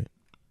sleep on it,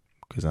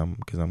 cause I'm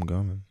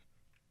coming.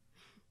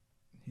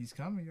 He's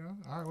coming, y'all.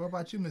 All right, what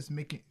about you, Miss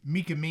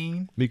Meeka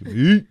Mean?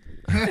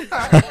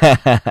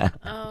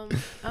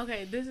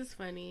 Okay, this is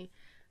funny.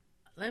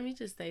 Let me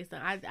just say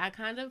something. I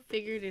kind of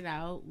figured it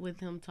out with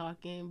him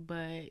talking,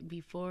 but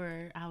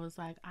before I was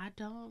like, I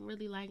don't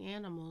really like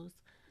animals.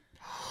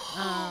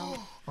 And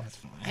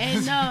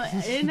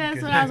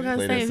that's what I was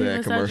gonna say. He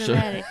was so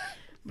dramatic.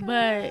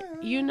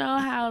 But you know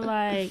how,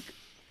 like,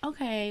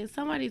 okay,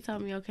 somebody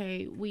told me,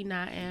 okay, we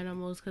not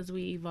animals because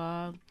we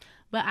evolved.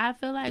 But I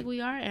feel like we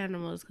are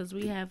animals because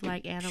we have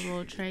like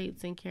animal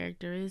traits and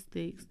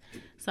characteristics.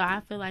 So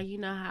I feel like, you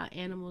know how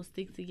animals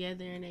stick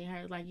together and they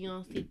hurt. Like you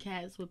don't see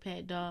cats with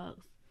pet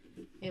dogs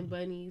and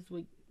bunnies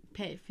with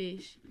pet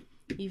fish.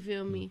 You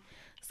feel me?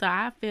 So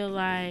I feel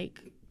like,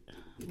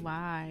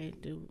 why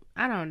do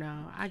I don't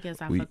know. I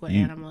guess I fuck with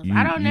animals.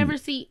 I don't never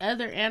see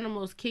other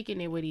animals kicking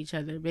it with each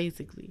other,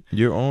 basically.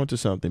 You're on to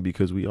something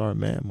because we are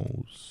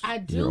mammals. I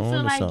do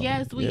feel like,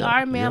 yes, we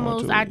are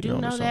mammals. I do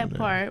know that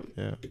part.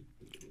 Yeah.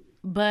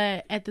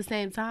 But at the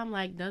same time,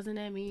 like, doesn't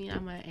that mean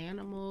I'm an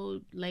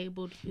animal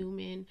labeled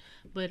human,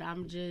 but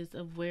I'm just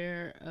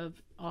aware of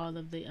all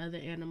of the other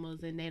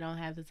animals and they don't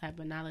have the type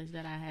of knowledge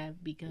that I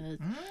have because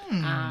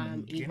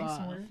I'm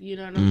evolved. You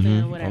know what I'm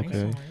saying? Whatever.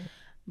 Okay.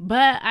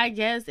 But I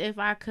guess if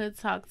I could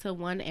talk to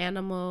one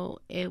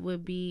animal, it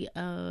would be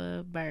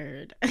a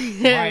bird.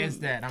 Why is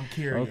that? I'm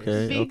curious.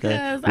 Okay.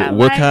 Because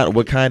What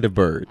kind of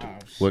bird?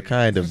 What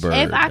kind of bird?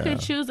 If I could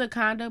choose a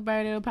kind of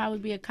bird, it would probably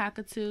be a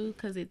cockatoo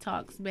because it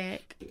talks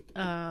back. It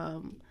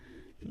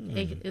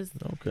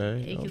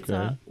can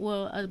talk.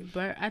 Well, a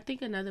bird. I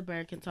think another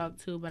bird can talk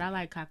too, but I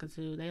like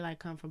cockatoo. They like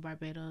come from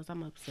Barbados.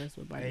 I'm obsessed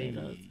with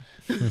Barbados.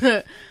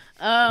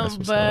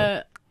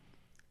 But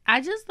I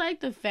just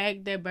like the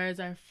fact that birds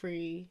are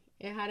free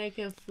and how they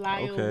can fly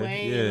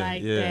away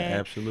like that.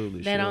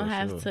 Absolutely. They don't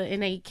have to,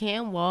 and they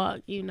can walk,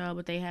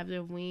 but they have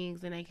their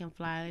wings and they can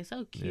fly. They're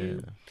so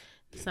cute. Yeah.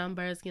 Some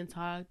birds can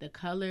talk. Their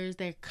colors,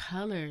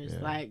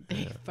 like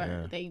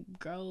they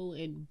grow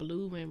in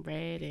blue and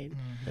red,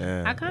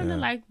 and I kind of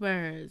like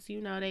birds.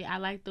 I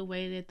like the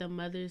way that the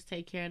mothers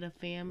take care of the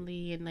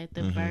family and let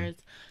the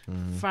birds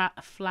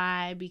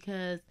fly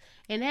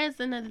and that's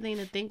another thing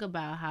to think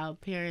about, how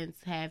parents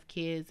have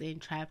kids and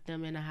trap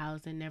them in a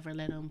house and never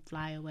let them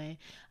fly away.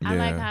 I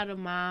like how the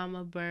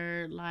mama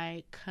bird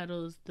like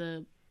cuddles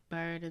the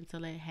bird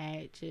until it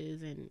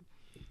hatches and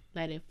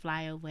let it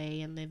fly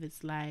away and live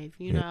its life,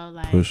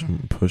 like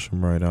push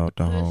them right out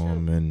the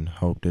home and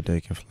hope that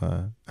they can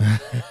fly.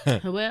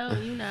 Well,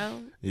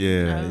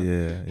 Yeah.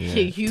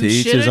 You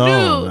Teach should his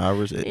own.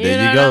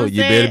 There you go.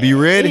 You better be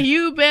ready.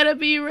 You better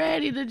be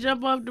ready to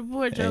jump off the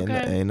porch,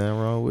 okay? Ain't nothing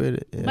wrong with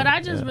it. Yeah, but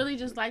I just really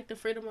just like the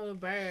freedom of a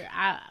bird.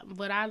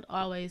 What I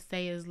always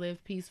say is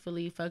live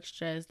peacefully, fuck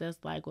stress. That's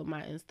like what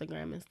my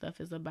Instagram and stuff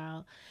is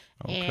about.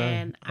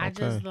 And I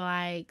just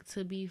like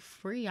to be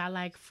free. I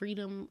like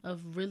freedom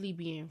of really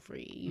being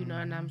free. You know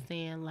what I'm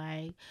saying?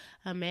 Like,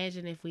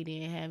 imagine if we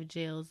didn't have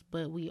jails,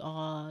 but we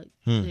all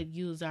could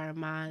use our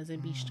minds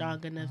and be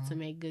strong enough to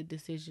make good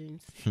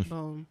decisions.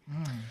 Boom.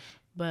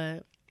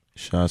 But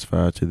shots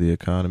fired to the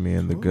economy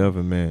and the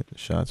government.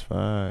 Shots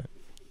fired.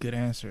 Good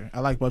answer. I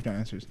like both your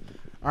answers.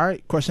 All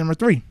right, question number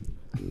 3.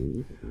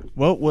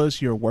 What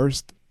was your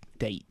worst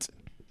date?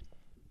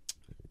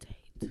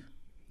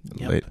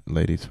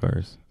 Ladies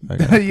first. I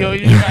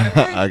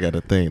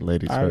gotta think.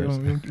 Ladies All right, first.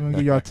 I'm gonna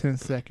give y'all 10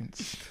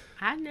 seconds.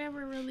 I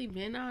never really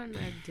been on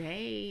a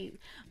date,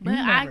 but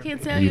I can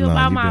tell you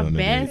about my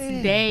best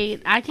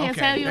date. I can't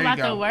tell you about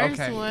the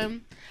worst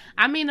one.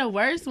 I mean, the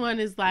worst one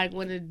is like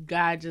when a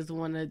guy just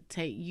want to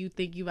take you,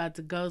 think you about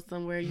to go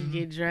somewhere, you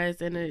get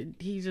dressed, and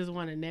he just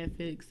want to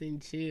Netflix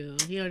and chill.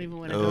 He don't even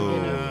want to go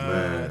get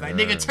no like,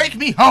 nigga, take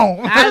me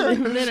home. I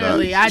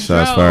drove.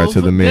 Shots fired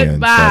to the men.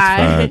 Goodbye. Shots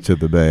fired to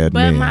the bad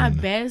men. But my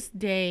best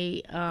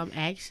date,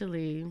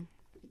 actually,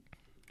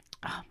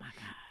 oh my God.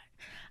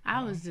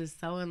 I was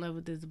just so in love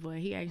with this boy.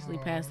 He actually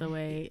passed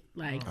away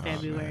like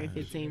February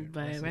 15th,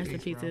 but rest in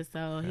peace to his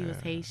soul. He was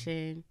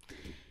Haitian.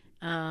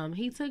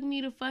 He took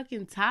me to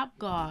fucking Top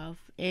Golf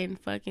in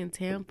fucking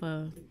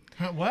Tampa.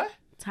 What?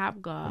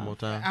 Top Golf. One more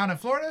time. Out in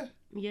Florida?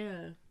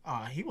 Yeah.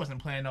 Oh, he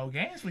wasn't playing no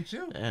games with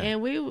you. And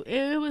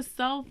it was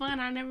so fun.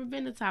 I never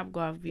been to Top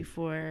Golf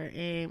before,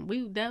 and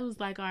that was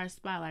like our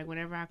spot. Like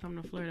whenever I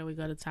come to Florida, we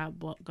go to Top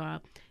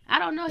Golf. I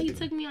don't know. He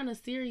took me on a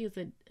series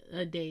of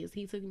days.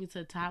 He took me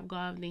to Top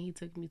Golf, then he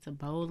took me to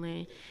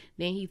bowling,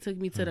 then he took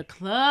me to the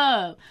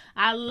club.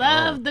 I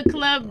love the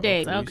club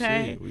dates.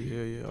 Okay,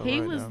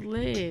 he was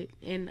lit,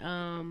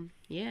 and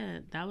yeah,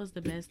 that was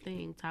the best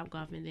thing. Top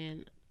Golf, and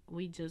then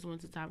we just went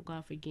to Top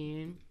Golf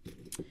again.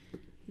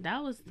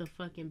 That was the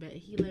fucking best.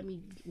 He let me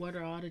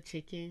order all the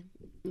chicken,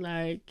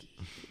 like,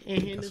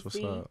 and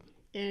Hennessy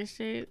and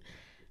shit.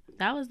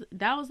 That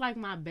was like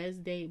my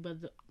best date, but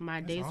my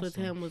dates with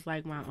him was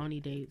like my only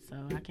date, so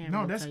I can't. No,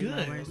 really that's tell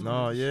good. You my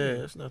No, yeah,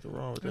 there's nothing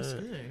wrong with that's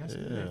that. Good. That's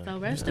good. So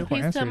rest in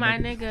peace to my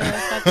nigga.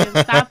 Fucking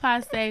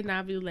Sapase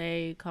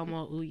Nabule,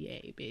 como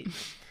uye,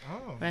 bitch.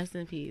 Oh, rest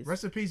in peace.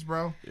 Rest in peace,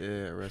 bro.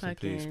 Yeah, rest in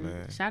peace,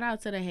 man. Shout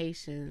out to the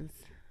Haitians.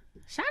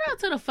 Shout out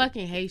to the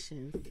fucking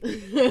Haitians.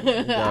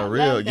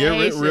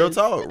 Real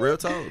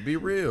talk. Be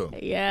real.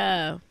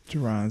 Yeah.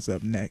 Jerron's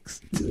up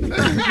next.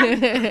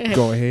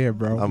 Go ahead,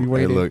 bro. I'm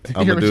gonna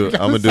do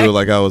it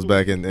like I was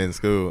back in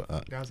school.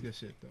 That was good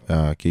shit,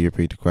 though. Can you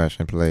repeat the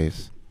question,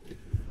 please?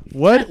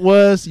 What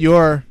was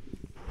your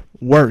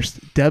worst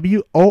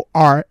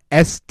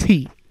WORST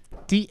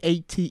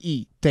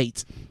DATE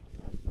date?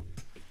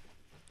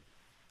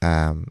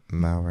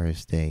 My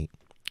worst date.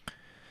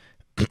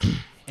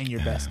 And your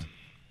best.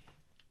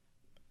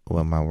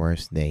 Well, my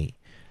worst date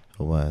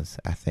was,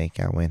 I think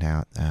I went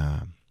out.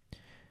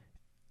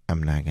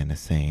 I'm not gonna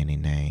say any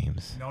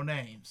names. No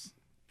names.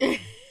 We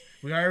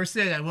already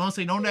said that. We don't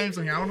say no names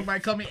on here. I don't know nobody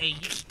come in. Hey,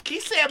 he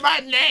said my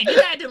name. You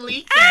gotta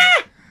delete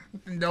that.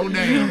 No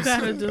names. You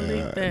gotta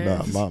delete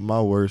that.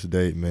 My worst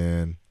date,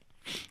 man,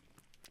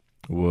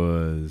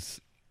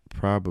 was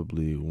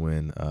probably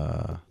when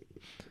I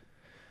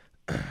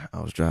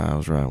was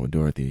riding with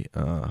Dorothy.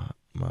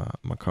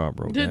 My car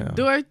broke down.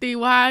 Dorothy,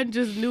 why I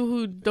just knew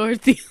who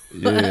Dorothy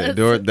was.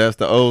 Yeah, that's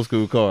the old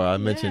school car. I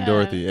mentioned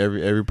Dorothy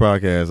every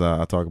podcast.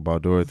 I talk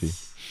about Dorothy.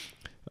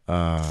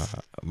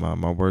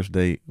 My worst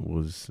date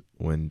was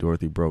when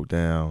Dorothy broke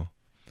down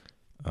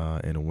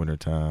in the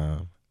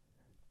wintertime,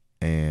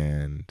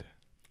 and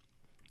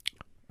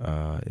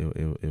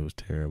it was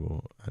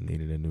terrible. I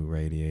needed a new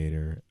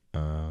radiator,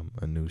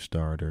 a new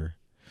starter.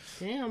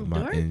 Damn, My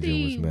engine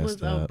Dorothy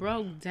was messed up.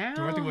 broke down.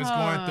 Dorothy was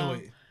going through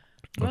it.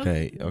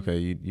 Okay,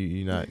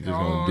 you're not just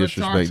gonna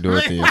disrespect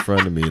Dorothy in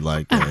front of me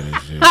like that and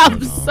shit.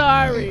 I'm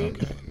sorry.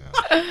 Okay,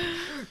 no.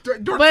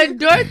 But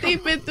Dorothy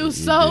been through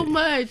so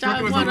much.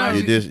 I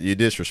want to You're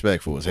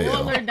disrespectful as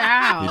hell. pull her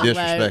down. You're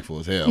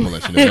disrespectful as hell. I'm gonna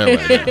let you know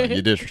that right now.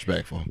 You're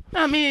disrespectful.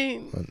 I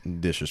mean,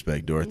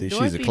 Disrespect Dorothy. She's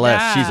Dorothy a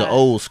class. She's an died.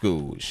 old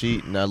school.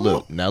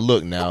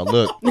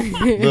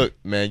 Look,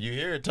 man. You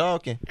hear her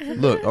talking?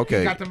 Look,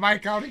 okay. Got the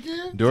mic out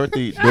again?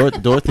 Dorothy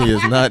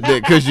is not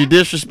that because you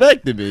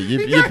disrespected me.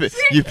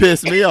 You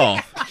pissed me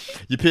off.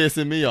 You're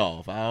pissing me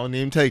off. I don't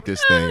even take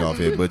this thing off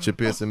here, but you're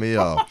pissing me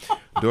off.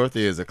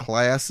 Dorothy is a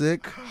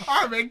classic.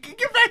 All right, man.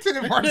 Get back to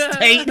the worst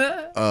date.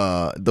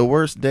 The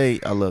worst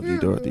date. I love you,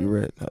 Dorothy.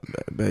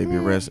 Baby,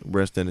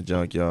 rest in the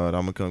junkyard.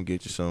 I'm gonna come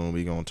get you soon.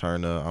 We gonna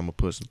turn up. I'm gonna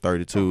put some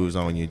 32s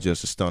on you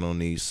just to stun on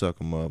these, suck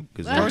them up.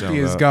 Dorothy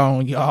is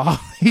gone, y'all.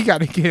 You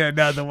gotta get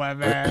another one,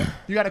 man.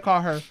 You gotta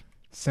call her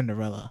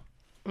Cinderella.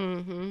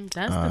 That's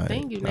the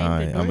thing. You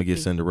named it. I'm gonna get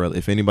Cinderella.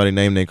 If anybody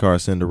named their car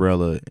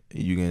Cinderella,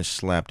 you getting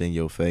slapped in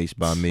your face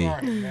by me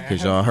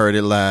because y'all heard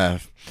it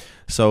live.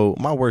 So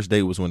my worst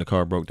date was when the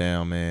car broke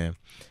down, man,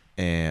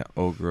 and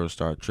old girl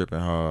started tripping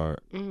hard.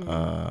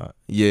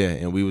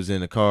 And we was in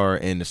the car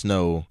in the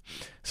snow,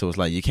 so it's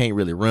like you can't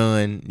really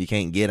run, you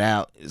can't get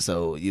out.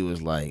 So you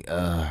was like,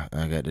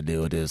 I got to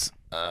deal with this.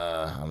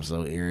 I'm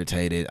so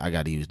irritated. I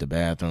got to use the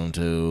bathroom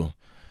too.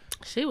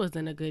 She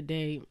wasn't a good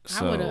date.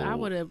 So I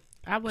would have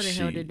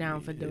held it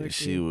down for Dorothy.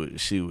 She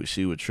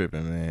was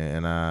tripping,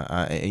 man,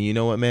 and you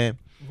know what, man?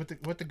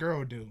 What the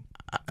girl do?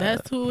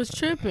 That's who was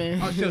tripping.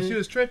 Oh, she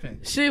was tripping.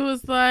 She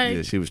was like,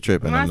 yeah, she was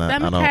tripping. My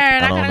stomach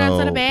hurt. I gotta go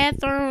to the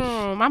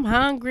bathroom. I'm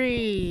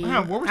hungry.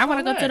 Where was I want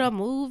to y'all go to at? the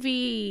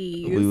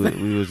movies.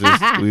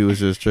 We was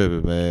just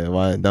tripping, man.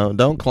 Why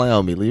don't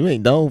clown me? You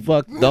ain't don't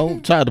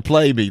try to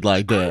play me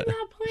like that. I'm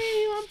not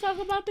playing you. I'm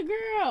talking about the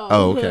girl.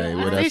 Oh, okay.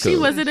 Well, I that's said she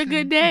cool. wasn't a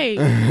good day.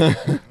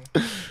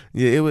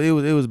 Yeah, it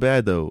was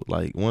bad though.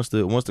 Like once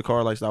the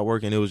car like stopped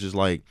working, it was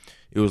like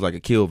a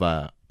kill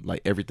vibe.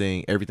 Like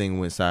everything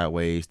went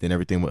sideways, then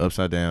everything went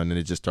upside down, then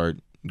it just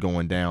started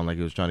going down like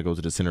it was trying to go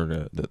to the center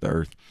of the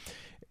earth.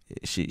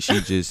 She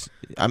just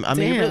I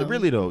mean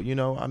really though, you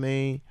know, I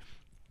mean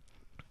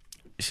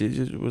she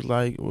just was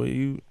like,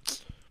 well,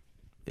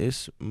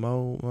 it's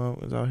Mo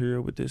is out here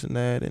with this and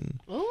that, and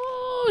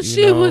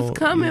she was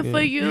coming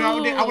for you. You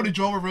know, I would have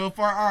drove her real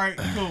far. All right,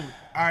 cool.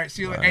 All right,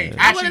 see you later. Hey,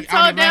 I would have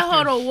told that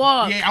hoe to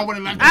walk. Yeah, I would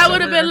have left. I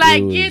would have been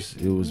like,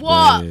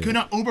 walk. bad. Cause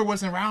no, Uber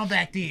wasn't around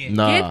back then.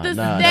 Get the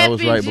that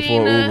was right stepping,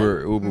 before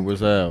Gina. Uber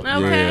was out.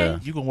 Okay. Yeah.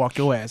 You can walk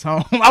your ass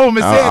home.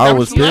 I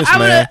was pissed,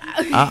 man.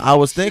 I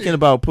was thinking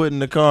about putting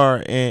the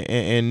car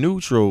in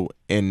neutral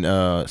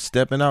and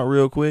stepping out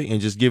real quick and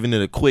just giving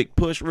it a quick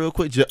push real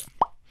quick,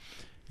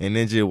 and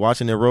then just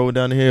watching it roll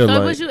down the hill. So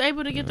like, was you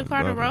able to get the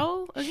car to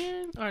roll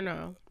again or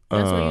no?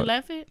 That's where you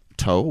left it?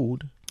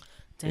 Towed.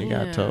 Damn. It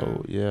got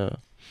towed. Yeah.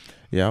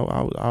 Yeah,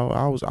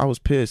 I was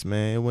pissed,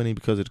 man. It wasn't even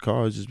because of the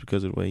car, it was just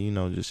because of the way, you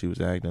know, just she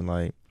was acting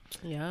like.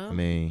 Yeah. I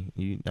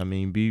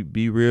mean,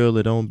 be real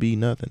or don't be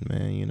nothing,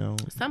 man, you know.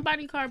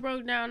 Somebody car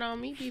broke down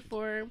on me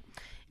before,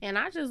 and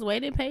I just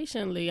waited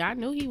patiently. I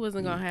knew he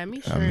wasn't gonna have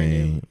me stranded. I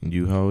mean,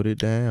 you hold it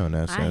down.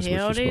 That's I what you're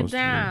held supposed it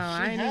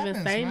down. I didn't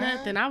even say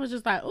nothing. I was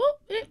just like, "Oop!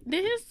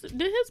 Did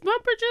his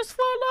bumper just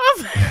fall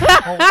off?"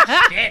 Oh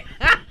shit!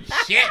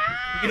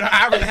 You know,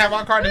 I really have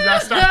my car does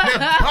not start.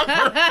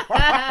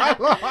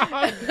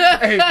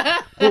 Hey,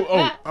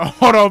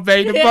 hold on,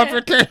 babe. The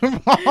bumper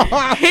came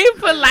off. He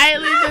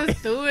politely just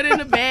threw it in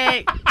the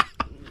bag.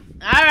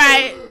 All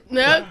right,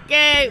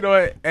 okay. You know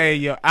what? Hey,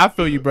 yo, I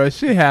feel you, bro.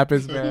 Shit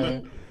happens,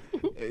 man.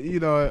 You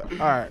know what?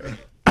 All right.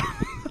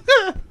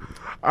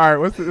 All right,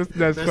 what's the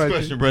next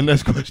question? Bro.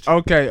 Next question.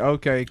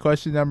 Okay.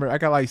 Question number. I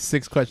got like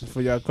 6 questions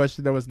for y'all.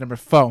 Question that was number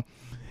 4.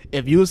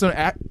 If you was on,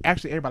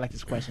 actually everybody like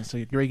this question, so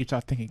you're ready to get y'all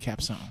thinking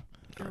caps on.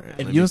 Right.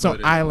 If you was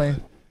on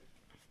island,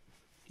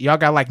 y'all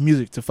got like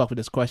music to fuck with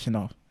this question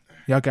off.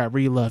 Y'all got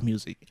really love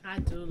music. I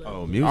do love.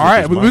 Oh, music. All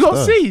right, is we're my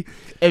gonna stuff. see.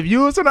 If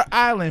you was on an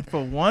island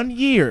for 1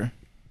 year,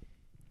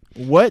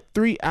 what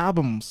 3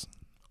 albums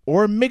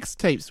or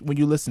mixtapes when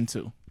you listen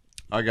to?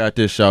 I got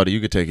this, shawty. You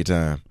can take your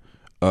time.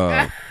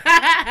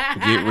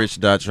 Get Rich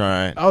Not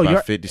Trying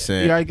by 50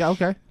 Cent. You already got,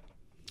 okay.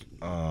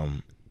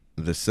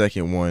 The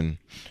second one.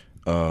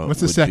 What's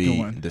the second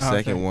one? The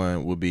second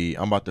one would be.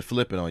 I'm about to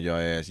flip it on your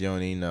ass. You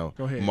don't even know.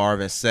 Go ahead.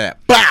 Marvin Sapp.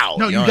 Bow.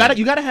 No,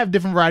 you gotta have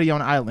different variety on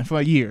the island for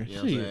a year. You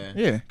know what I'm saying?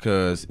 Yeah.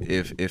 Because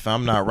if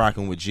I'm not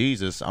rocking with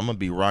Jesus, I'm gonna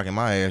be rocking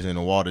my ass in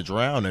the water,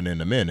 drowning in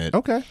a minute.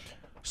 Okay.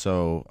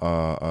 So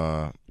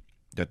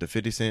got the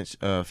 50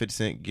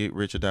 Cent Get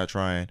Rich or Die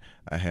Trying.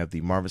 I have the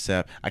Marvin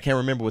Sapp. I can't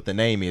remember what the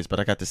name is, but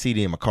I got the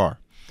CD in my car.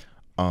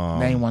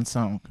 Name one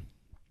song.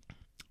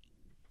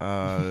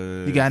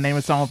 You gotta name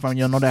a song from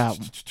you don't know the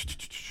album.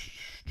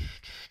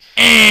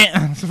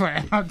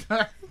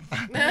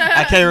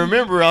 I can't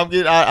remember. I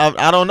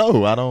don't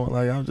know. I don't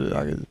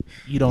like.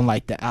 You don't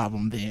like the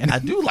album, then? I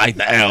do like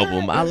the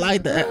album. I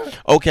like that.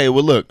 Okay,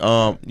 well look.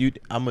 All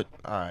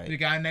right. You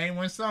gotta name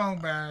one song,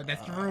 bro.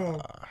 That's the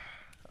rule.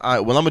 All right.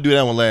 Well, I'm gonna do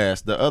that one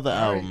last. The other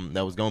album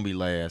that was gonna be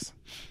last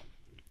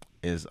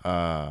is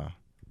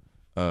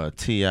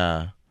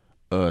T.I.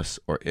 Us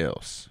or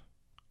Else.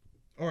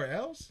 Or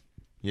Else?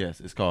 Yes,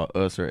 it's called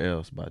Us or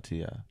Else by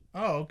T.I.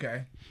 Oh,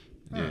 okay.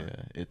 Yeah,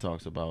 it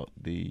talks about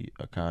the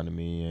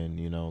economy and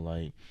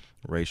like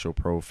racial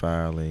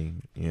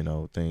profiling,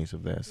 things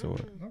of that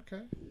sort.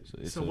 Okay.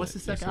 So what's the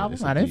second album?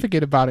 I didn't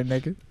forget about it,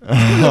 nigga.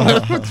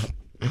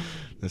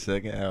 The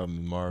second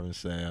album, Marvin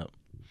Sapp.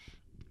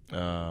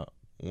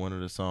 One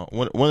of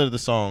the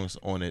songs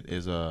on it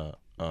is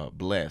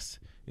Blessed.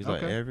 He's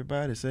like,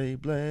 everybody say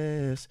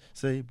bless,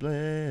 say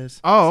bless.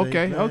 Oh, say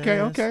okay, bless.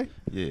 okay.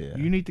 Yeah.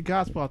 You need the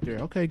gospel out there.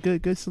 Okay,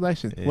 good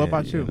selection. Yeah, what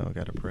about you?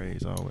 Gotta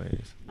praise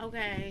always.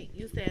 Okay,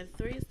 you said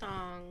 3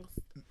 songs.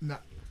 No,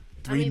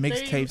 three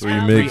mixtapes. Three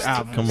albums.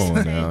 mixtapes. Come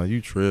on now,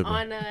 you tripping.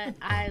 On an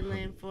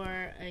island for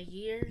a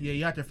year. Yeah,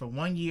 you out there for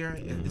 1 year.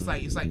 It's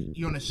like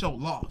you're on the show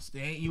Lost. It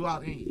ain't you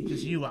out there.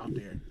 Just you out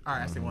there. All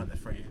right, I say one of the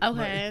friends.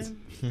 Okay.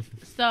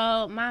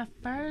 So my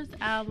first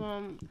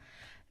album.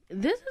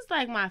 This is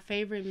like my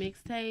favorite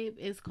mixtape.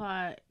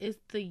 It's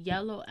the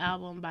Yellow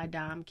Album by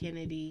Dom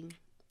Kennedy.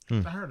 I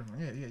heard of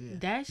him. Yeah.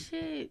 That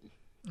shit,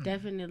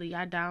 definitely.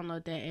 I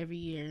download that every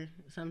year.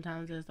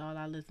 Sometimes that's all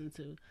I listen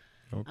to.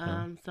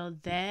 Okay. So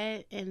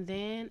that, and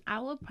then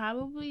I would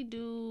probably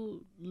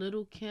do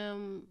Little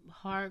Kim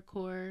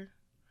Hardcore,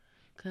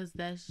 because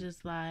that's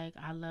just like,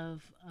 I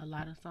love a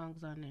lot of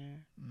songs on there.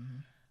 Mm-hmm.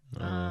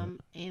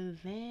 And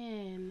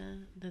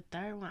then the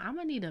third one, I'm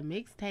gonna need a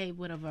mixtape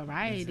with a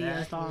variety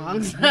of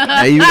songs.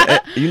 Hey,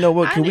 you know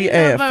what? Can we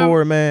add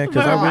 4, man?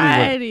 Because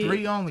I really want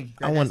 3 only.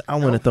 I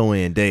want to throw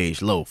in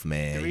Dej Loaf,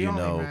 man. 3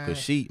 only, because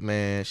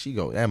she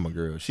go. That's my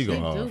girl. She go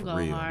hard for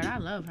real. Hard. I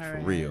love her.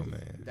 For real,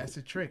 man. That's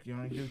the trick. You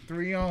only do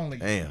 3 only.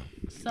 Damn.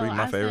 So 3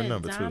 my favorite said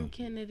number Dom too.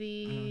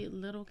 Kennedy,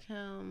 Little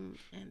Kim,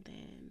 and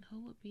then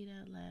who would be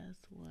that last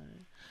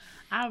one?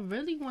 I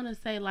really want to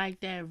say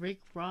like that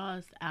Rick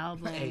Ross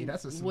album, Hey,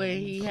 that's a where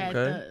he had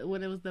Okay.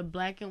 when it was the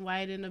black and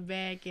white in the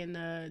back and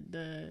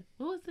the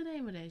what was the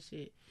name of that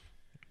shit?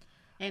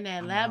 And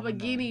that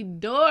Lamborghini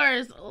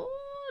doors. Ooh,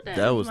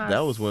 That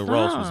was when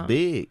Ross was song.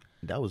 big.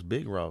 That was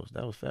big Ross.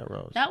 That was fat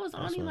Ross. That was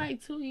That's only right.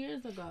 like 2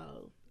 years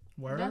ago.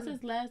 Word? That's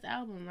his last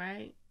album,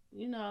 right?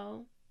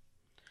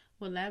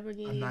 With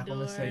Lamborghini I'm not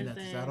gonna doors. say that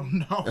 'cause I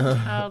and- don't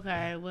know.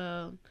 Okay,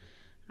 well,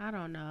 I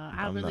don't know.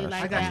 I I'm really not-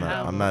 like I got that you.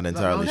 album. I'm not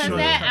entirely Because sure.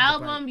 that Yeah.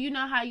 album, you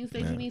know how you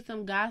said Yeah. you need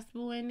some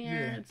gospel in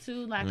there Yeah.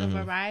 too, like Mhm. a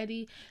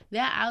variety.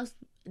 That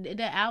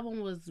album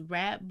was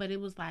rap, but it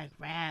was like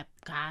rap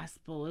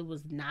gospel. It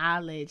was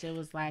knowledge. It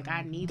was like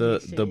I need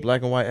this shit. The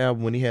black and white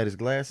album when he had his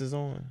glasses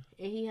on.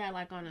 And he had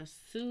like on a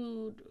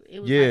suit.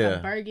 It was Yeah. like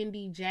a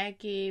burgundy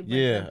jacket. But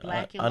Yeah, the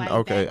black and I- white.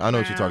 okay, I know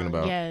what you're talking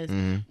background. about. Yes,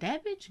 Mhm.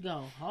 that bitch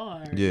go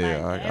hard. Yeah,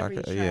 like, I every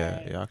can,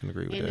 track. I can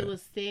agree with And that. it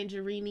was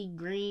tangerine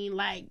green.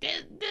 Like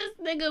this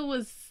nigga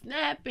was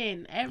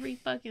snapping every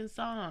fucking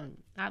song.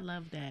 I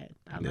love that.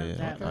 I love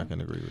that I one.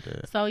 can agree with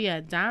that. So yeah,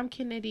 Dom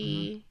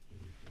Kennedy,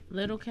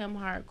 Little Kim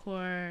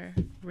Hardcore,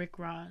 Rick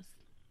Ross.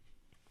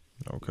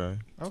 Okay.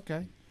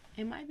 Okay,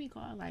 It might be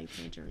called like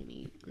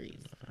tangerine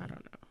grease. I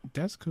don't know.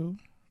 that's cool.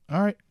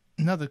 All right,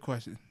 another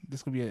question.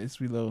 This could be a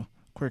little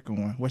quicker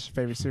one. What's your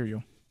favorite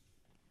cereal?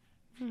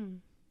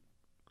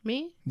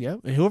 Me?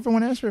 Yep. Whoever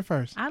want to answer it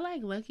first. I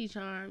like Lucky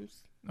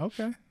Charms.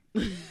 Okay.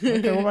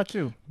 Okay. What about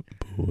you?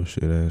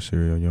 Bullshit ass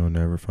cereal. You'll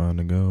never find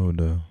the gold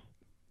though.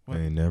 What?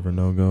 Ain't never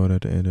no gold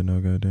at the end of no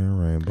goddamn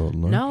rainbow.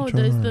 Lucky No,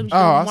 there's the Oh,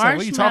 I said,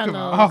 what you talking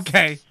marshmallows. about?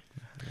 Okay.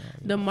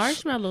 The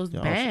marshmallows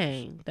Y'all-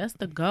 bang. That's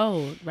the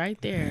gold right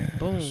there.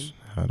 Boom.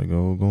 How the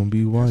gold gonna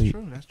be That's white?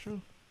 true. That's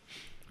true.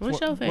 What's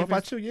your favorite? What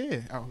about you? Yeah.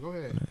 Oh, go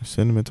ahead.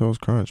 Cinnamon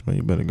Toast Crunch, man.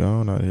 You better go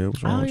on out here.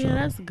 What's wrong Oh with yeah, y'all?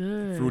 that's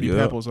good. Fruity Yep.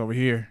 Pebbles over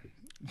here.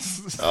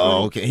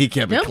 Oh, okay. He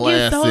kept Them it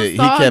get so classic. He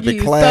kept soggy it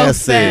so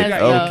classic. fast,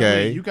 though.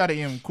 Okay. You got to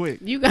end quick.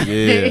 You got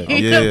Yeah,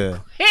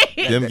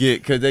 yeah.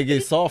 Them cause they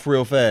get soft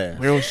real fast.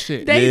 Real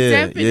shit. They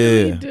Yeah,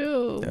 definitely yeah.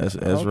 do. That's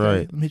Okay, right.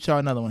 Let me hit y'all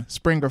another one.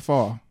 Spring or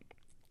fall?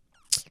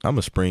 I'm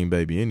a spring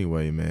baby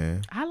anyway,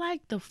 man. I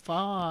like the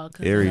fall.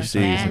 'cause Every of the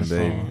season,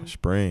 fashion. baby.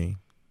 Spring.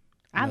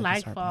 I love like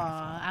Serpent fall. in the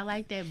fall. I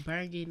like that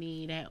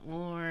burgundy, that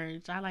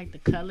orange. I like the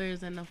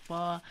colors in the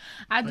fall.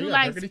 I do yeah,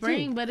 like burgundy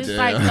spring, too. but it's Yeah.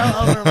 like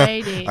so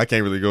overrated. I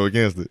can't really go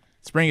against it.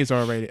 Spring is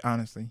overrated,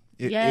 honestly.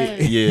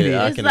 Yes.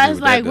 Yeah, I It's can like- agree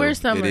with like that, we're though.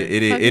 summer.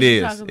 It Fuck is. you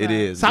It talking is. It about?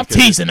 is. Stop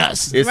because teasing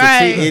us. It's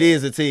Right. a it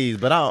is a tease,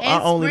 but I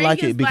And only spring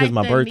like is it because like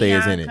my the birthday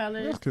is neon in it.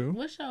 colors. That's cool.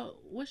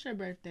 What's your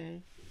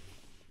birthday?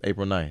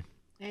 April 9th.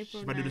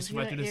 April About to do this, 9th.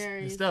 about to do You're this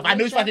Aries. stuff. I knew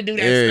you was about to do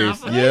that Aries.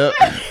 stuff. Yep.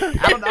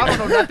 I don't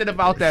know nothing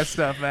about that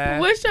stuff, man.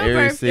 What's your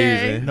Aries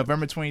birthday? season.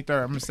 November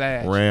 23rd. I'm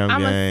sad. Ram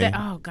I'm gang.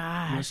 oh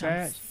gosh, I'm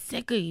sad?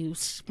 sick of you,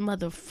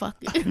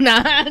 motherfucker.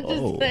 Nah, I'm just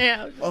Oh. saying.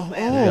 I'm just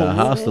saying. Yeah,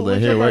 hostile in what's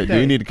here, your right? Do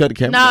birthday? you need to cut the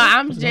camera? No, off?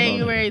 I'm What's going on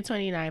January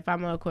 29th.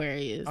 I'm an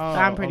Aquarius. So Oh,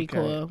 I'm pretty okay.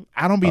 cool.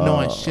 I don't be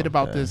knowing Oh, shit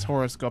about okay. this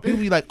horoscope. People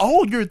be like,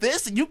 "Oh, you're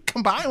this, and you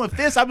combine with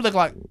this." I be looking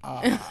like,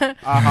 No,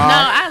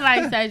 I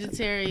like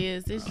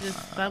Sagittarius. It's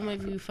just some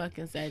of you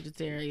fucking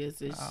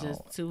Sagittarius. It's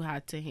just too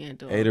hot to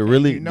handle. Hey, the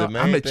really You know, the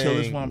main I'm the thing,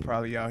 chillest one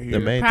probably out here. The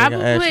main Probably.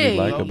 thing I actually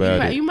like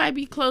about it. You might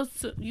be close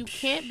to. You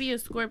can't be a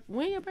Scorpio.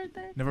 When your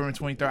birthday? November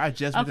 23rd. I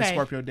just with the Okay.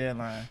 Scorpio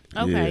deadline.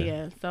 Okay, Yeah.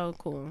 yeah. So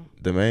cool.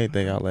 The main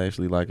thing I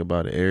actually like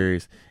about the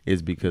Aries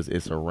is because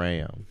it's a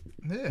ram.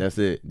 Yeah. That's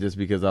it. Just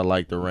because I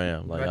like the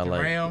ram. Like Like I the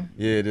like. ram?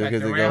 Yeah, just Like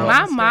because the it ram? goes. My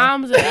stuff.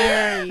 mom's an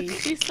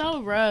Aries. She's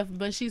so rough,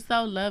 but she's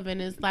so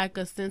loving. It's like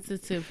a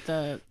sensitive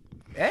thug.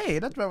 Hey,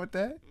 that's right with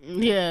that.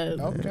 Yeah.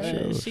 Okay. but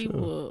Sure, she sure.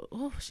 will.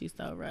 Oh, she's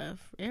so rough.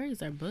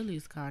 Aries are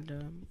bullies,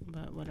 kinda,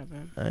 but whatever.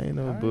 I ain't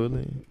no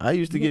bully. I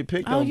used to get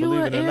picked Oh, on, you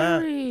believe an it or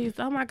not. Aries?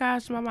 Oh my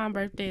gosh, my mom's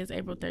birthday is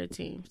April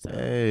 13th. So.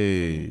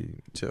 Hey,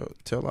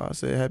 tell her I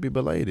said happy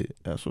belated.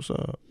 That's what's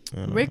up.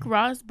 You know? Rick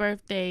Ross'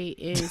 birthday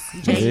is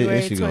Yeah,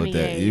 January she go with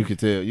that.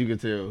 28th. You can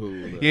tell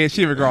who. Yeah,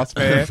 she Rick Ross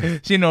fan.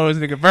 She knows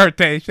his nigga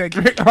birthday. She like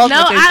Rick Ross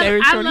No, birthday.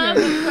 January I love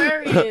 28th.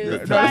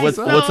 Aquarius. No, Like, what's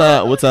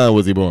so- What time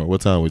was he born? What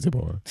time was he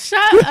born?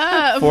 Shut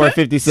up.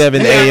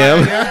 4:57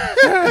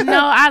 a.m. No,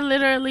 I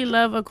literally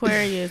love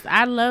Aquarius.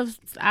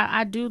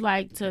 I do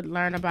like to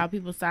learn about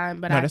people's sign,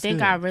 but No, I that's think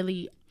good. I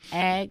really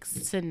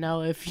asked to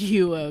know if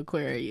you are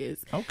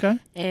Aquarius. Okay.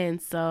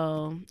 And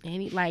so,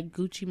 like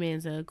Gucci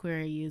Mane's a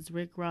Aquarius,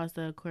 Rick Ross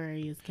a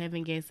Aquarius,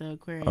 Kevin Gates a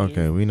Aquarius.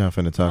 Okay, we not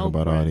finna talk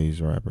about all Oprah.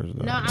 these rappers.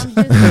 Though. No, I'm just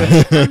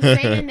saying, I'm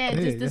saying that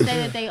just to say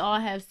that they all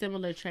have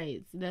similar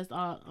traits. That's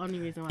all. Only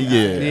reason why. I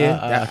Yeah, asked.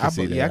 Yeah, I can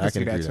see that. yeah, I can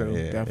see agree that to too,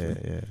 Yeah,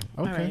 definitely. yeah.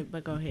 All Okay. right,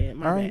 but go ahead.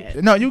 My All bad.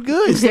 right. No, you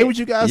good. Say what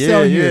you guys Yeah,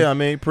 tell yeah. you. I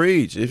mean,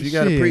 preach if you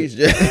gotta Shit. preach.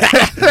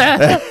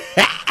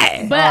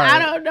 But I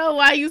don't know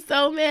why you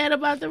so mad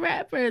about the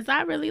rappers.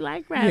 I really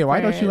like rappers. Yeah,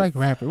 why don't you like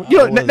rappers?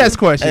 Yo, next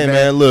question, Hey man.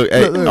 man, look.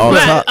 Hey, Look. on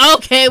Right. top-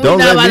 Okay, we're Don't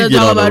not let about me to get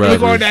talk on the about We're this.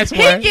 going rappers. next He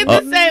one. get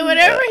to say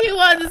whatever he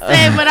wants to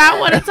say, but I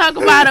want to talk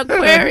about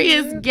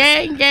Aquarius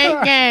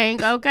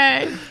gang,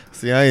 okay?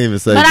 See, I ain't even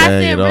say But I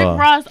gang said at Rick all.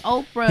 Ross,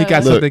 Oprah, He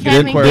got Look, something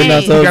Kevin good. Gates. Didn't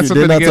I He told got you?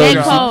 something Didn't I to told get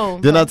you? Cole.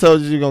 Didn't I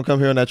told you gonna come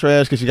here on that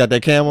trash because she got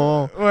that camo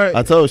on? Right.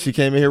 I told she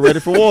came in here ready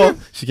for war.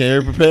 She came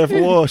here prepared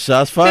for war.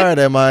 Shots fired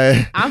at my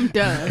ass. I'm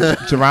done.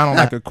 Geron don't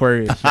like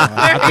Aquarius. y'all.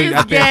 I think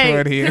Aquarius that's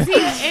what it gang, is.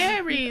 because he an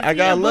Aries. I He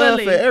got a love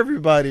bully. for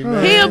everybody,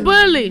 man. He a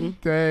bully.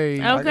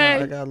 Dang. Okay.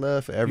 I got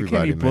love for You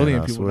everybody, can't be bullying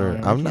man. I people. swear.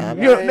 man. I'm not.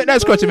 Yo, man.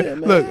 next question, Yeah,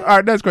 man. Look, all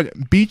right, next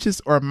question.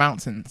 Beaches or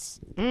mountains?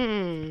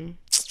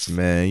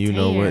 Man, you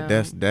know what?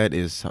 Damn. That's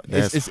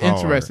It's hard.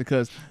 interesting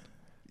because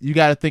you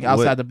got to think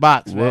outside the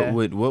box, man.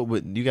 What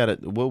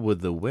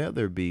would the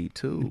weather be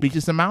too?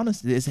 Beaches and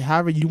mountains? It's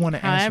however you want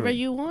to answer However it.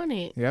 you want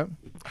it. Yep.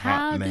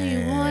 How do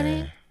you want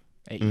it?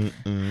 Hey.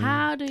 Mm-mm.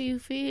 How do you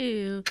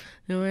feel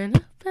when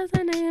the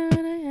person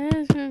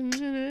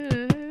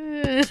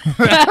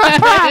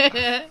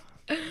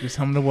Just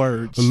hum the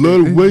words. A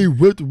lot of way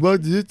what to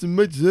watch it to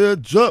make your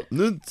drop.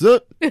 I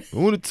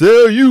want to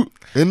tell you,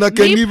 and I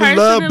can't Me even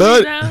lie personally,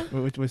 about it.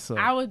 though, What's up?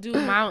 I would do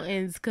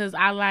mountains because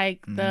I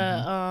like the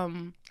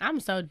Mm-hmm. I'm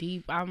so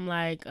deep. I'm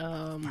like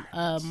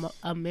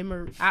a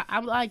memory.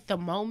 I'm like the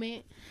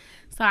moment.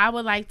 So I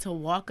would like to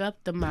walk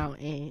up the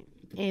mountain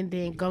and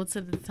then go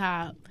to the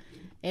top.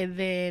 And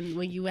then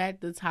when you at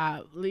the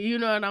top, you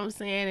know what I'm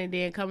saying? And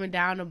then coming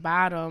down the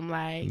bottom,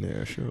 like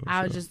Yeah, sure.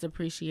 I would just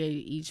appreciate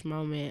each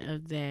moment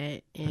of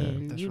that.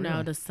 And that's you know,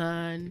 real. the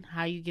sun,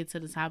 how you get to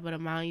the top of the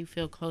mountain, you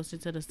feel closer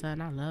to the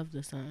sun. I love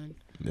the sun.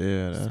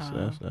 Yeah,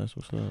 So, that's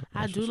what's up.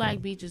 I That's do what's like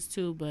up. beaches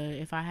too, but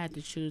if I had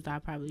to choose,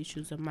 I'd probably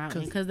choose a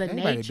mountain 'Cause because the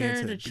everybody been nature,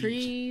 to the the beach.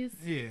 trees.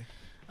 Yeah.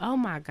 Oh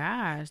my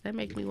gosh, that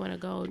make me want to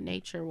go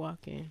nature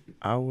walking.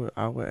 I would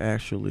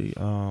actually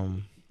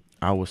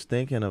I was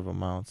thinking of a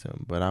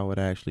mountain, but I would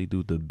actually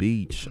do the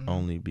beach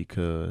only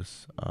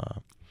because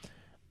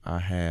I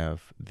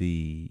have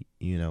the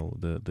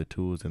the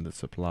tools and the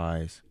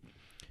supplies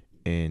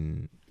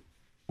in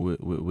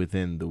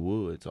within the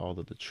woods, all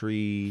of the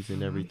trees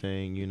and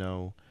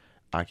everything.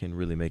 I can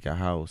really make a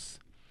house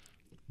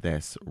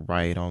that's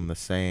right on the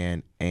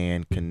sand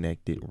and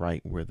connected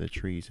right where the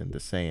trees and the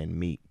sand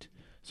meet.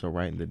 So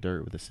right in the dirt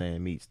where the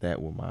sand meets, that's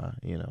where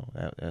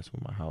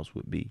my house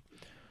would be.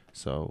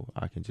 So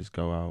I can just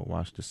go out,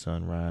 watch the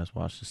sunrise,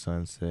 watch the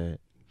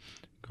sunset,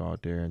 go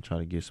out there and try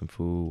to get some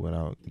food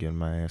without getting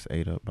my ass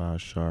ate up by a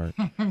shark.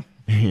 I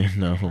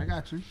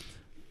got you.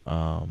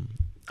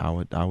 I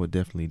would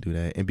definitely do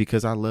that. And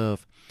because I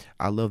love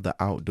the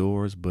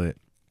outdoors, but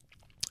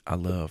I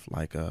love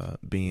like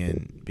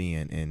being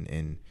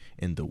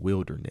in the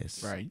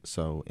wilderness. Right.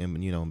 So in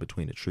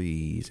between the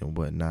trees and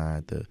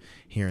whatnot,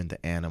 hearing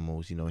the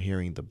animals,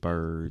 hearing the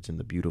birds and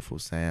the beautiful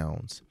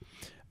sounds.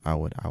 I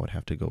would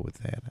have to go with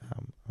that.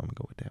 I'm gonna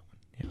go with that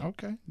one. Yeah.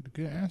 Okay.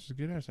 Good answer.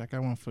 Good answer. I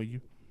got one for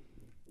you.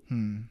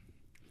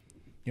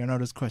 You know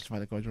this question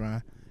about to go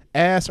dry.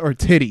 Ass or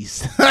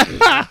titties?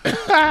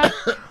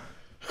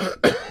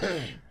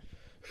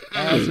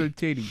 Ass or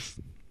titties?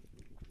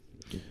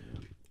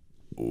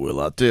 Well,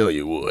 I tell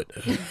you what.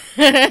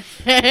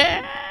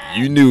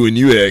 You knew when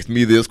you asked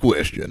me this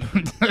question.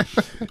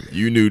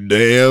 You knew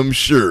damn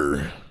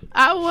sure.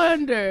 I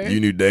wonder. You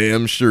knew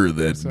damn sure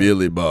that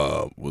Billy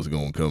Bob was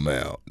gonna come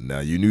out. Now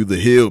you knew the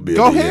hillbilly.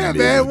 Go ahead,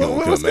 man.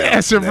 What's the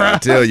answer, bro? I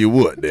tell you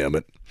what, damn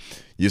it.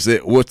 You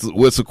said what's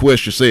the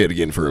question? Say it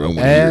again for me. I want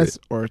to hear Ass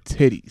it. or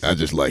titties? I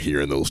just like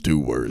hearing those two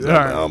words.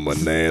 Right. I'm a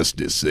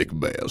nasty, sick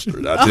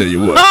bastard. I tell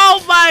you what.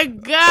 Oh my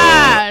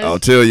gosh! I'll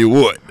tell you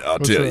what. I'll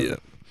What's tell up? you.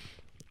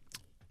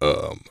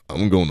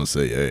 I'm gonna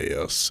say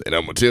ass, and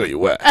I'm gonna tell you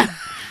why.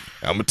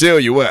 I'm gonna tell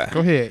you why. Go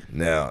ahead.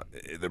 Now,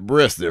 the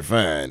breasts, they're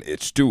fine.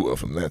 It's two of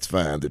them. That's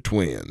fine. They're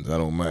twins. I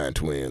don't mind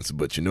twins.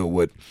 But you know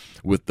what?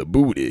 With the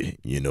booty,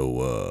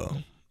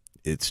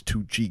 it's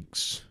two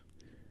cheeks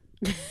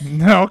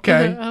No,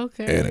 okay.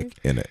 Okay.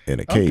 and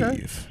a Okay.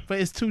 cave.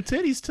 But it's two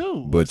titties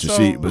too. But you So-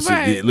 see,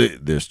 Right.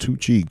 there's two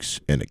cheeks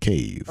and a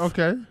cave.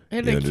 Okay.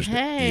 In You a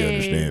understand? cave.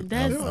 You understand?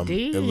 That's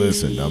deep.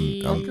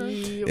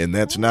 Listen, and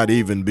that's not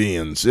even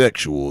being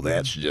sexual.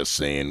 That's just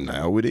saying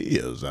how it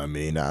is. I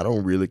mean, I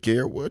don't really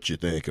care what you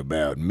think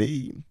about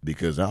me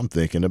because I'm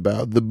thinking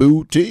about the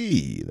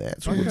booty.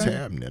 That's what's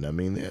happening. I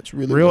mean, that's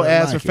really Real what I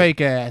ass or like it. fake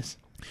ass?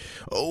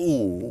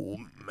 Oh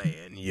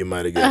man, you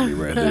might have got me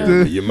right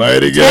there. You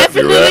might have got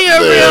me Definitely right a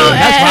real there.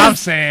 That's what I'm ass.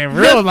 saying.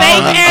 The Real fake long.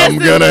 ass I'm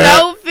gonna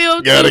don't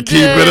feel Gotta too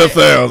keep good. it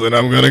 1,000.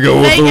 I'm gonna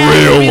go with Fake the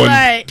ass real be one.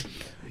 like,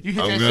 You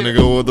hit I'm that gonna shit.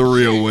 go with the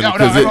real one No,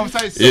 because I'm gonna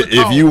say if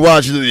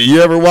silicone.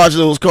 you ever watch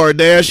those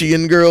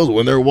Kardashian girls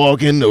when they're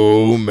walking,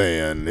 oh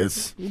man,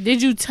 it's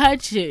did you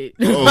touch it?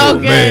 oh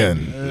Okay.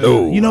 man,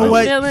 no. You know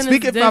what? feeling is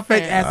Speaking about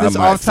fake different. ass, this I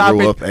might off topic.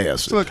 throw up acid.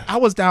 So look, I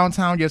was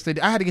downtown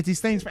yesterday. I had to get these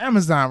things from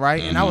Amazon,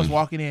 right? And I was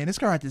walking in. This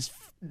girl had this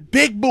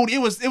big booty. It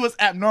was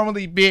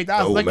abnormally big. I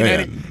was Oh, looking at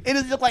it. man. It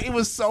just looked like it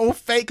was so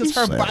fake because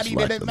her Sounds body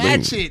like didn't the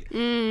match moon.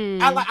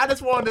 it. I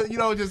just wanted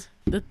to, just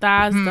The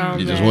thighs don't.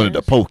 You just match. wanted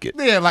to poke it.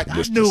 yeah, like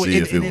Just I to knew see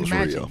it. if It it didn't was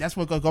match real. it. That's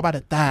what go by the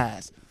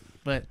thighs.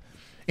 But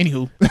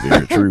anywho,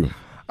 Very true.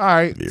 all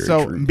right. Very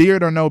So true.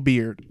 beard or no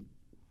beard?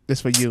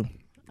 This for you.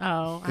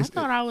 Oh, I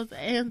thought I was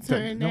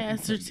answering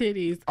ass or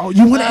titties. Oh,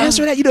 you want to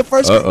answer that? You the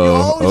first.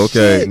 Oh,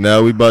 Okay, shit.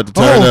 now we about to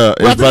turn up.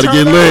 It's about to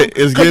get turn lit. up.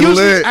 It's 'Cause getting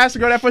usually lit. I asked the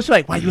girl that first. She's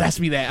like, "Why you asked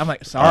me that?" I'm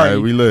like, All "Sorry."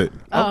 right, we lit.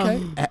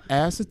 Okay,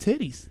 ass or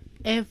titties?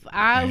 If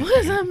I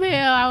was a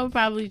male, I would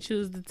probably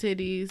choose the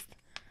titties.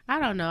 I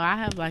don't know. I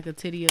have like a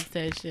titty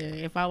obsession.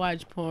 If I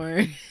watch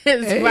porn,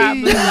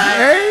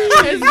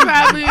 it's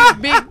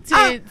probably big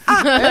tits.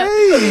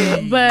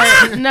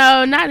 But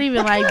no, not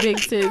even like big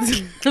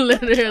tits,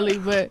 literally.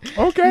 But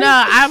Okay.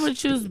 no, I would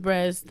choose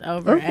breast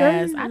over Okay.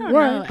 ass. I don't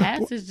Right. know.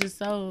 Ass is just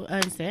so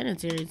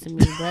unsanitary to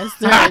me.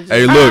 Breasts are just,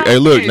 Hey,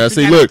 look. Now, She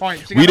see, got a look.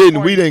 point. She We got a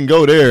didn't point.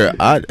 go there.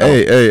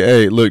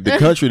 Hey. Look, the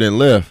country done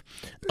left.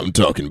 I'm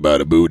talking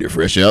about a booty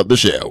fresh out the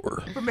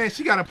shower But man,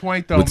 she got a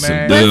point though, with some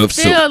man. Dove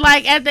Still, soap.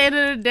 like at the end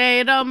of the day,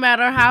 it don't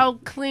matter how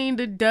clean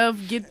the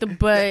dove get the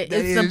butt. That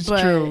It's is the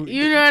butt. true.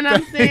 You know what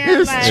I'm saying?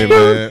 is Like, Hey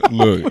man,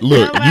 look.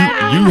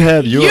 You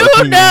have your you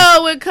opinion. know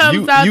what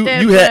comes out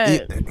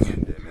that butt.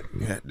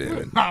 God damn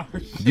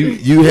it.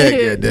 You had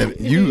God damn it.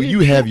 You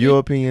have your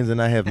opinions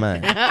and I have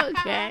mine.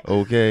 Okay.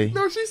 Okay.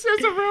 No, she said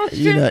some real shit.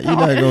 You're not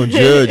gonna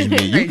judge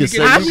me. You can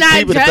say I'm you not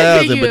keep it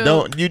judging 1,000, you. but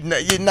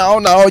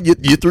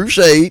don't you threw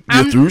shade.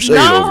 You threw shade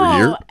over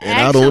here,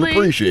 and I don't actually,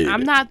 appreciate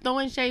I'm it. not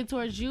throwing shade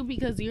towards you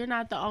because you're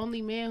not the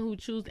only man who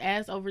choose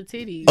ass over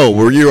titties. Oh,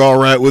 well, you're all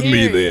right with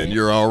me Period. then.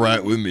 You're all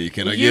right with me.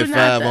 Can I You're get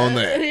not 5 on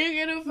the- that? You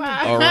get a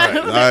 5. All right.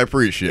 I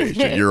appreciate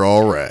you. You're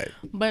all right.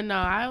 But no,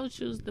 I would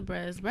choose the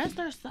breasts. Breasts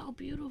are so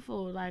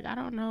beautiful. Like, I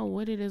don't know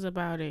what it is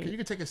about You it.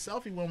 can take a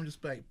selfie with them,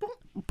 just be like, boom.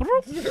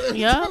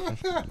 Yeah.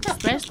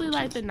 Especially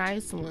like the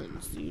nice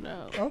ones, you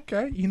know.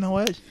 Okay, you know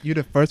what? You're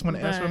the first one to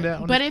answer on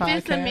that. On But this if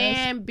it's a podcast.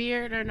 man,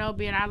 beard or no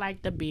beard, I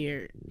like the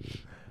beard.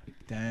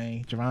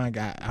 Dang, Jerron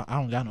I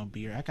don't got no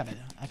beard. I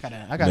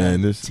got Man, a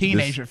this-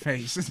 teenager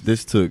face.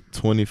 This took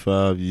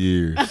 25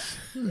 years.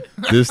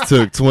 This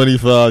took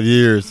 25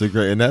 years to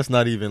grow, and that's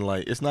not even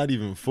like it's not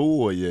even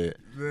full yet.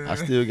 I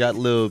still got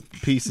little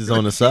pieces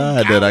on the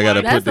side that I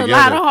gotta That's put a together.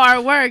 lot of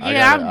hard work. I Yeah,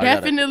 gotta- I'm I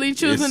gotta- definitely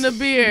choosing the it's-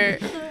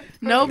 beard.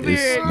 No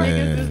beard,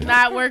 man. niggas is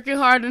not working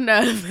hard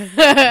enough.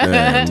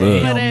 Man, For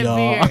look. that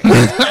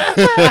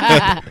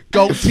Damn, beard.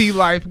 Goatee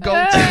life,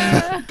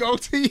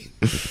 goatee.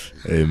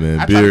 Hey man,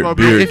 I tried to grow a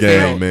beard beard.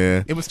 gang,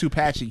 man. It was too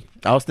patchy.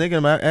 I was thinking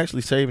about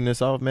actually shaving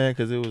this off, man,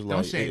 because it was Don't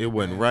like shave it it,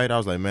 wasn't man. right. I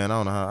was like, man, I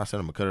don't know how. I said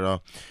I'm gonna cut it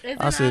off. Is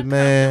I it said,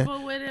 man.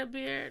 uncomfortable with a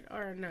beard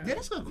or no? Yeah,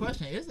 that's a good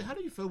question. Is it? How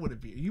do you feel with a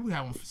beard? You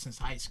had one since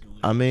high school.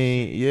 I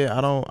mean, yeah,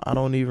 I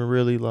don't even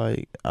really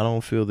like. I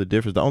don't feel the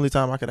difference. The only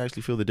time I could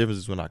actually feel the difference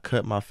is when I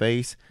cut my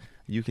face.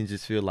 You can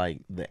just feel like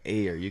the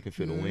air. You can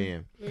feel the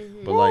wind.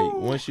 Mm-hmm. But like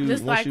once you,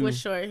 Just once like you, with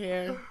short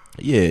hair.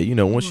 yeah, you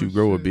know, once you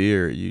grow a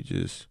beard, you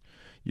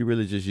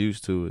really just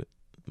used to it.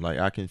 Like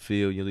I can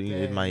feel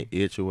it might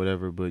itch or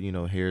whatever, but you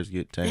know, hairs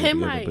get tangled It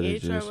together. might But itch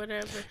it's just or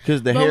whatever.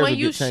 because the But hairs when will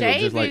you get tangled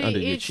shave just like it, under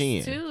it your itches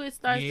chin. too. It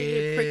starts to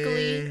get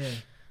prickly.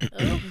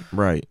 Ugh.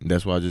 Right.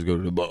 That's why I just go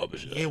to the barber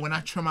shop. Yeah, when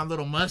I trim my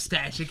little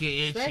mustache, it get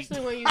itchy.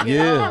 Especially when you get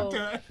Yeah. old.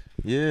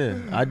 Yeah,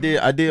 I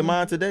did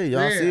mine today.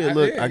 Y'all Yeah, see it? I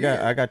Look, did,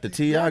 I got the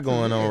Ti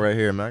going on right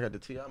here, man. I got the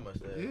Ti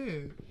mustache.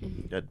 Yeah.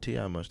 Got the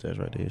Ti mustache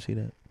right there. See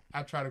that?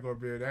 I try to grow a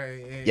beard.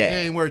 It Yeah.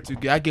 ain't work too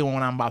good. I get one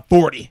when I'm about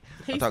 40.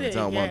 He I'm talking said,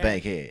 to one yeah.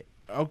 bankhead.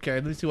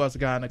 Okay, let's see what else I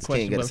got in the Can't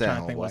question. get What I was a trying to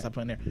sound, think what's boy. I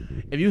put in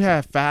there. If you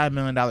had $5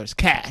 million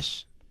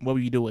cash, what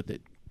would you do with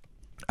it?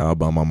 I'll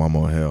buy my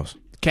mama a house.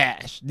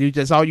 Cash.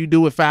 That's all you do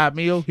with $5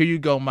 million? Here you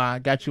go, ma.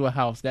 Got you a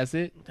house. That's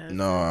it?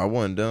 No, I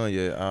wasn't done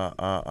yet.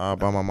 I'll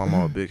buy my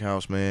mama a big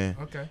house, man.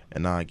 Okay.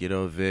 And I'll get her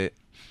a vet.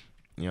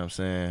 You know what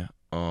I'm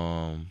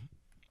saying?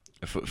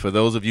 For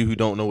those of you who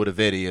don't know what a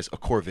vet is, a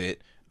Corvette.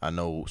 I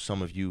know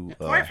some of you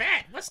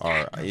Corvette? What's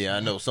that? yeah, I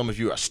know some of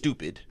you are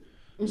stupid.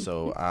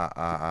 So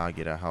I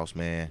get a house,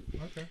 man.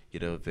 Okay.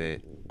 Get a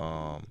vet.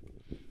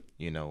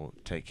 You know,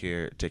 take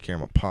care of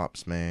my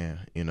pops,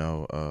 man. You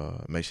know,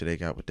 make sure they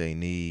got what they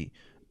need.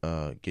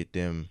 Get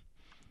them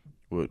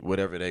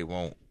whatever they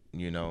want.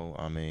 You know,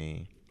 I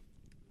mean,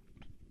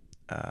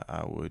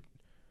 I would.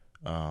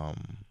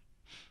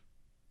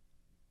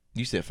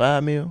 You said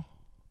 $5 million?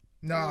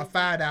 No,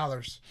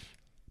 $5.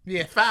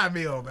 Yeah, $5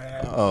 million,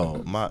 man.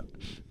 Oh my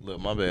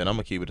bad. I'm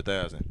gonna keep it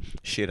 1,000.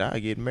 Shit, I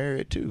get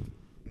married too.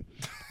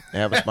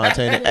 Have a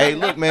spontaneous. Hey,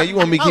 look, man, you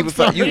want me to keep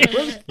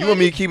it? You want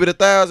me to keep it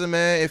 1,000,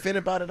 man? If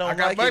anybody don't I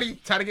got like money.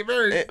 it, Trying to get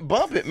married.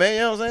 bump it, man. You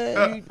know what I'm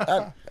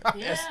saying?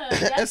 Yeah,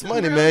 That's some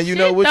money, real man. You shit,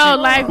 know what though. you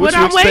Like, what what you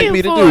I'm expect waiting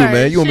me to for. do,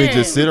 man? You want me to Shit.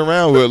 just sit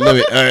around with? Let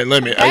me. I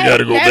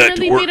gotta go that back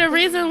really to work. be the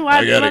reason why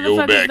I gotta go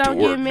motherfuckers back to don't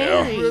work get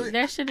now. married.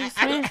 That shit is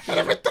I never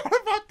expensive. thought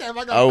about that.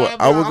 I got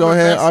I would go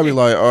ahead. I'll be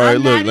like, all right,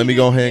 I'm look, not let me even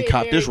go ahead and getting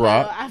cop this married,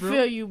 rock. though. I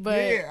feel you, but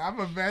Yeah, I'm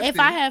invested. if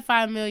I had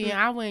 $5 million,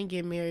 I wouldn't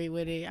get married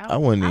with it. I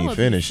wouldn't even would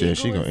be finish it.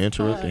 She single gonna as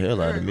interrupt the fuck.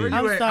 hell out of me. Where you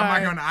I'm at? sorry. Am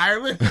I going to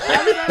Ireland?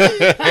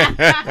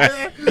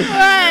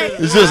 Right.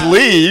 It's just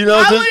leave, you know.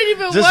 I Just, wouldn't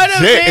even just want to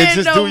jet and bed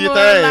just no do your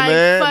more. thing, Like,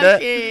 man.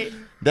 fuck it.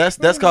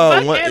 That's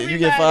called Fuck you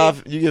get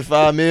everybody.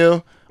 $5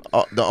 million.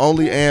 The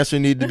only answer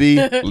need to be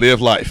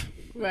live life.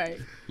 Right.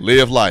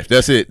 Live life.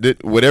 That's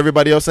it. What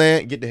everybody else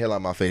saying, get the hell out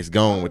of my face.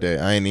 Go on with that.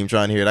 I ain't even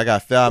trying to hear it. I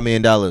got $5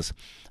 million.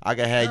 I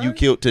can have you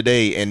killed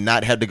today and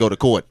not have to go to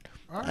court.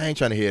 I ain't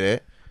trying to hear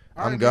that.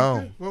 I'm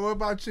gone. Well, what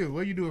about you?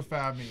 What you do with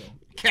 $5 million?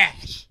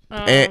 Cash.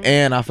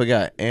 And I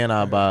forgot. And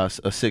I buy a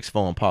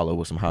 6'4" Impala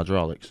with some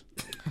hydraulics.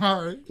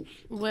 All right.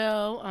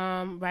 Well,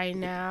 right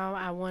now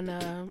I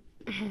wanna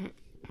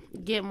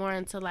get more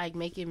into like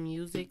making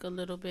music a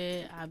little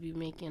bit. I'll be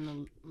making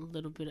a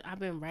little bit. I've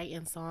been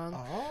writing songs,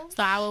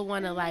 so I would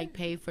want to like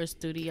pay for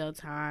studio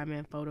time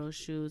and photo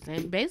shoots,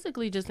 and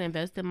basically just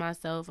invest in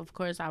myself. Of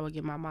course, I would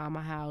get my mom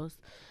a house,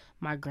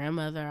 my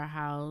grandmother a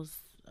house,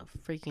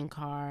 freaking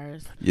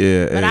cars.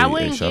 Yeah, But I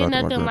wouldn't shout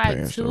get out to my nothing like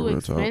grandparents, too though,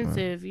 real talk, man.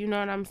 expensive. You know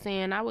what I'm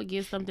saying? I would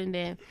get something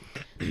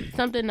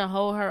to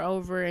hold her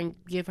over and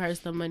give her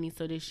some money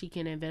so that she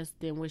can invest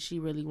in what she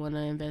really want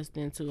to invest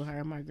into, her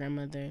and my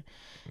grandmother,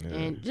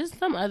 and just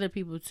some other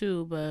people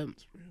too. But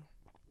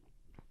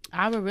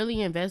I would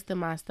really invest in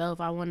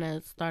myself. I want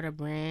to start a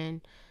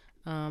brand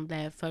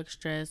that fuck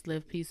stress,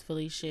 live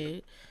peacefully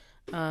shit.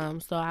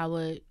 So I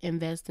would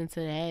invest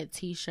into that.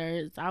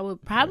 T-shirts. I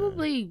would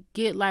probably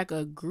get like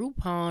a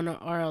Groupon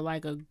or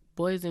like a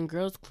Boys and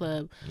Girls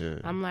Club. Yeah.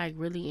 I'm like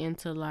really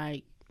into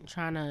like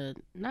trying to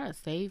not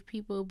save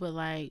people, but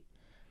like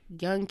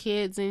young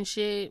kids and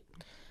shit.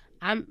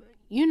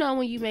 You know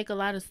when you make a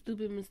lot of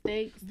stupid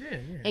mistakes,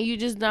 and you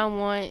just don't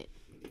want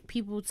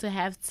people to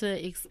have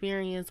to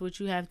experience what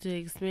you have to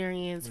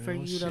experience for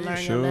you to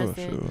learn your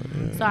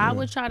lesson. So I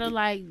would try to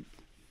like,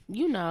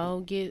 you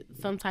know, get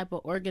some type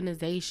of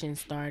organization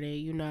started,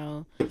 you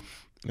know,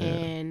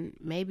 and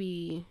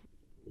maybe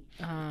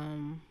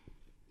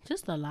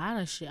just a lot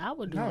of shit. I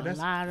would do a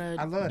lot of.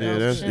 I love Yeah,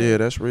 that.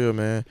 that's real,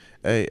 man.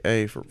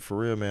 Hey, for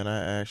real, man.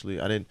 I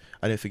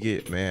didn't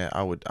forget, man.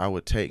 I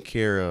would take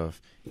care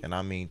of, and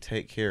I mean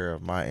take care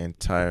of my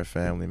entire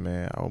family,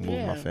 man. I would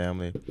move my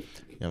family.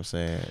 You know what I'm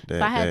saying?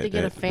 If I had to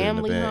get a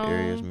family in the bad home,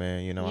 areas,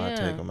 man. You know, I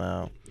take them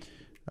out.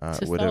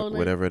 To Stolen.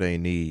 Whatever they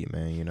need,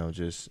 man. You know,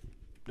 just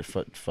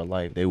for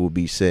life. They will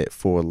be set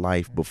for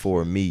life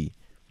before me.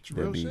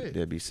 They'll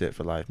be set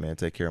for life, man.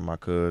 Take care of my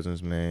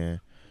cousins,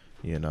 man.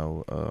 You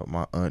know,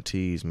 my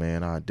aunties,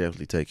 man. I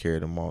definitely take care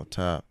of them off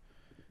top.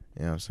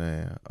 You know what I'm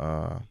saying?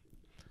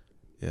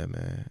 Yeah,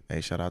 man.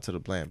 Hey, shout out to the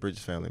Bland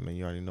Bridges family, man.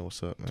 You already know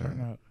what's up, man. Turn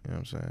up. You know what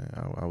I'm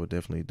saying? I would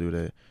definitely do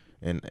that.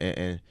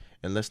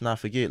 And let's not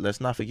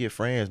forget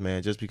friends,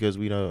 man. Just because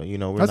we don't,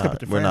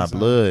 we're not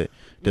blood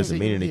doesn't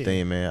mean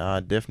anything, man. I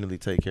definitely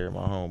take care of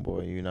my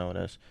homeboy.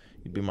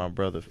 You be my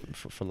brother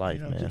for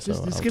life, man.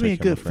 Just give me a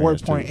good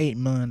 $4.8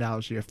 million a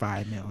year,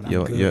 $5 million.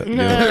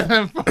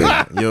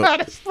 Yo,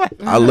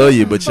 I love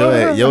you, but your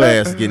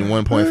ass is getting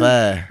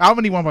 1.5. I'm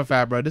gonna need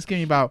 1.5, bro. Just give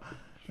me about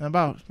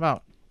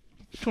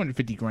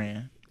 250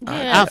 grand.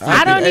 Yeah,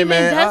 I don't even.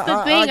 That's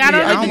the thing. I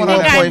don't even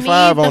think I need the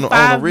 $5 on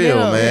the real,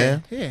 million.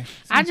 man. Yeah,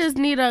 I just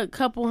need a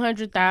couple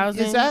 $100,000.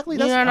 Exactly. You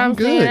know what I'm I'm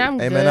good. saying? I'm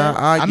Hey good. man,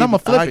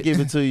 I it. give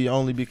it to you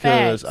only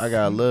because Facts. I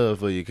got love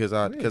for you. Because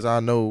I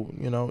know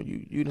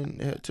you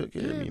didn't took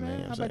care of me,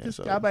 man.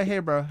 How about hey,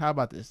 bro? How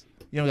about this?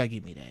 You don't gotta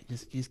give me that.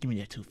 Just give me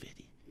that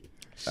 250.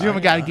 You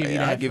don't gotta give me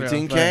that. I give it to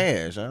you in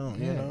cash. I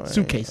don't,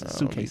 Suitcases.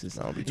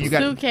 You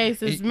got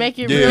suitcases. Make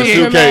it yeah,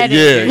 real dramatic.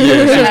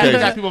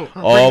 Yeah. People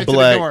All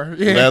black,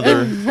 Yeah.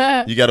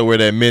 leather. You got to wear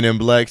that Men in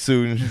Black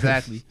suit.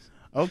 Exactly.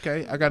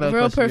 Okay, I got a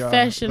Real question,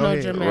 professional,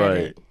 y'all. Go ahead.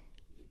 dramatic.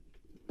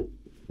 Right.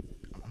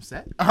 I'm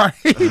set. All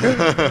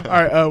right.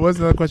 All right. What's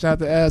another question I have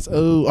to ask?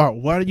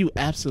 What are you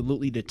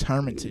absolutely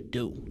determined to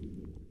do?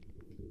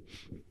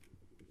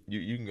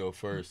 You can go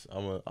first.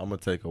 I'm gonna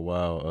take a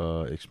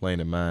while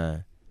explaining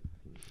mine.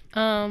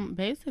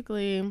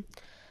 Basically,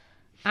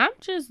 I'm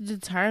just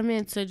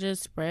determined to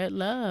just spread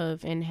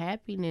love and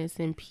happiness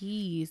and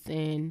peace,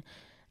 and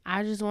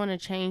I just want to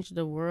change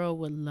the world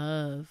with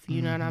love.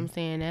 You know what I'm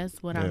saying?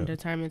 That's what I'm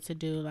determined to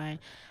do. Like,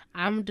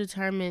 I'm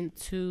determined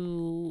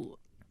to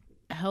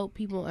help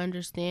people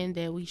understand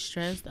that we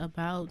stressed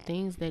about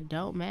things that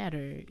don't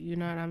matter. You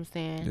know what I'm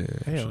saying?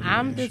 Yeah,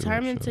 I'm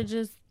determined to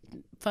just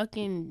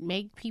fucking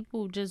make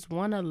people just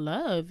want to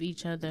love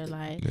each other.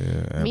 Like,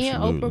 me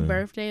and Oprah's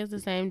birthday is the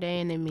same day,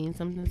 and it means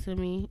something to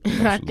me.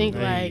 I think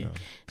like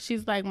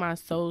she's like my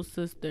soul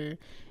sister,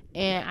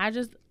 and I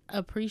just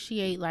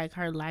appreciate like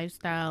her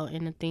lifestyle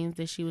and the things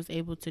that she was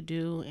able to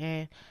do,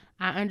 and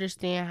I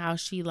understand how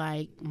she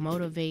like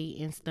motivate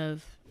and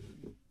stuff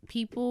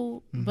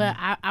people, but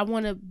I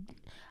want to.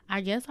 I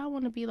guess I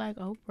want to be like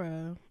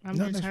Oprah. I'm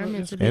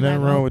determined to be Ain't like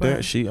nothing wrong Oprah. with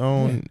that. She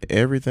owned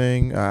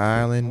everything, an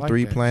island, like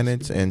 3 that.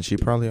 planets, and she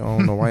probably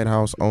owned the White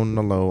House on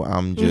the low.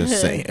 I'm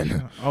just saying.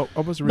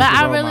 Oprah's a But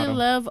I role really model.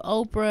 love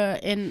Oprah,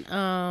 and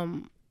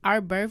our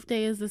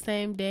birthday is the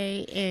same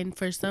day, and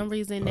for some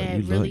reason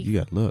that really you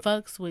got luck.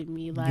 fucks with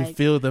me. You Like,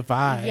 feel the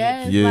vibe.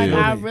 yes, Yeah. like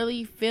I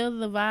really feel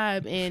the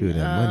vibe, Feel and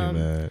that money,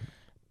 man.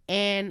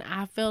 and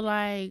I feel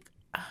like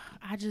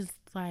I just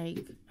like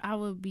I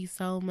would be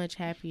so much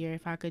happier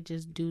if I could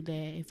just do that.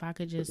 If I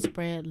could just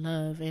spread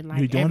love and like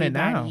You're doing it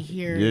everybody now.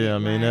 hear. Yeah, it, I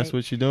mean that's like,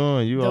 what you're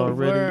doing. You the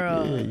already,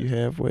 world. you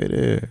halfway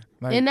there.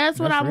 Like, and that's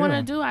what I want to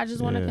real. do. I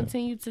just want to Yeah.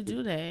 continue to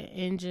do that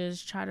and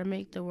just try to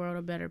make the world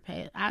a better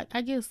place.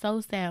 I get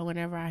so sad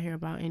whenever I hear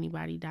about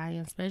anybody dying,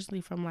 especially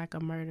from like a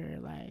murder.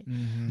 Like,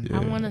 Mm-hmm. I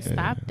want to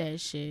stop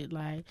that shit.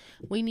 Like,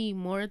 we need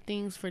more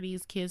things for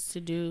these kids to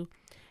do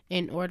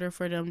in order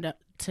for them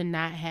to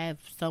not have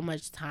so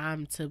much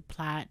time to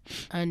plot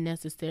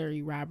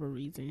unnecessary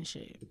robberies and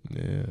shit.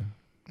 Yeah.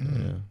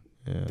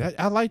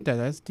 I like that.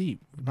 That's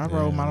deep. My Yeah,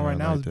 role model I right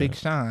now like is Big that.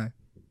 Sean.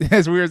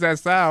 As weird as that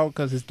sound,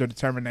 because it's the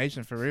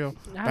determination for real.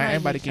 I But like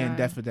anybody Big can Sean.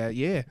 deaf with that.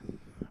 Yeah.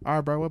 All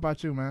right, bro. What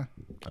about you, man?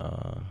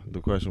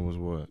 The question was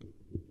what?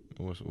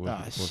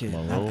 What's Shit.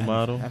 my role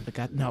model? I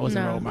forgot. No, it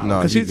wasn't No. role model.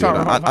 No, 'Cause you she's good.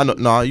 talking I know.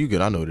 No, you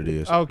good. I know what it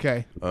is.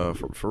 Okay.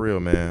 For real,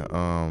 man.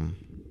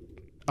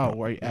 What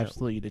are you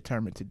absolutely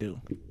determined to do?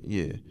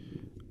 Yeah.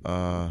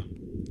 I'm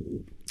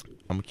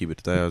gonna keep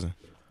it 1,000.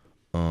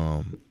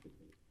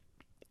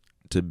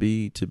 To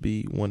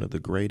be one of the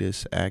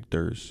greatest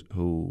actors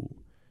who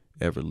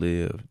ever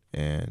lived,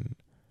 and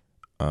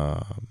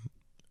I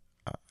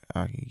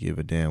can give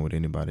a damn what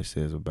anybody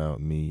says about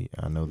me.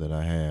 I know that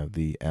I have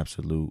the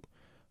absolute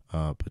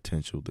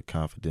potential, the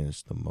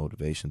confidence, the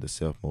motivation, the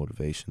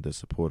self-motivation, the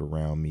support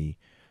around me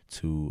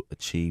to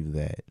achieve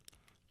that.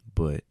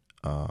 But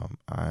I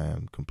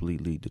am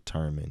completely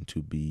determined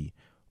to be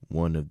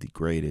one of the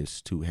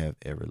greatest to have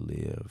ever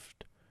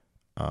lived,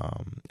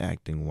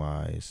 acting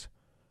wise,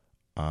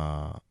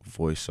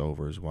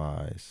 voiceovers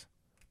wise,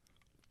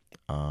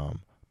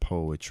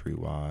 poetry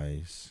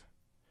wise,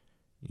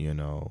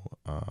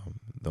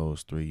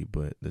 those 3.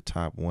 But the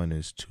top one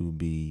is to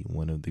be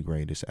one of the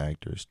greatest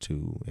actors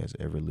to has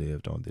ever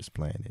lived on this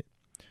planet.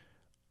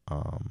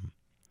 And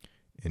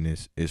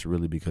it's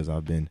really because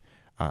I've been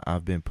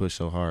pushed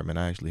so hard, man.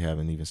 I actually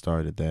haven't even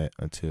started that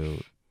until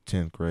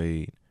 10th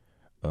grade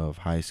of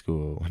high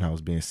school when I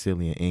was being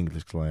silly in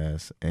English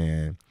class,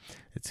 and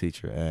the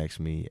teacher asked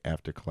me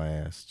after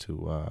class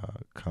to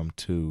come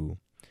to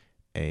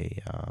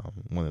a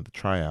one of the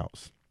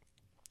tryouts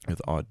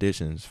with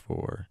auditions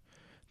for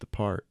the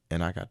part,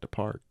 and I got the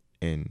part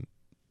in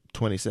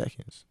 20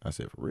 seconds. I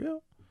said, for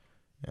real?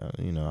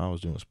 I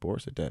was doing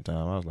sports at that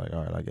time. I was like,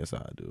 all right, I guess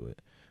I'll do it.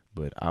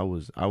 But I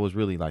was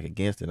really like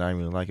against it. I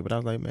didn't really like it, but I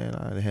was like, man,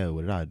 the hell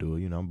with it, I do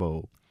it. I'm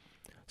bold.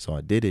 So I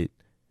did it,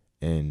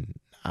 and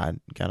I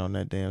got on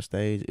that damn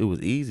stage. It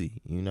was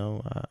easy, you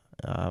know.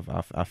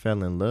 I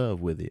fell in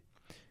love with it,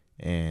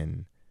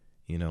 and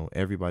you know,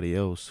 everybody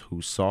else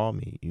who saw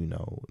me, you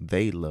know,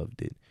 they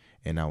loved it,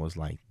 and I was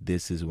like,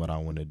 this is what I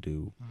want to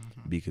do,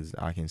 because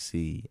I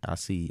see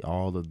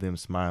all of them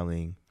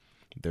smiling,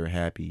 they're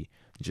happy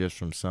just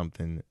from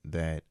something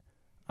that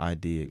I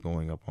did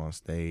going up on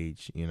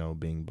stage, you know,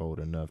 being bold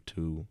enough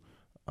to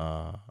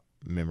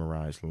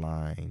memorize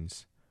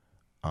lines,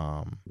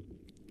 and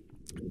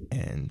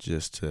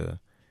just to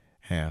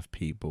have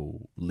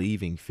people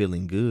leaving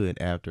feeling good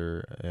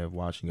after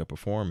watching a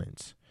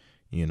performance,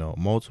 you know,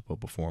 multiple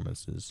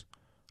performances.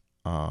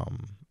 I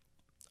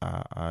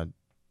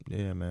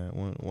yeah, man,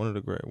 one of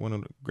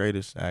the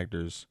greatest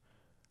actors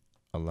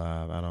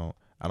alive.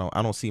 I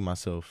don't see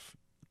myself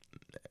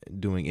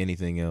doing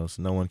anything else.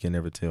 No one can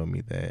ever tell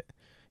me that.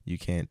 You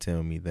can't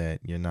tell me that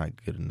you're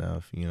not good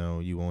enough. You know,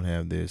 you won't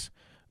have this.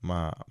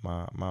 My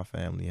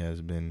family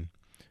has been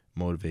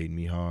motivating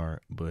me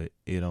hard, but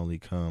it only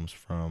comes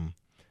from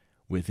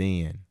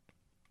within,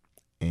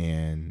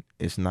 and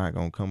it's not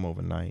gonna come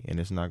overnight, and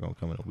it's not gonna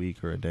come in a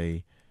week or a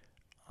day.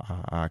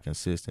 I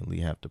consistently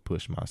have to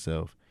push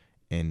myself,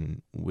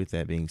 and with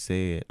that being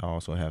said, I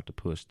also have to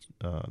push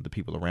the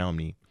people around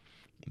me,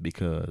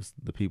 because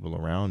the people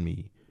around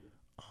me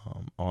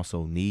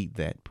also need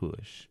that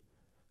push.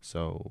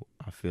 So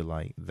I feel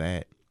like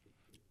that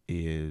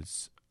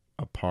is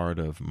a part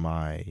of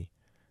my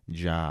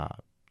job.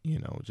 You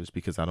know, just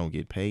because I don't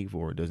get paid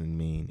for it doesn't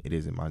mean it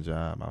isn't my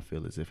job. I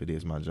feel as if it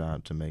is my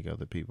job to make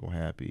other people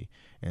happy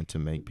and to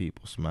make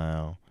people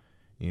smile,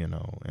 you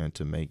know, and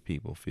to make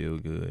people feel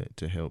good,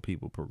 to help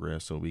people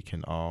progress so we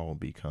can all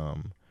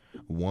become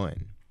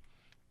one.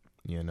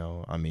 You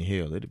know, I mean,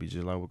 hell, it'd be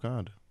just like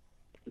Wakanda.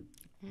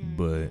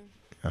 But,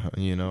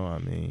 you know, I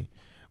mean,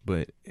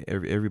 but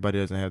everybody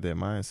doesn't have that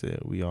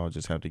mindset. We all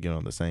just have to get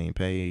on the same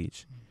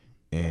page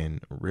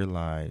and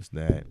realize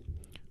that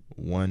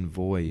one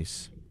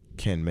voice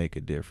can make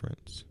a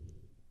difference.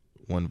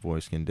 One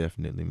voice can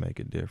definitely make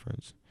a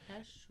difference.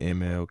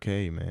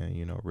 MLK, man,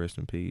 you know, rest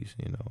in peace,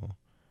 you know.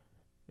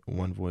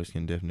 One voice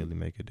can definitely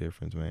make a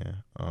difference,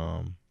 man.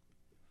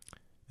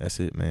 That's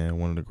it, man.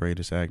 One of the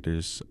greatest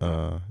actors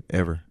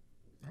ever.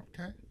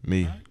 Okay.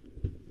 Me. Right.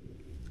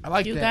 I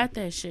like you that. You got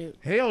that shit.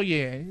 Hell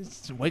yeah.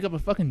 Just wake up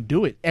and fucking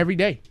do it every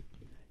day.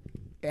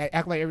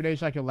 Act like every day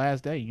is like your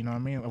last day. You know what I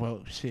mean?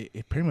 Well, shit,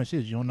 it pretty much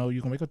is. You don't know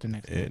you can wake up the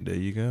next day. There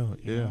you go.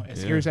 Yeah. You know,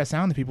 as scary as that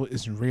sounds to people,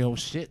 it's real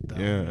shit, though.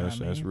 Yeah, you know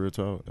that's real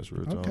talk. That's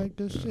real talk. Okay,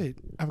 good shit.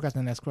 I forgot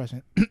the next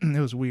question. It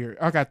was weird.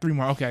 I got 3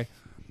 more. Okay.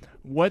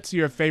 What's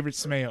your favorite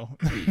smell?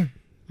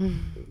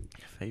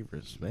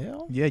 Favorite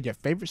smell? Yeah, your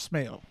favorite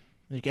smell.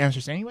 You can answer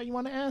this any way you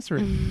want to answer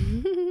it.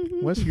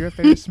 What's your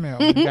favorite smell?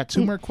 We got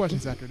 2 more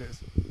questions after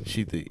this.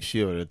 She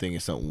over there thinking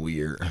something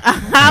weird.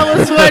 I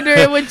was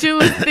wondering what you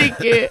was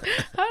thinking.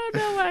 I don't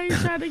know why you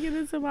trying to get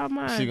into my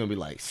mind. She gonna be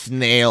like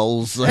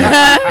snails. No,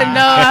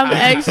 I'm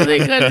actually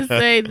gonna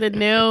say the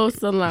nail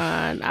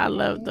salon. I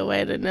love the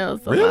way the nail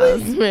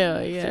salon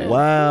smell. Yeah.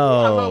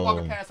 Wow. I love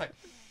walking past like.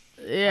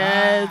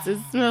 Yes, it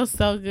smells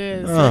so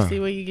good, especially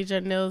when you get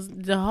your nails.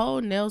 The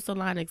whole nail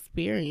salon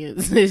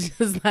experience is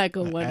just like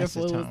a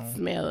wonderful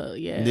smell.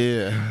 Yeah.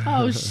 Yeah.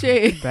 Oh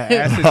shit. The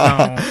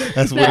acetone.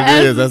 That's what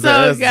it is. That's the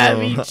acetone. Got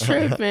me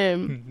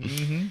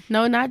tripping.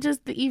 No, not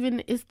just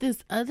it's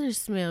this other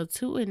smell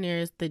too in there.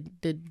 It's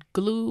the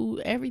glue,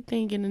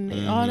 everything in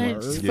the all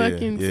that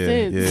fucking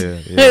scent.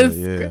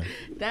 Yeah.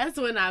 That's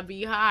when I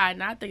be high,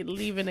 not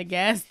leaving a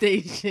gas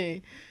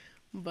station.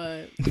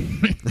 But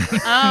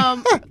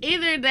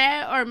either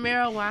that or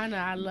marijuana.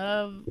 I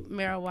love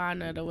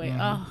marijuana the way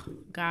oh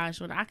gosh,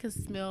 when I could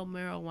smell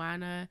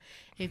marijuana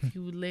if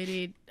you lit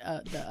it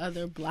the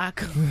other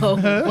block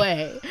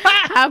away.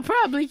 I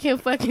probably can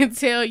fucking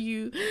tell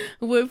you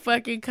what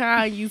fucking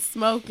kind you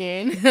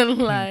smoking.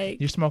 Like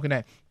you're smoking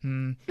that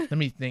let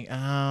me think.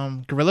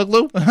 Gorilla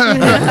Glue?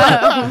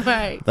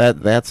 Right.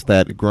 That's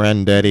that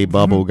Granddaddy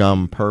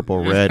bubblegum purple,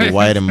 red,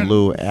 white, and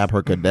blue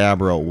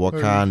abracadabra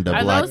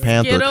Wakanda Black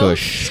Panther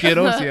Kush.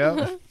 Skittles,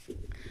 yeah.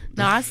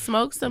 No, I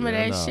smoked some of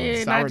that shit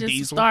and Sour I just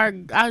diesel.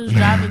 I was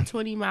driving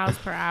 20 miles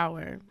per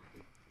hour.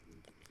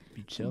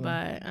 Be chilling.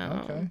 But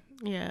okay.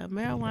 yeah,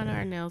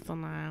 marijuana or nail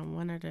salon,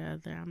 one or the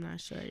other. I'm not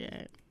sure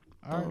yet.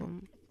 All right.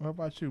 What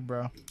about you,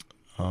 bro?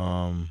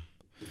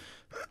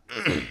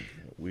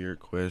 Weird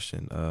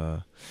question.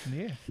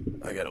 Yeah.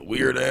 I got a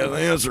weird ass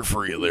answer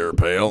for you there,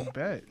 pal.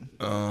 Bet.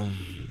 I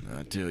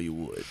tell you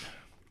what.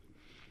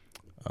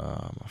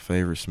 My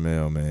favorite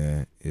smell,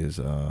 man,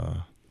 is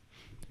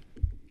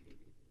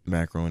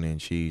macaroni and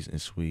cheese and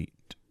sweet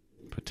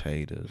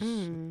potatoes.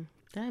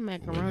 That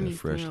macaroni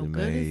freshly smell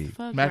good made. as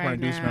fuck Macaroni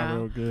right do now. smell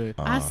real good.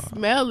 I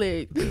smell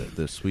it.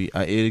 The sweet,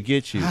 it'll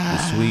get you.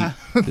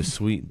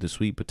 The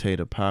sweet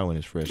potato pie when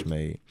it's fresh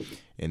made.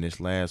 And this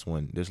last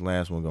one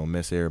gonna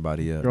mess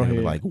everybody up. Go They're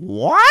gonna be ahead. like,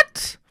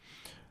 what?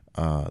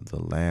 The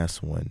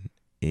last one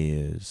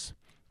is,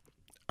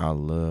 I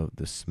love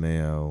the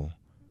smell.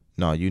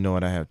 No, you know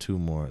what? I have 2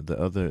 more. The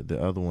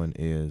other one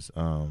is,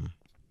 I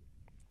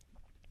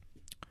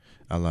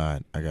I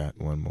lied. I got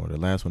one more. The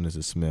last one is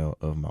the smell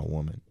of my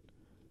woman.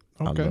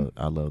 Okay.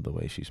 I love the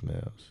way she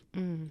smells.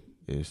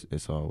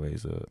 It's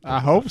always I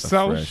hope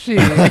so. fresh, Shit.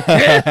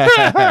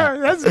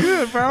 That's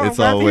good, bro. It's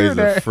always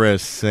a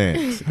fresh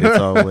scent. It's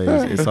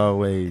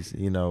always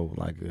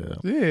like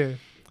a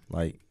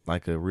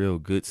like a real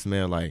good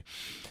smell. Like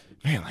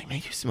man,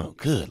 you smell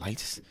good. Like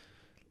just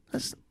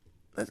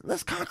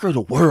let's conquer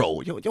the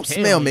world. Your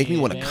smell make me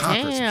want to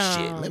conquer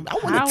some shit. I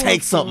want to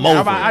take something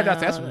over.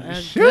 That's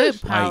a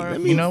good power.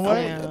 You know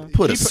what?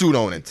 Put a suit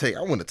on and take.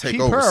 I want to take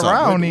over her something.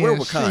 around Where here,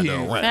 Wakanda shit.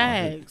 around?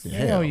 Facts.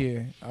 Hell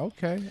yeah.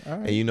 Okay. All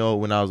right.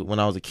 And when I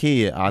was a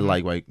kid,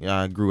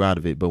 I grew out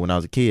of it. But when I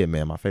was a kid,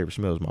 man, my favorite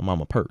smell was my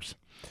mama purse.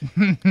 Oh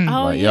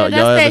Like, yeah, y'all that's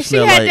ever that. She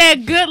smell had like-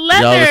 that good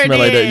leather. Y'all ever smell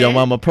like that? then. Your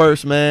mama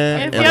purse,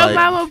 man. If And your like,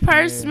 mama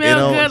purse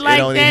smelled good it like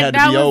don't even that, have to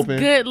that be was open.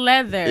 good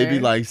leather. it be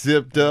like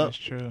zipped up. That's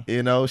true.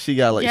 She got she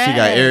got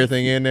Yes.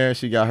 everything in there.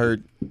 She got her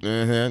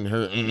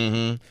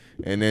and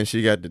then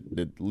she got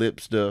the lip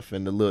stuff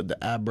and the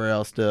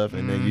eyebrow stuff,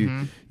 and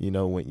then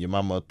when your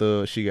mama a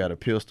thug, she got a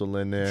pistol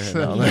in there and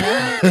all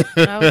that.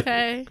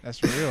 Okay.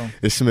 That's real.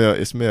 It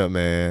smell,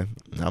 man.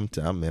 I'm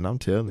telling you. I'm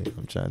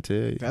trying to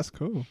tell you. That's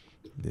cool.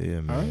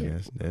 Yeah, man. All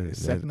right. That's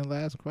Second to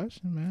last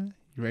question, man.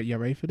 You ready? Y'all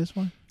ready for this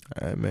one?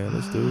 all right, man.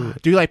 Let's do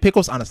it. Do you like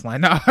pickles? Honestly,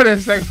 no.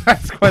 That's the second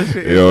last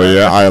question.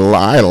 I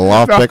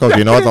love pickles.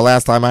 You know what? The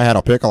last time I had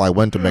a pickle, I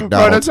went to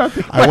McDonald's.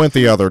 I went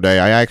the other day.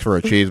 I asked for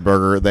a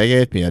cheeseburger. They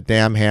gave me a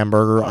damn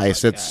hamburger. I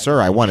said,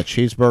 "Sir, I want a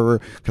cheeseburger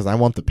because I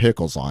want the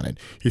pickles on it."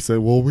 He said,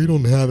 "Well, we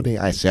don't have any."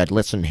 I said,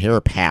 "Listen here,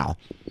 pal.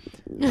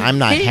 I'm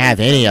not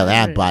having any of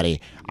that,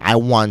 buddy. I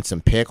want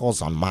some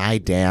pickles on my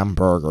damn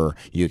burger.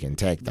 You can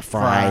take the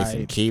fries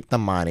and keep the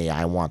money.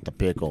 I want the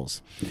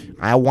pickles.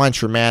 I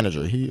want your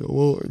manager."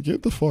 Well,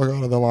 get the fuck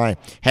out of the line.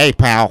 "Hey,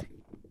 pal,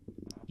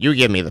 you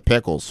give me the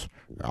pickles.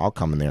 I'll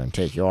come in there and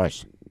take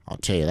yours. I'll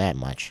tell you that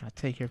much. I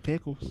take your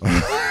pickles. All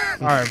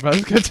right, bro.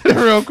 Let's get to the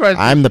real question.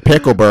 I'm the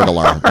pickle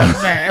burglar."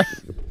 Man.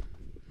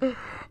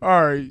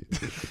 All right.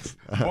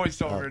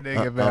 Voice over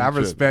nigga, man. I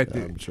respect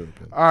it. I'm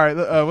tripping. All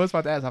right. What's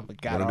about to ask? I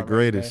forgot. One of the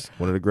already, greatest. man.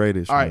 One of the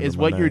greatest. All right. Remember Is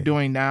my what you're name.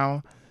 doing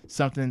now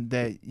something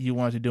that you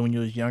wanted to do when you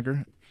was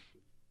younger?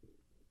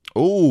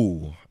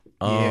 Ooh.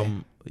 Yeah.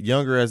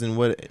 Younger as in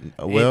what?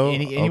 Well,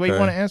 Any way you okay.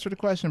 want to answer the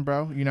question,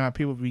 bro? You know how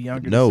people be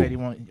younger. No. They say they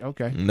want.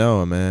 Okay.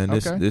 No, man.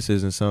 Okay. This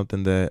isn't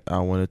something that I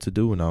wanted to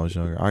do when I was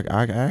younger. I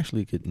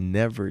actually could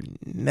never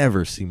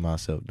see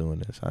myself doing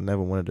this. I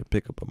never wanted to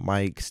pick up a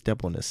mic,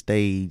 step on the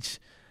stage,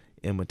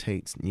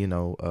 imitate,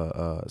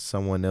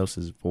 someone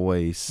else's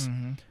voice,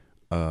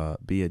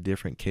 be a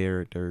different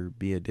character,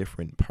 be a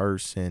different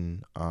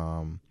person.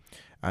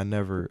 I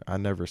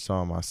never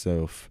saw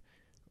myself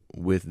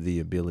with the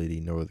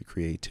ability nor the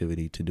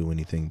creativity to do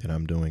anything that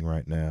I'm doing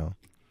right now.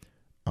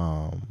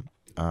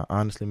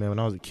 Honestly, man, when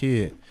I was a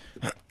kid,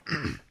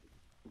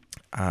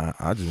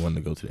 I just wanted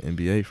to go to the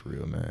NBA for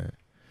real, man.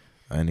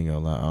 I ain't gonna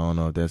lie. I don't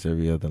know if that's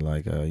every other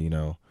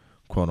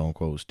quote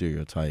unquote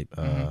stereotype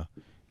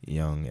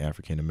young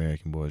African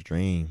American boy's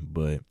dream,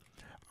 but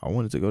I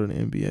wanted to go to the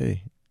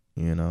NBA.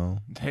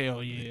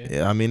 Hell yeah.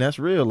 Yeah, I mean that's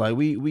real. Like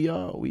we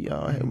all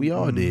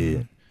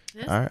did.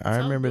 That's I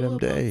remember them doable,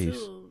 days.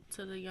 too.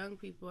 To the young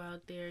people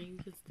out there, you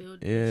can still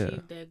Yeah.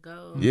 achieve that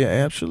goal. Yeah,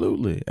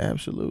 absolutely.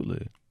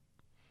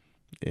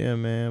 Yeah,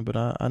 man. But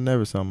I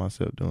never saw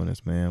myself doing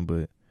this, man.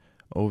 But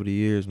over the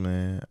years,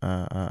 man,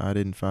 I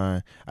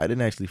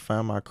didn't actually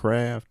find my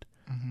craft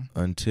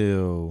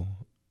until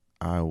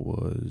I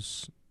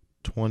was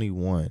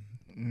 21.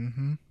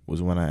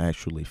 Was when I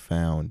actually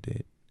found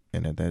it,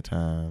 and at that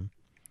time,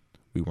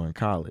 we were in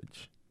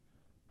college.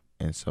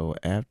 And so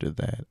after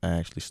that, I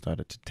actually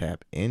started to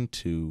tap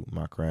into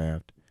my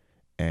craft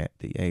at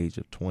the age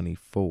of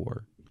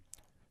 24.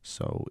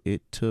 So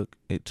it took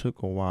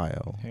a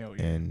while. Hell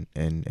yeah.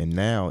 And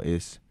now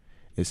it's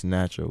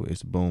natural,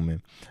 it's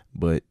booming.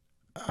 But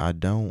I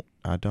don't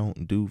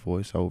do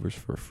voiceovers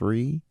for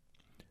free.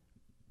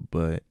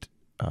 But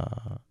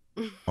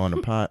on the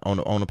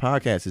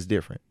podcast it's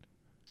different.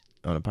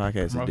 On the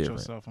podcast Promote it's different.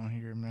 yourself on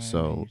here, man.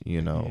 So,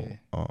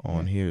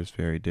 on here it's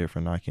very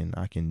different. I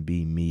can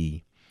be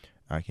me.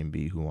 I can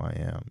be who I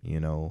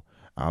am.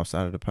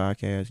 Outside of the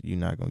podcast, you're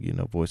not gonna get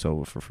no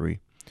voiceover for free.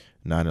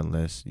 Not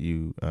unless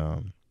you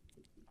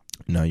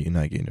no, you're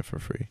not getting it for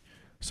free.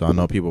 So I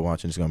know people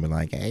watching is gonna be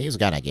like, "Hey, he's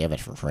gonna give it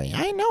for free."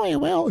 I know he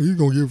will. He's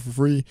gonna give it for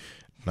free.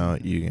 No,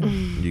 you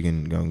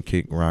can go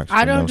kick rocks. I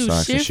with don't no do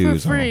socks and shit for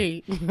shoes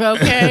free.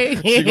 Okay.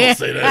 She gonna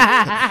say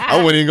that. I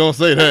wasn't even gonna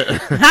say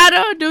that. I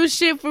don't do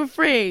shit for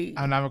free.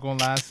 I'm not gonna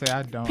lie, say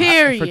I don't.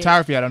 Period.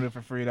 Photography, I don't do it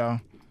for free though.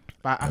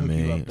 But I I hook you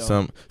mean, up,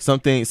 though. some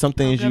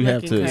things you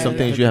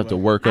have to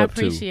work I up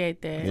to.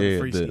 appreciate that. Yeah,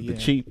 Free the shit, yeah.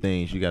 cheap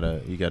things you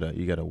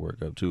gotta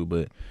work up to,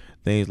 but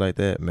things like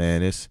that,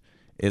 man,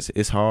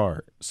 it's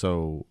hard.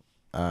 So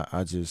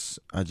I just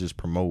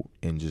promote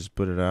and just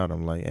put it out.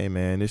 I'm like, hey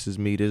man, this is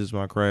me, this is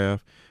my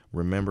craft.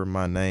 Remember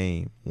my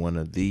name, one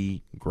of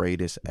the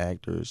greatest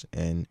actors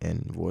and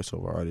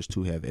voiceover artists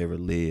to have ever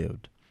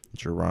lived,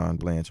 Jerron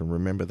Blanton.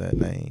 Remember that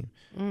name.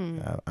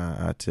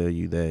 I tell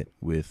you that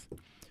with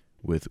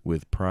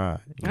with pride.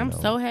 I'm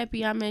so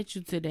happy I met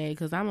you today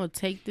because I'm gonna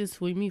take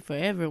this with me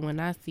forever when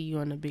I see you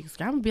on the big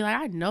screen. I'm gonna be like,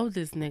 I know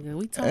this nigga.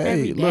 We talk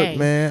every day. Look,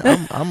 man,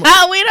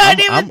 we don't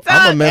even talk.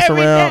 I'm gonna mess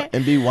every around day.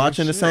 and be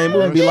watching the same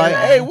movie and be like,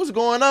 hey, what's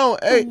going on?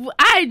 Hey,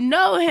 I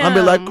know him. I'm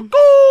be like,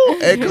 cool.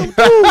 Hey, come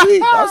through.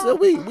 I said,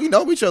 we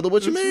know each other.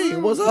 What you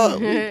mean? What's up?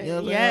 You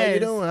know, Yes. how you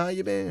doing? How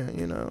you been?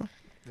 You know,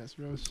 That's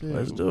real shit.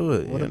 let's do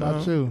it. What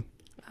about you?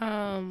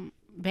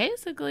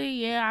 Basically,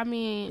 yeah. I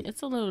mean,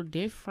 it's a little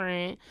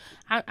different.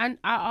 I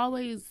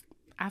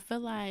feel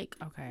like,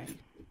 okay.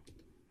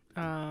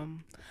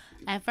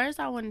 At first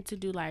I wanted to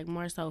do like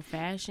more so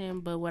fashion,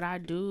 but what I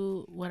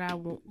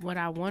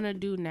want to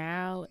do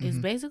now is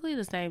basically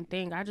the same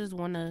thing. I just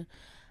want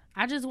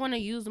to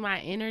use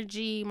my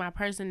energy, my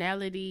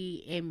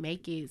personality, and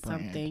make it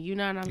something. You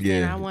know what I'm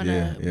saying? I want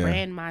to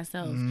brand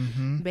myself,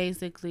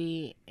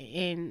 basically.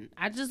 And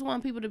I just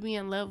want people to be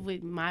in love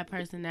with my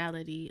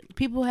personality.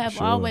 People have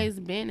always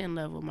been in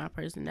love with my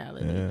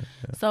personality. Yeah.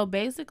 So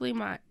basically,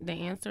 the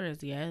answer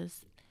is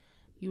yes.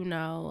 You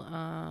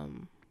know,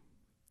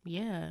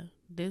 yeah,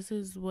 this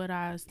is what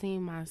I see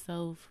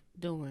myself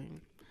doing.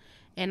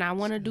 And I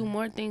want to do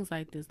more things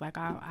like this. Like,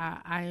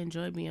 I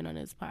enjoy being on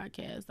this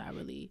podcast. I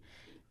really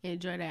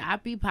enjoy that. I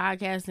be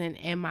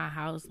podcasting in my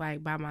house,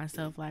 like by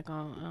myself, like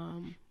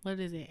on what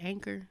is it,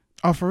 Anchor?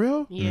 Oh, for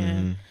real?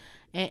 Yeah.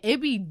 And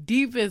it be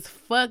deep as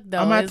fuck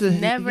though.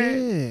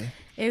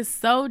 It's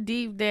so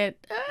deep that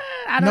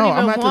I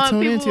don't even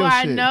want people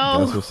I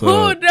know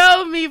who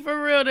know me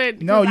for real.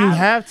 You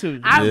have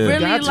to. I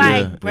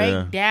really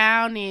break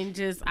down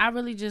and I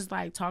really just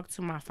like talk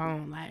to my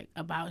phone like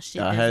about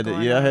shit. I had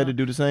to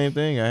do the same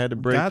thing. I had to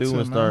break through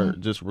and start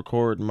just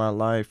recording my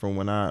life from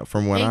when I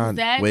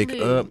wake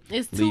up.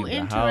 It's too leave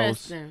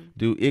interesting.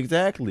 The house,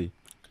 exactly.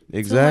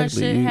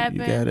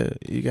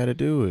 You gotta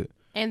do it.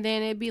 And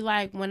then it'd be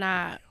like when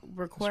I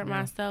record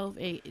myself,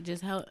 it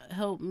just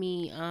help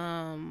me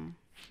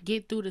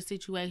get through the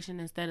situation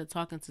instead of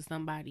talking to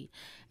somebody.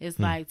 It's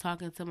like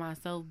talking to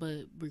myself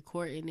but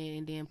recording it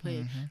and then put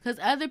it. Because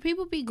other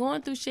people be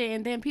going through shit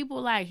and then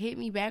people like hit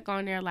me back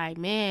on there like,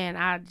 man,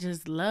 I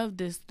just love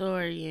this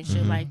story and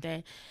shit like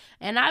that.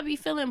 And I be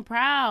feeling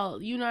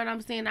proud. You know what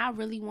I'm saying? I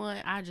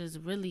just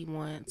really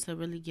want to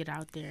really get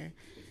out there.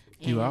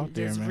 And out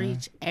there, just man.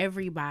 reach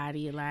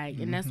everybody, like,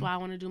 and that's why I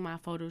want to do my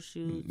photo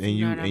shoots. And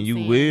you know what I'm you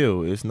saying?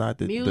 will. It's not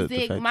the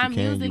music. fact My you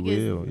can, music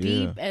you will. is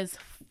deep as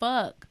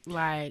fuck.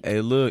 Like,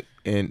 hey, look,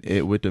 and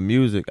with the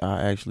music,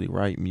 I actually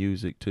write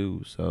music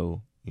too.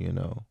 So you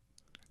know,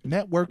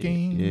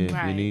 networking. Yeah,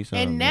 right. You need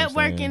something. And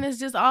networking is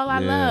just all I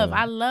love.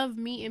 I love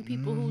meeting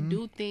people who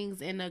do things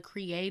in a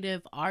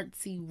creative,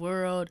 artsy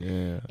world.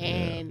 Yeah,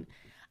 and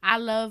I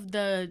love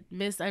the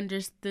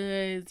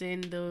misunderstoods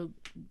and the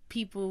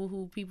people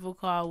who people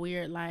call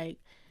weird. Like,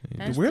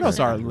 the weirdos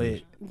are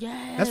lit.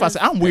 Yeah, that's why I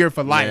said I'm weird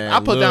for life. Man, I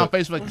put down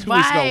Facebook 2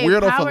 weeks ago.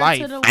 Weirdo for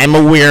life. I'm a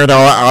weirdo.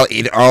 I'll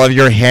eat all of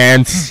your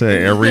hands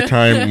every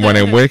time when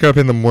I wake up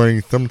in the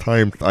morning.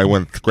 Sometimes I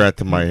want to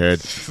scratch my head,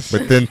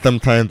 but then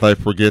sometimes I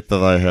forget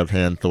that I have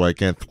hands, so I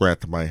can't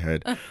scratch my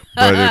head.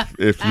 But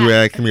if you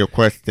ask me a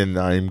question,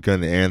 I'm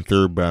gonna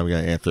answer, but I'm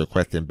gonna answer a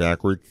question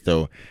backwards.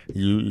 So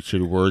you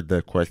should word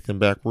the question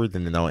backwards,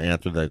 and then I'll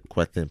answer the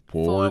question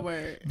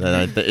forward.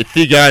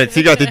 She got it.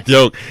 She got the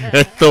joke.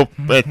 It's so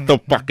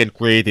fucking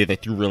crazy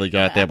that you really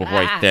got that before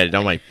I said it.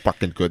 Oh my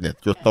fucking goodness,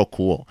 you're so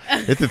cool.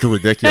 This is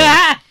ridiculous.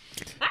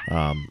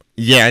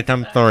 Yeah,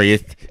 I'm sorry.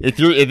 Is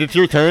it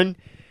your turn?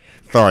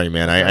 Sorry,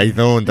 man. I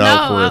zoned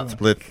out for a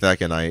split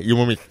second. You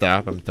want me to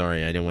stop? I'm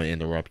sorry. I didn't want to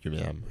interrupt you,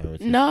 man.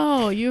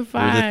 No, you're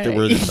fine.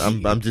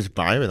 I'm just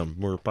vibing.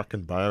 We're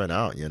fucking vibing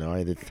out, you know.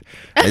 I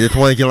just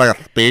want to get like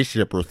a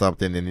spaceship or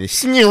something and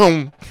just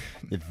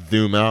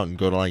zoom out and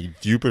go to like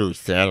Jupiter or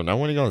Saturn. I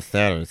want to go to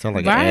Saturn. It sounds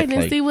like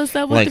and see what's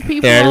up with the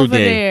people Saturday. over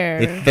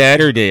there. It's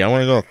Saturday. I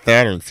want to go to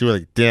Saturn and see what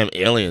like damn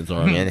aliens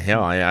are, man.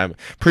 Hell, I'm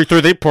pretty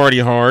sure they party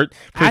hard.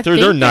 Pretty sure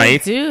they're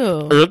nice.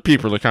 Do. Earth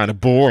people are kind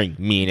of boring,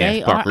 mean ass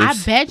fuckers.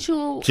 I bet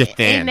you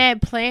in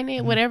that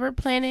planet, whatever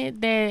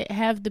planet that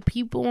have the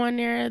people on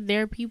there,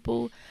 their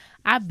people,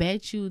 I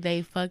bet you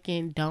they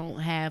fucking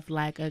don't have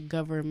like a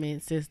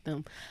government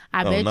system.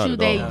 I bet you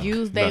they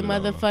use their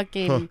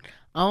motherfucking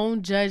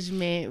own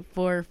judgment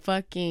for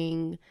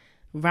fucking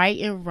right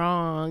and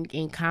wrong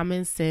and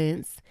common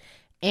sense.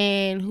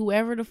 And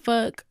whoever the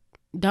fuck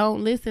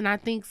don't listen, I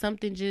think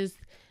something just,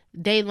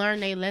 they learn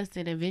their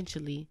lesson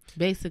eventually,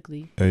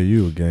 basically. Hey,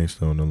 you a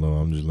gangster on the low.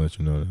 I'm just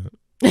letting you know that.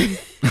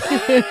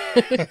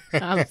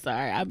 I'm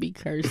sorry, I be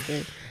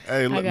cursing.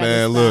 Hey,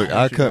 man, look,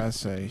 I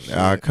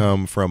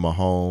come from a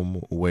home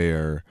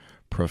where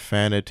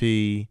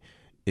profanity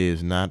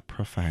is not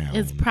profound.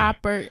 It's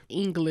proper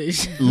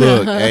English.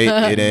 Look,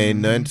 hey, it ain't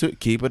nothing to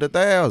keep it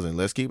 1,000.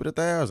 Let's keep it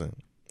 1,000.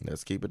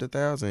 Let's keep it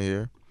 1,000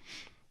 here.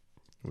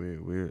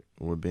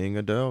 We're being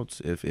adults.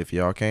 If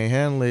y'all can't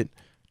handle it,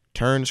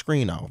 turn the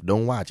screen off.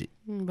 Don't watch it.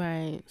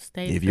 Right.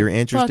 If you're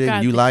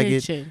interested, you like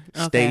kitchen.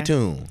 It, stay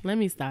tuned. Let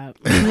me stop.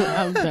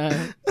 I'm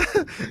done.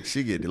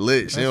 She get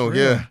lit. She don't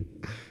care.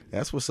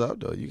 That's what's up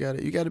though. You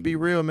gotta be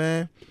real,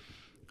 man.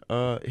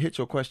 hit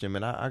your question,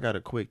 man. I got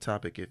a quick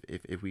topic.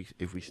 If we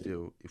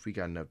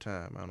got enough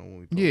time, I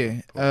don't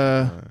know.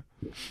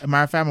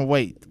 Matter of fact, I'm gonna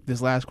wait.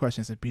 This last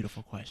question is a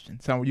beautiful question.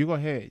 So you go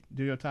ahead,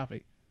 do your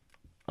topic.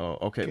 Oh,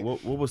 okay.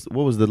 What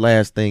was the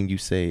last thing you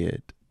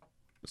said?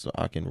 So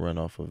I can run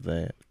off of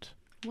that.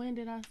 When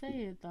did I say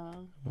it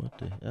though?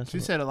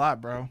 She said a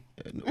lot, bro.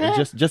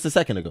 Just a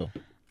second ago.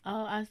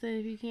 Oh, I said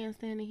if you can't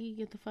stand the heat,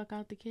 get the fuck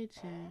out the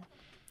kitchen.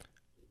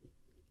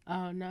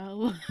 Oh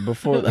no.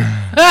 Before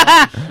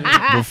that,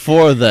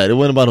 it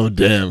wasn't about no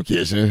damn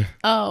kitchen.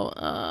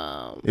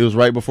 Oh, it was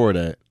right before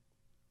that.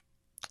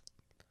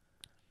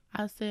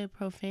 I said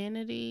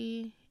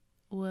profanity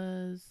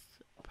was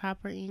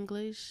proper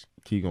English.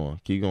 Keep going.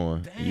 Dang,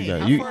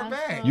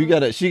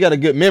 She got a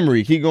good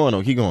memory. Keep going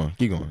on. Keep going.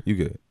 You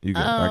good.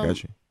 I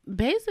got you.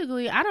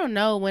 Basically, I don't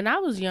know. When I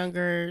was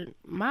younger,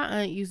 my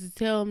aunt used to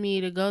tell me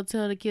to go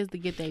tell the kids to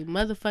get their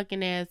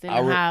motherfucking ass in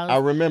the house. I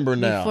remember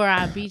now. Before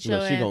I beat your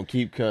ass. She gonna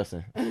keep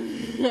cussing.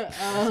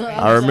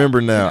 I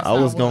remember now. I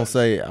was gonna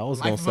say.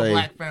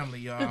 Black family,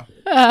 y'all.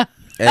 And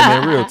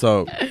man, real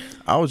talk.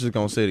 I was just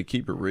gonna say to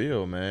keep it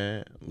real,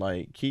 man.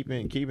 Like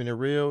keeping it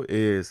real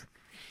is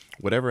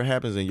whatever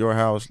happens in your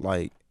house.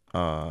 Like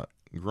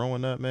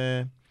growing up,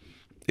 man,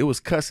 it was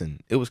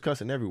cussing. It was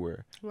cussing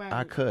everywhere. Right.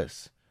 I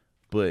cuss.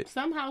 But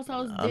some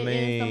households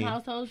didn't, some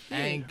households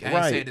did.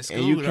 Right.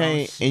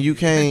 And you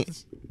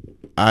can't.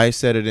 I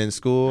said it in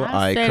school.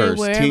 I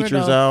cursed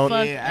teachers out.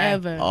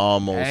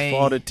 Almost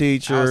fought a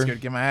teacher. I was scared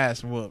to get my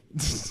ass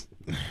whooped.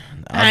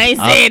 I ain't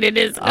saying it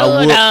in school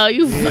though.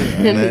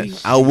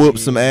 I whooped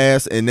some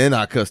ass and then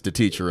I cussed the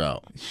teacher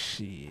out.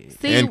 Shit.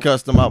 And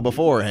cussed them out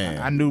beforehand.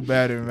 I knew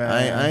better, man.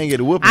 I ain't get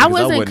a whooping. I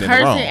wasn't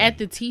cursing at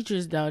the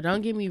teachers though.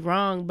 Don't get me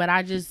wrong, but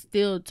I just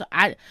still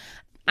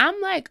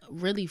I'm like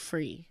really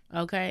free,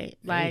 okay?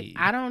 Like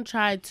I don't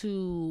try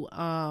to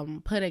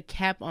put a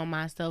cap on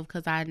myself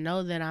because I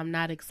know that I'm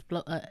not an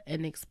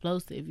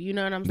explosive. You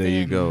know what I'm saying?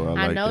 There you go.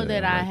 I know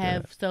that I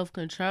have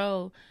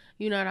self-control.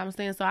 You know what I'm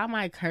saying? So I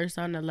might curse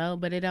on the low,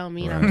 but it don't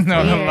mean I'm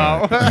scared. You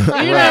know what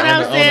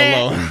I'm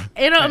saying?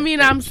 It don't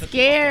mean I'm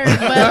scared,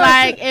 but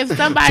like if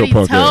somebody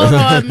told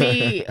on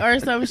me or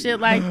some shit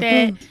like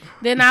that,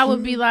 then I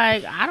would be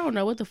like, I don't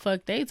know what the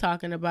fuck they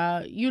talking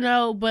about, you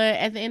know? But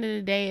at the end of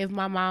the day, if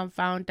my mom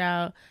found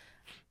out,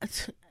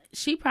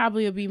 she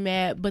probably would be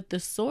mad. But the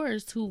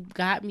source who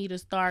got me to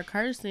start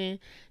cursing,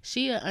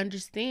 she'll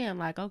understand,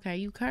 like, okay,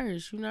 you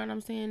curse. You know what I'm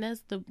saying?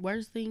 That's the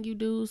worst thing you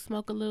do,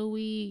 smoke a little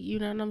weed. You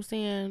know what I'm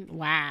saying?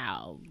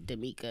 Wow,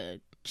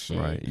 Meeka. Shit.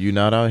 Right. You're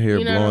not out here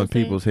blowing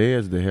people's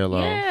heads the hell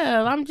off.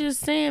 Yeah, I'm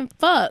just saying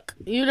fuck.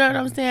 You know what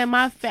I'm saying?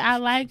 I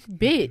like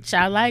bitch.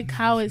 I like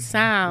how it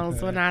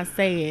sounds when I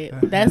say it.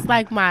 That's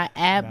like my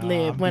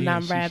ad-lib when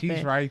I'm rapping.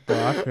 She's right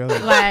though. I feel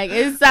it. Like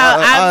it's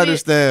I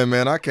understand,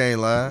 man. I can't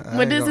lie.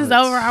 When this is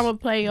over, I'm gonna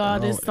play y'all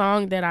this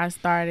song that I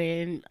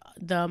started. And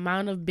the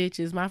amount of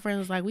bitches, my friend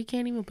was like, we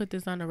can't even put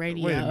this on the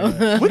radio.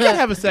 We can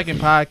have a second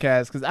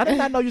podcast because I did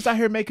not know you was out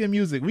here making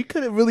music. We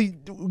could have really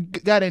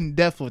got in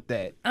depth with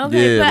that.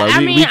 Okay, yeah, but like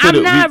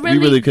I'm not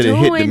really could have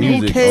hit the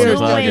music. Who cares?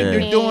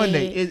 You're doing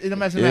it. It doesn't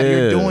matter.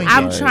 You're doing it.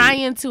 I'm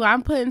trying to.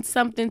 I'm putting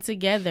something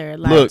together.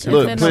 Like,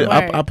 look.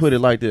 I put it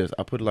like this.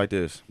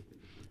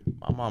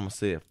 My mama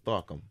said,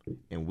 "Fuck them,"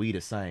 and we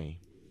the same.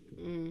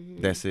 Mm-hmm.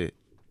 That's it.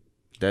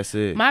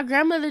 My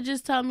grandmother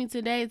just told me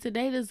today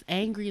this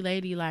angry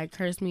lady like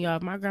cursed me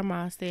off. My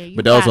grandma said,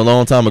 but that was a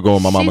long time ago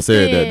when my mama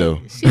said that though.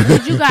 She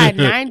said you got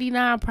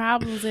 99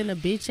 problems and a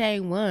bitch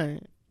ain't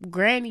one.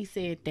 Granny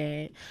said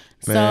that.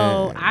 Man.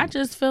 So I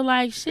just feel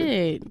like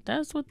shit.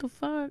 That's what the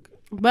fuck.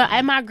 But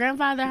at my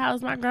grandfather's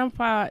house, my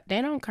grandpa,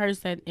 they don't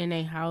curse in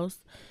their house.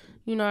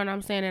 You know what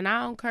I'm saying? And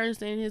I don't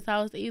curse in his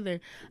house either.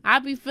 I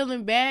be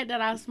feeling bad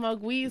that I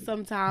smoke weed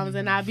sometimes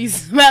and I be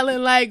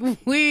smelling like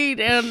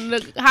weed in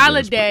the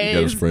holidays.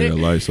 You gotta spray that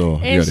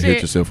Lysol. You gotta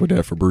hit yourself with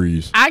that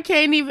Febreze. I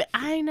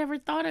ain't never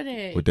thought of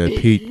that. With that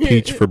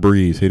peach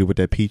Febreze. Hit it with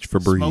that peach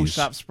Febreze. Smoke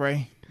shop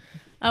spray.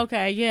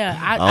 Okay, yeah,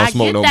 I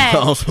get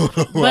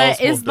that, but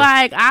it's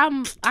like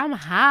I'm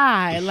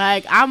high,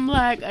 like I'm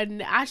like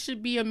I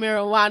should be a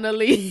marijuana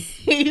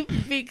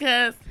leaf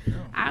because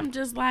I'm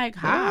just like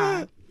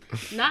high.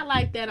 Not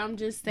like that. I'm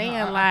just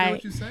saying,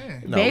 like,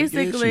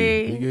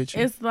 basically,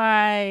 it's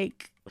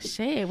like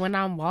shit. When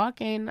I'm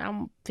walking,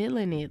 I'm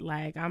feeling it.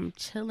 Like I'm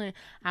chilling.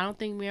 I don't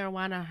think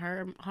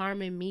marijuana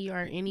harming me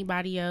or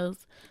anybody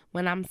else.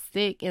 When I'm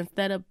sick,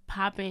 instead of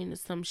popping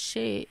some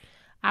shit,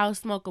 I'll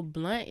smoke a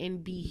blunt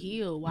and be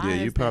healed. Why?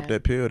 Yeah, you pop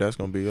that pill, that's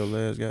gonna be your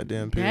last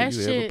goddamn pill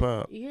ever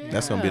pop. Yeah.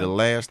 That's gonna be the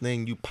last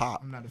thing you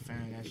pop. I'm not a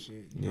fan of that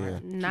shit. Yeah.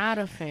 Not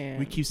a fan.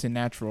 We keep it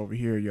natural over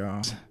here,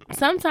 y'all.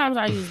 Sometimes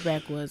I use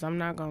backwoods. I'm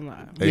not gonna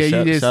lie.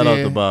 Hey, shout out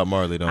to Bob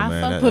Marley though,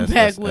 man. I fuck with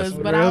backwoods,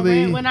 but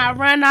when I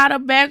run out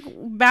of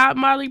Bob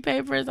Marley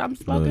papers, I'm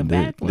smoking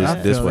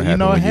backwoods. This what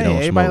happens when you don't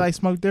everybody smoke. like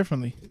smoke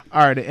differently.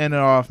 All right, to end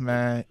it off,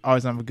 man.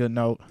 Always on a good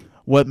note.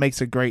 What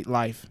makes a great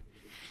life?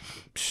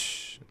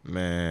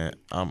 Man,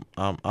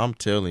 I'm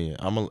telling you.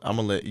 I'm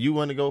gonna let you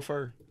want to go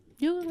first.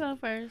 You can go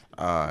first.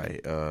 All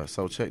right.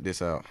 So check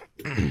this out.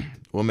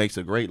 What makes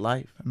a great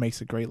life? It makes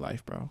a great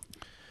life, bro.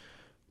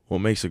 What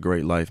makes a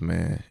great life,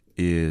 man,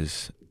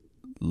 is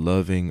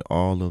loving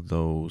all of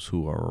those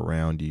who are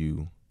around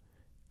you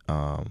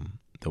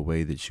the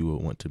way that you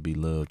would want to be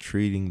loved,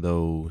 treating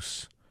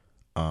those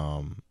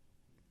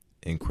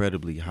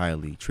incredibly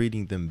highly,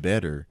 treating them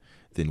better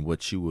than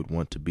what you would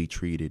want to be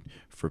treated,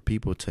 for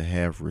people to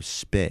have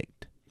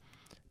respect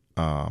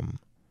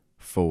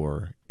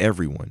for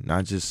everyone,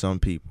 not just some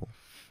people.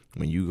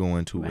 When you go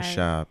into a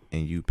shop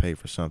and you pay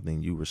for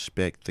something, you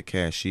respect the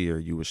cashier,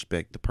 you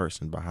respect the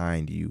person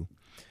behind you,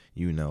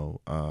 you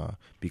know,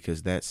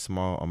 because that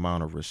small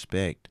amount of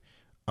respect,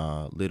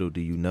 little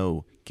do you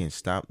know, can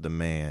stop the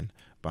man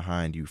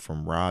behind you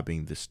from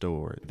robbing the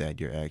store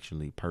that you're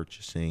actually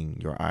purchasing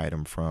your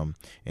item from,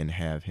 and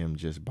have him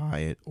just buy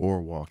it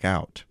or walk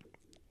out.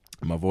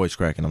 My voice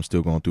cracking. I'm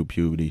still going through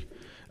puberty.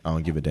 I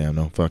don't give a damn.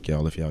 No, fuck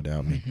y'all if y'all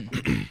doubt me.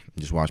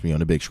 Just watch me on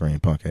the big screen,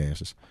 punk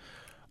asses.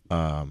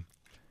 To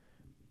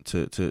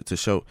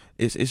show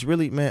it's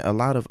really, man, a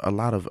lot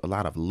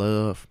of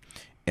love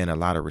and a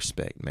lot of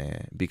respect,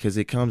 man, because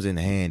it comes in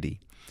handy.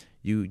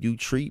 You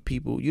treat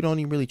people. You don't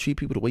even really treat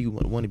people the way you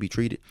want to be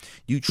treated.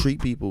 You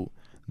treat people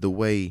the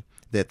way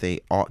that they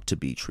ought to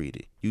be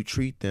treated. You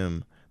treat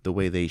them the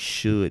way they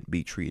should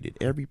be treated.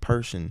 Every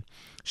person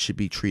should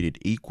be treated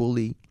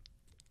equally,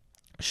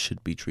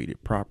 should be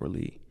treated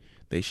properly.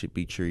 They should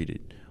be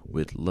treated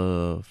with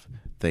love.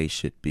 They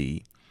should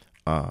be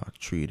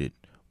treated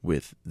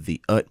with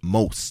the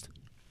utmost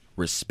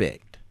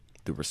respect.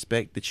 The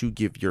respect that you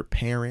give your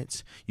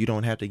parents, you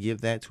don't have to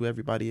give that to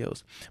everybody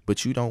else,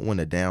 but you don't want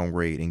to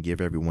downgrade and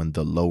give everyone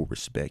the low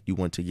respect. You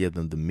want to give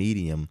them the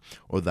medium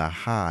or the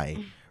high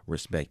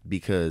respect,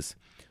 because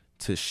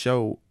to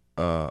show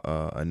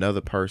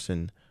another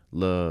person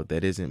love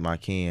that isn't my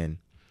kin,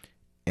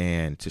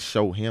 and to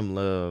show him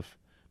love,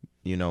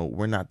 you know,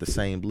 we're not the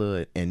same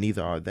blood and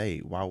neither are they.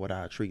 Why would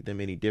I treat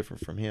them any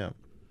different from him?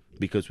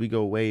 Because we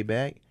go way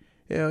back?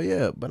 Hell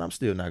yeah, but I'm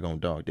still not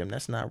going to dog them.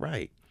 That's not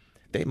right.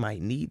 They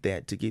might need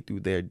that to get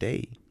through their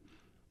day,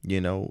 you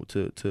know,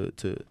 to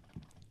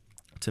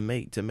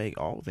make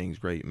all things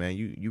great, man.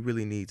 You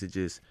really need to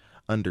just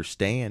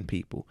understand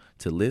people,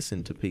 to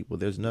listen to people.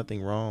 There's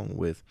nothing wrong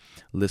with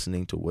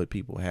listening to what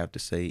people have to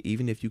say,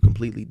 even if you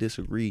completely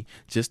disagree.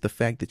 Just the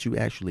fact that you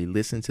actually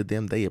listen to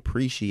them, they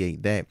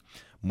appreciate that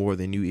more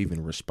than you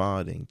even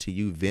responding to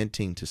you.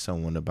 Venting to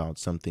someone about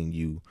something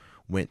you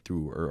went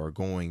through or are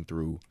going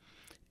through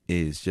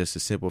is just a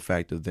simple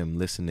fact of them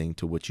listening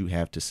to what you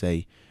have to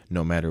say,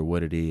 no matter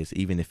what it is,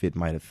 even if it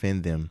might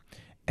offend them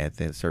at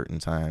that certain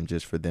time,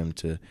 just for them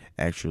to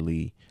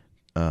actually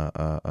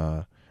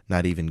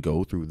not even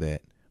go through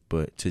that,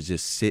 but to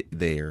just sit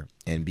there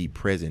and be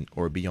present,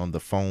 or be on the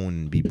phone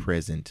and be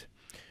present,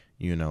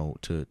 you know,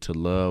 to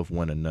love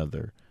one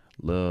another.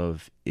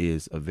 Love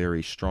is a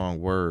very strong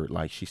word.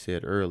 Like she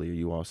said earlier,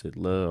 you all said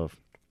love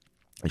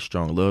is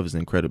strong. Love is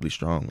incredibly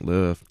strong.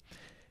 Love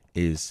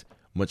is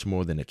much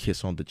more than a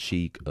kiss on the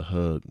cheek, a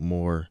hug,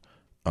 more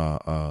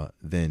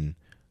than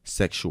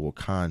sexual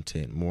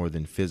content, more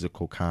than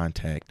physical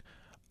contact.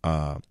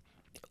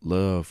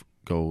 Love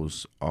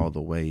goes all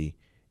the way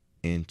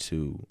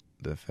into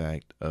the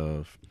fact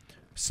of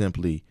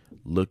simply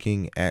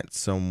looking at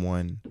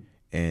someone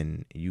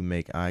and you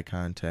make eye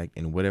contact,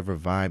 and whatever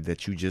vibe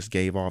that you just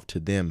gave off to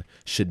them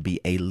should be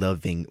a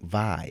loving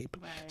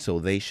vibe. Right. So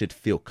they should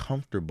feel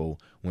comfortable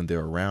when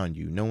they're around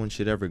you. No one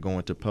should ever go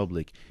into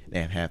public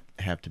and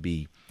have to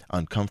be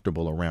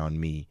uncomfortable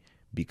around me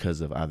because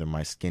of either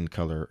my skin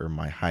color or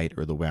my height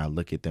or the way I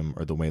look at them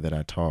or the way that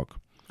I talk.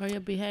 Or your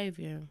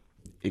behavior.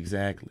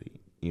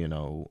 Exactly. You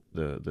know,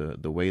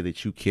 the way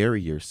that you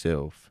carry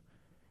yourself,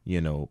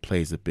 you know,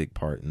 plays a big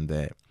part in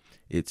that.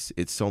 It's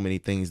so many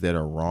things that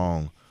are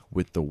wrong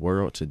with the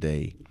world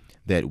today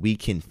that we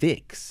can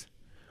fix,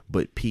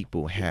 but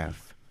people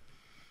have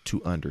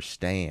to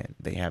understand.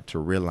 They have to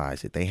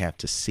realize it. They have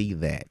to see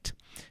that.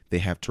 They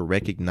have to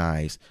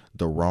recognize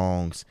the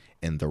wrongs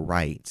and the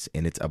rights.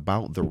 And it's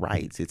about the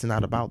rights. It's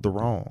not about the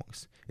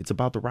wrongs. It's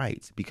about the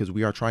rights, because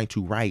we are trying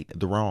to right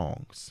the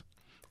wrongs.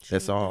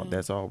 That's all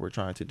we're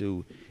trying to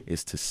do,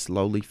 is to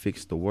slowly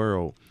fix the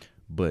world,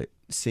 but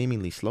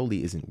seemingly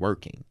slowly isn't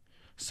working.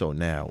 So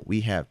now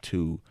we have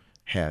to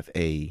have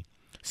a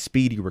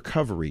speedy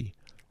recovery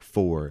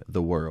for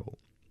the world,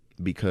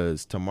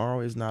 because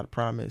tomorrow is not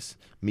promised.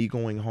 Me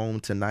going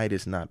home tonight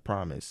is not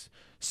promised.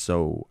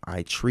 So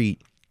I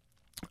treat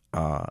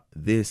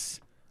this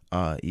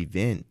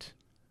event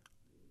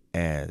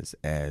as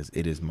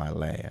it is my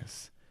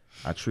last.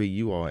 I treat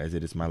you all as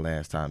it is my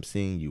last time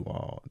seeing you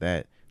all.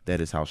 That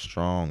is how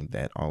strong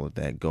that all of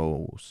that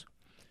goes,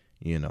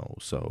 you know.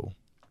 So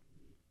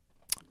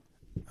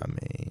I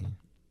mean,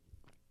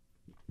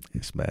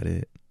 that's about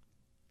it.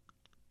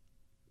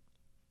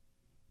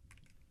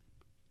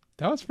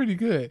 That was pretty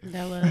good.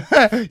 That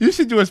was. You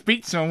should do a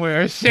speech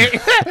somewhere or shit.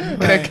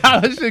 At a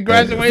college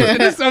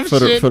graduation or some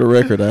shit. For the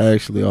record, I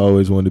actually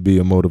always wanted to be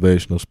a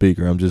motivational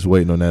speaker. I'm just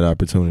waiting on that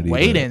opportunity.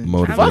 Waiting?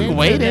 Fuck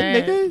waiting,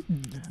 nigga.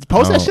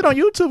 Post that shit on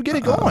YouTube. Get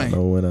it going.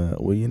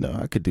 Well, you know,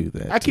 I could do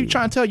that. I keep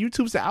trying to tell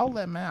YouTube's the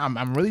outlet, man.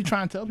 I'm really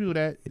trying to tell people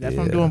that. That's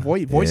what I'm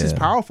doing. Voice is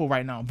powerful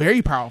right now.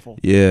 Very powerful.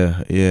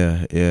 Yeah.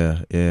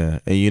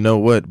 And you know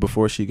what?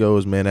 Before she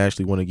goes, man, I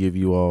actually want to give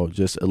you all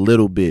just a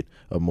little bit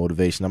of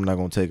motivation. I'm not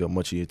going to take up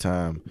much of your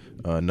time.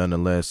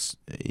 Nonetheless,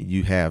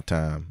 you have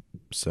time.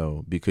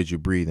 So because you're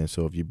breathing.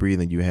 So if you're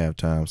breathing, you have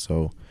time.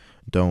 So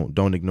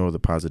don't ignore the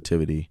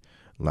positivity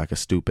like a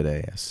stupid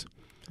ass.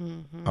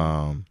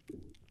 Mm-hmm.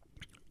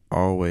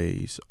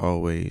 Always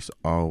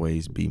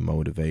be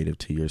motivative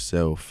to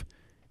yourself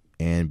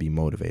and be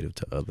motivative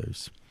to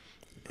others.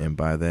 And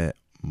by that,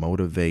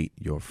 motivate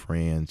your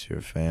friends,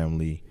 your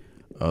family,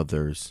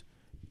 others.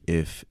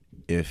 If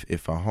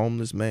a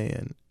homeless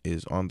man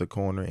is on the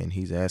corner and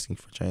he's asking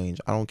for change,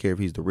 I don't care if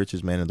he's the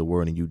richest man in the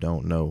world and you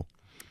don't know,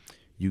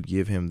 you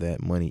give him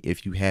that money.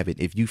 If you have it,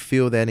 if you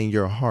feel that in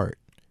your heart,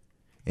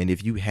 and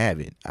if you have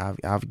it,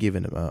 I've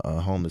given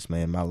a homeless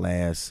man my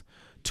last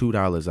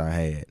 $2 I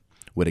had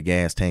with a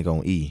gas tank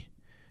on E,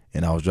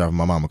 and I was driving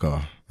my mama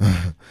car.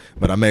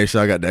 But I made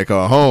sure I got that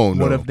car home.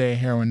 What if they're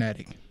heroin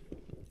addict?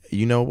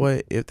 You know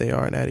what? If they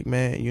are an addict,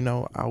 man, you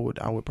know, I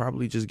would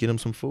probably just get them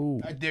some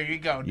food. There you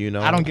go. You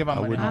know, I don't give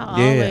out money.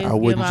 I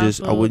wouldn't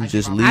just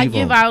leave them. I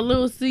give out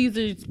Little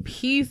Caesars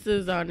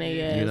pieces on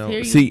their ass. You know?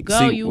 Here you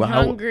go. You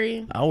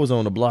hungry? I was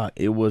on the block.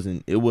 It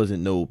wasn't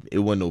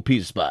no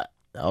pizza spot.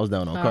 I was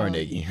down on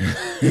Carnegie.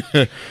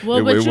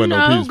 Well, but you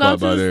know, go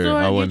to the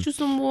store and get you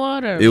some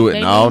water. It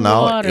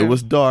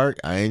was dark.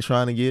 I don't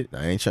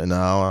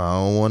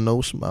want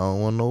no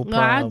problem. No,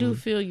 I do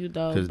feel you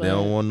though, because they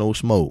don't want no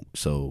smoke.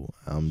 So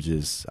I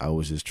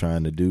was just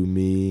trying to do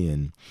me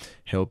and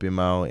help him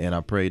out, and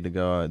I prayed to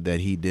God that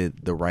he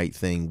did the right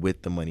thing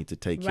with the money to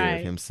take care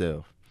of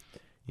himself.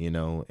 You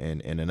know,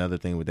 and another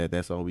thing with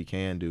that's all we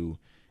can do.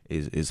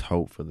 Is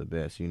hope for the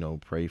best, you know,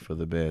 pray for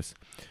the best.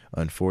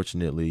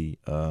 Unfortunately,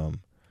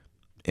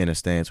 in a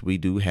stance, we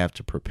do have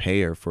to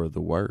prepare for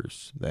the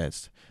worst.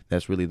 That's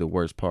really the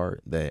worst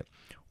part, that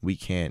we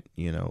can't,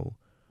 you know,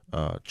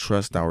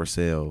 trust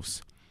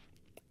ourselves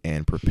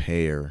and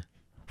prepare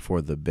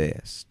for the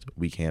best.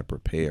 We can't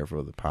prepare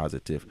for the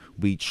positive.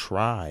 We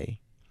try,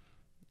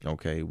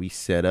 okay? We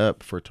set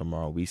up for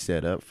tomorrow. We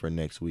set up for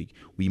next week.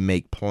 We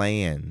make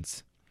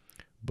plans,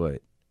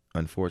 but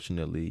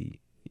unfortunately,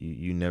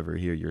 you never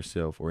hear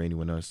yourself or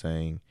anyone else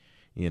saying,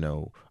 you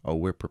know, oh,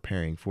 we're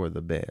preparing for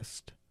the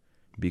best.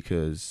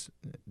 Because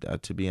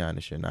to be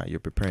honest, you're not. You're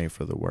preparing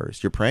for the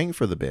worst. You're praying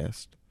for the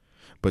best,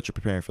 but you're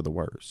preparing for the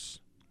worst.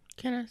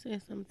 Can I say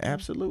something?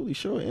 Absolutely.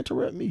 Sure.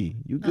 Interrupt me.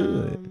 You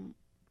good.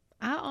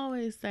 I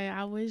always say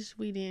I wish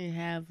we didn't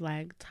have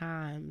like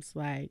times,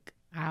 like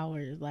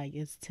hours, like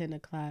it's 10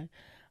 o'clock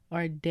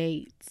or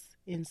dates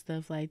and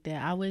stuff like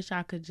that. I wish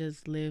I could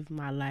just live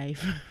my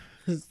life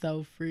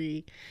so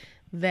free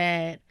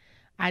that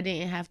I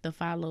didn't have to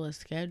follow a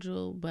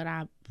schedule, but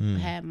I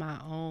had my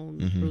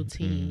own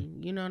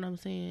routine. You know what I'm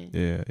saying?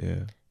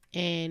 Yeah.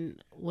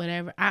 And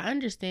whatever. I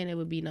understand it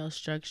would be no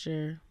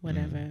structure,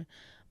 whatever.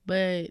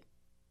 But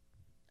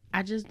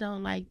I just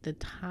don't like the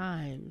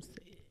times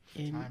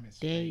and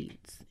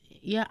dates. Fake.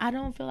 Yeah, I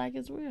don't feel like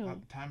it's real.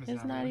 Time is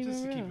it's not even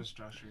just real. To keep it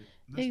structured.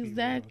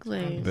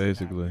 Exactly.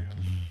 Basically.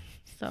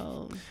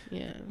 So,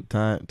 yeah.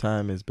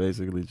 Time is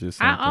basically just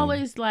something. I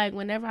always, like,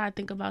 whenever I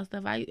think about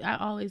stuff, I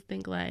always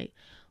think, like,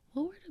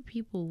 what were the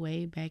people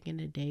way back in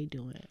the day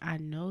doing? I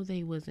know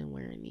they wasn't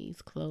wearing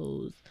these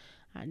clothes.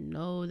 I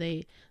know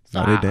they... So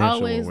I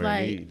always,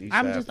 like... These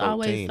I'm just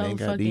always so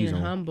fucking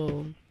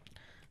humble.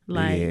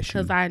 Like,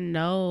 because I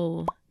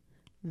know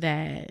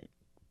that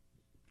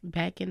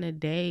back in the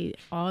day,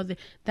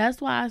 that's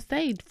why I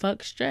say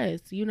fuck stress.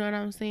 You know what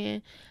I'm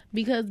saying?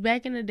 Because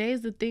back in the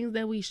days, the things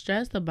that we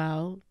stressed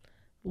about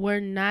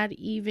were not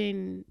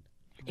even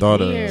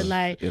here.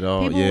 Like, people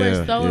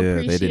were so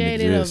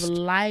appreciative of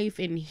life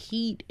and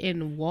heat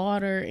and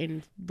water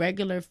and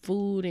regular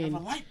food and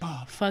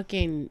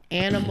fucking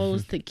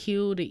animals to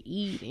kill, to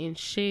eat and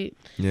shit.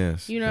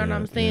 Yes. You know what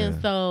I'm saying?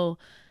 Yeah. So,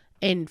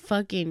 and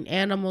fucking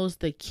animals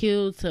to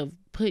kill, to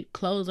put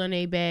clothes on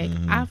their back.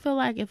 I feel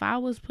like if I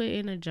was put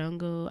in a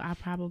jungle, I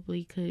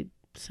probably could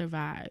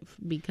survive,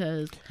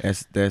 because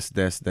that's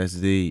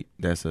deep.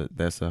 That's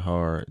a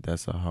hard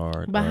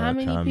but how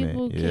many comment.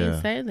 people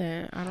can say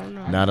that? I don't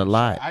know. Not a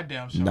lot. I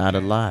damn sure not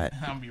can. A lot.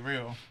 I'll be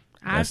real.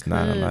 That's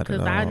not a lot,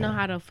 because I know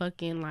how to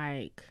fucking,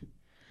 like,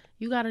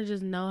 you gotta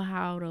just know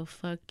how to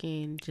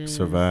fucking just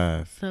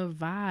survive.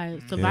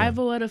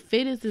 Survival of the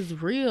fittest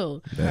is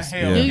real.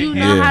 Do you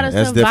know how to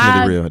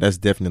survive? That's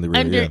definitely real.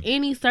 Under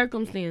any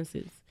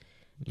circumstances.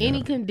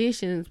 Any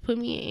conditions, put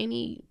me in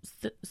any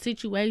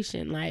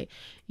situation. Like,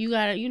 you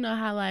gotta, you know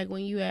how, like,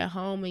 when you at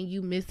home and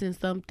you missing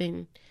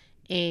something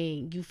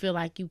and you feel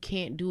like you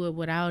can't do it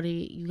without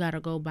it, you gotta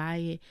go buy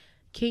it.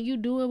 Can you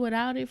do it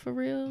without it for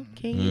real?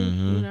 Can you?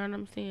 You know what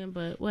I'm saying?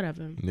 But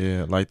whatever.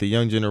 Yeah, like the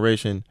young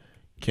generation,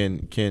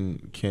 can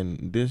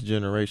this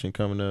generation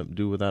coming up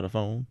do without a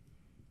phone?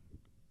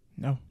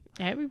 No.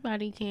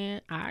 Everybody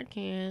can. I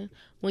can.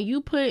 When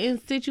you put in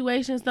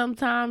situations,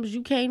 sometimes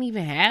you can't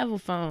even have a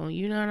phone.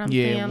 You know what I'm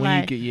saying?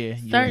 Like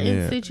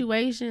certain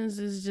situations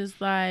is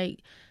just like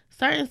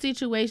certain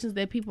situations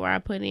that people are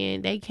put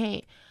in. They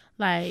can't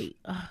like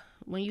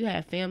when you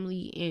have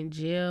family in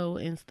jail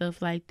and stuff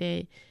like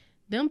that.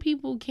 Them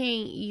people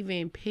can't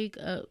even pick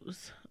up.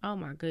 Oh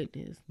my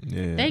goodness.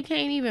 Yeah. They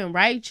can't even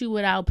write you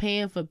without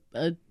paying for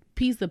a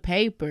piece of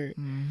paper.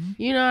 Mm-hmm.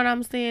 You know what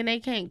I'm saying? They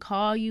can't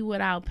call you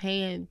without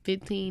paying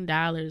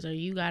 $15 or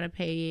you gotta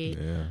pay it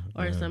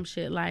or some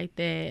shit like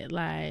that.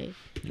 Like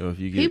if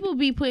you people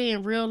be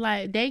putting real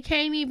life. They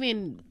can't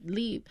even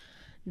leave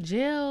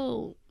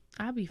jail.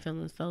 I be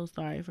feeling so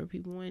sorry for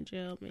people in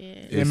jail,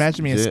 man.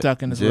 Imagine being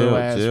stuck in this little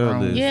ass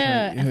room.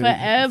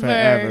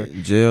 Forever.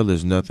 Jail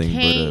is nothing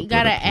but a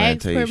gotta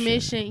ask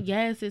permission.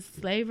 Yes, it's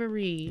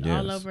slavery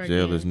all over again.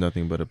 Jail is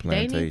nothing but a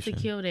plantation. They need to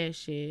kill that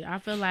shit. I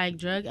feel like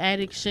drug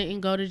addicts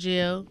shouldn't go to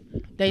jail.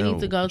 They need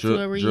to go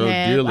to a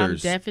rehab. Drug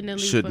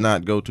dealers should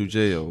not go to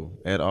jail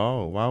at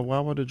all. Why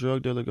would a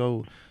drug dealer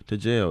go to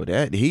jail?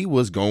 That he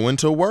was going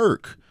to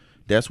work.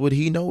 That's what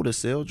he know, to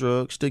sell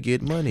drugs to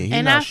get money. He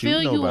and not I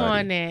feel you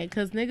on that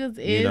because niggas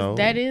is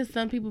that is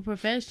some people's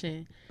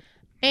profession.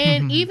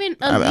 And even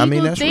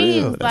illegal that's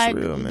things, real. That's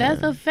real, man.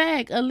 That's a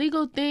fact.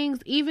 Illegal things,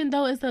 even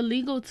though it's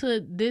illegal to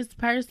this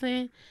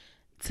person,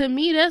 to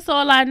me, that's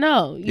all I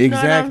know. You know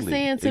what I'm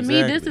saying? To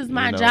me, this is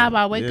my job.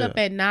 I wake up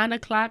at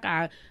 9:00.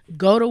 I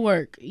go to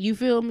work. You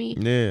feel me?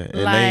 Yeah. And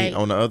they,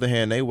 on the other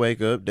hand, they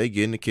wake up, they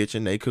get in the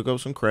kitchen, they cook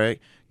up some crack,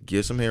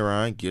 get some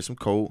heroin, get some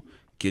coke,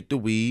 get the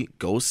weed,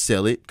 go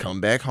sell it, come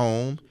back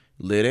home,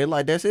 live their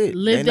life. That's it.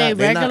 Live their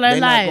regular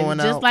life.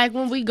 Just like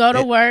when we go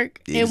to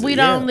work and we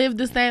don't live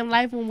the same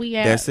life when we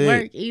at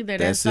work either.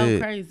 That's so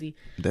crazy.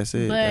 That's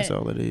it. That's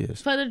all it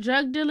is. For the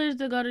drug dealers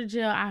to go to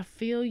jail, I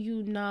feel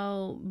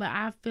but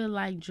I feel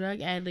like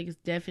drug addicts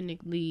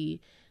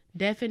definitely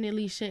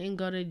shouldn't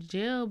go to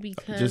jail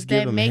because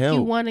that make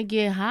you want to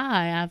get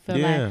high. I feel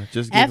like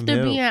just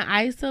after being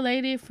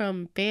isolated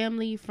from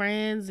family,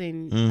 friends,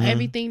 and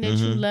everything that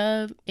you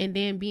love, and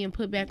then being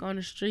put back on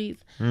the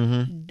streets,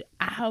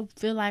 I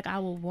feel like I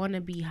would want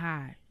to be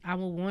high. I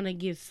would want to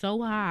get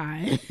so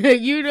high.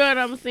 You know what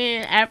I'm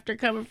saying? After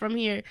coming from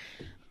here,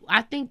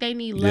 I think they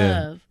need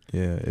love.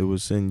 Yeah, it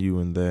would send you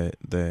in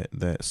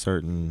that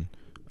certain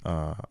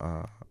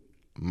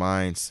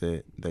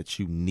mindset that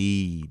you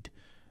need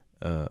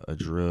a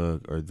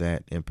drug or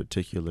that in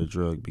particular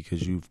drug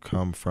because you've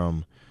come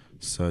from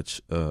such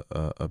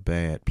a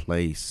bad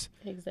place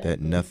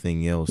that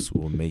nothing else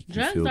will make you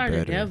feel better. Drugs are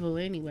the devil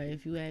anyway,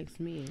 if you ask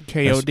me.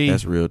 KOD.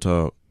 That's real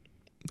talk.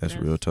 That's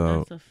real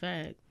talk. That's a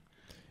fact.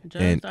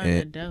 Drugs are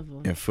the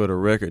devil. And for the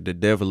record, the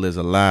devil is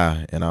a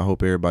lie. And I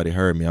hope everybody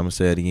heard me. I'm going to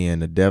say it again.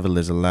 The devil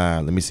is a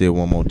lie. Let me say it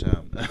one more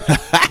time.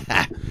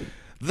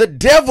 The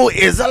devil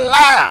is a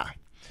lie.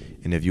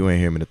 And if you ain't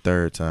hear me the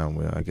third time,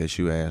 well, I guess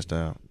you asked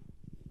out.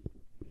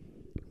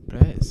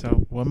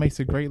 So what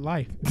makes a great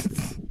life?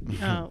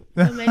 What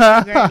makes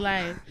a great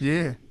life?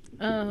 Yeah.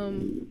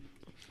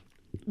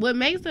 What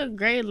makes a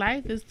great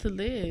life is to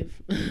live.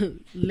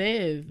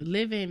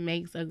 Living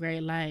makes a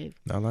great life.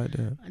 I like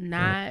that.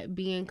 Not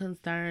being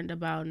concerned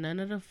about none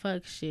of the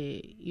fuck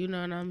shit. You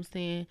know what I'm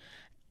saying?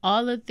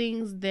 All the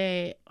things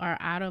that are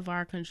out of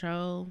our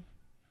control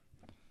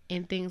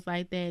and things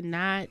like that,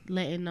 not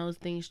letting those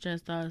things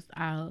stress us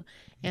out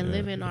and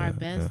living our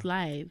best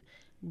life.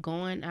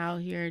 Going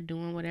out here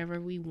doing whatever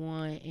we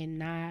want and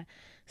not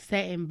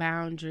setting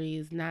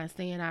boundaries, not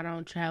saying I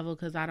don't travel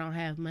because I don't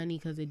have money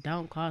because it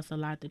don't cost a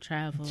lot to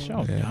travel.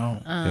 Sure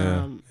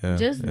to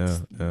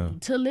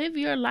live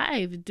your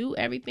life, do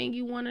everything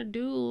you want to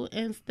do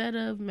instead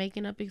of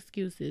making up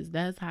excuses.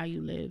 That's how you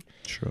live.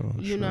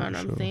 You know what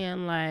I'm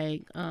saying?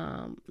 Like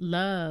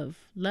love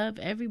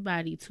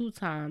everybody 2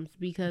 times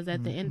because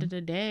at the end of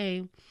the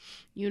day,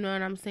 you know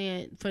what I'm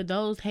saying? For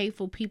those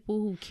hateful people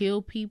who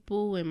kill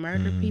people and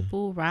murder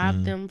people,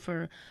 rob them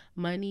for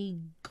money,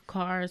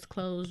 cars,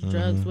 clothes,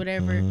 drugs,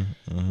 whatever,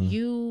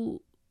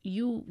 you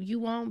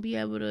won't be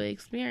able to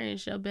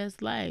experience your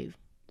best life.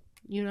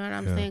 You know what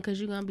I'm saying? Because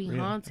you're going to be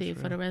haunted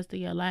for the rest of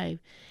your life.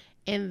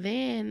 And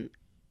then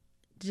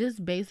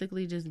just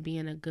basically just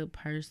being a good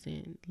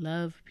person.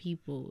 Love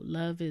people.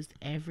 Love is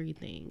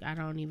everything. I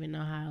don't even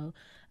know how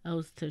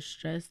else to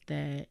stress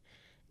that.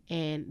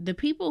 And the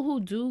people who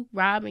do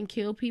rob and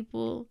kill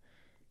people,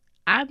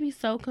 I be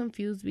so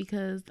confused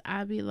because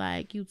I be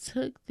like, you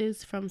took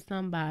this from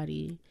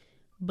somebody,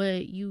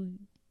 but you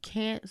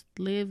can't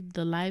live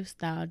the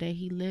lifestyle that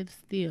he lives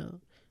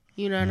still.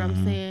 You know what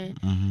I'm saying?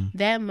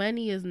 That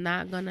money is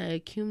not going to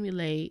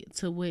accumulate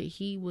to what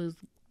he was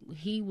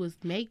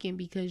making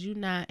because you're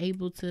not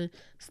able to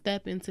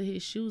step into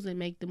his shoes and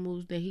make the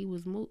moves that he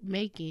was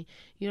making.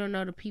 You don't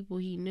know the people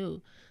he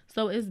knew.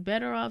 So it's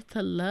better off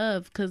to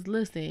love because,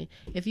 listen,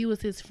 if you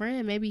was his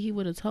friend, maybe he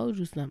would have told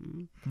you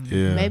something.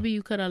 Yeah. Maybe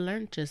you could have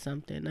learned you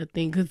something, a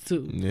thing or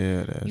two.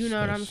 Yeah, you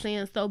know what I'm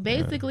saying? So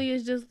basically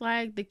it's just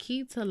like the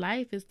key to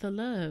life is to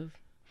love.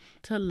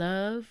 To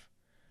love,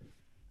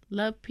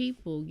 love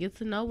people, get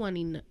to know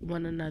one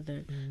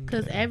another,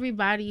 because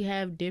everybody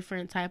have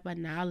different type of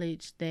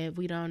knowledge that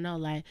we don't know.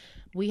 Like,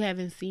 we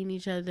haven't seen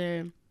each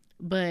other,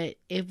 but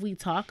if we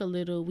talk a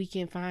little, we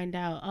can find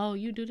out, oh,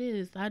 you do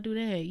this, I do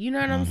that. You know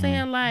what I'm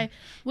saying? Like,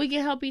 we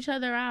can help each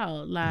other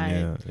out.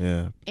 Like,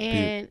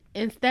 and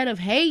instead of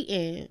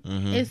hating,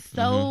 it's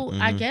so,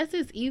 I guess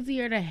it's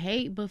easier to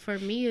hate, but for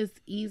me, it's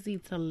easy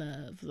to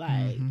love.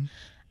 Like,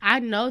 I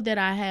know that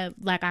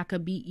I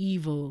could be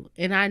evil,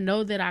 and I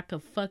know that I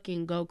could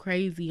fucking go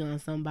crazy on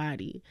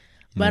somebody.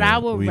 But I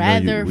would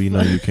rather... We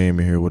know you came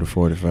in here with a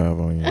 45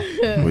 on you.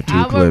 With 2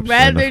 I would clips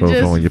rather and a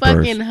just on your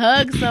fucking purse.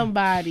 hug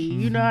Somebody.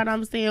 You know what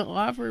I'm saying?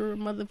 Offer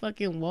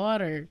motherfucking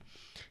water.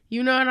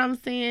 You know what I'm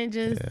saying?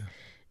 Just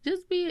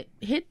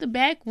hit the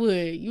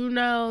backwood. You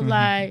know,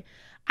 like,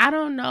 I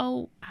don't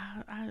know.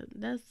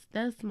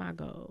 That's my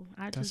goal.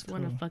 I just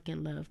want to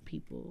fucking love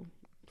people.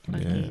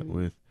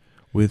 Fucking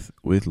with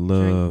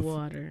love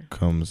water.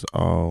 Comes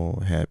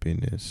all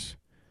happiness.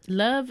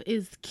 Love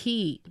is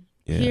key.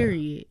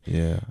 Period.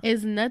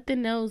 It's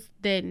nothing else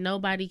that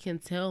nobody can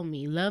tell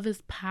me. Love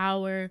is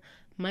power.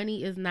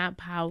 Money is not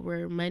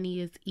power. Money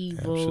is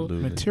evil. Absolutely.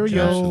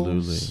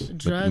 Materials.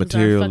 Drugs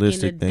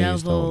materialistic are fucking the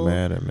things devil. don't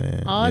matter,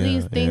 man. All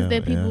these things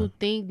that people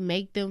think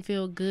make them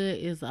feel good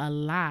is a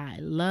lie.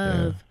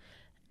 Love,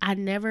 I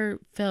never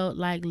felt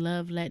like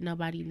love let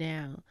nobody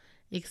down,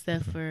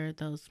 except for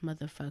those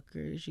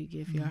motherfuckers you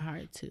give your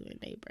heart to and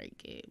they break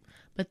it.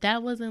 But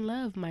that wasn't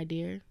love, my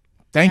dear.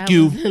 Thank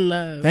you.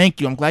 Love. Thank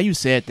you. I'm glad you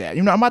said that.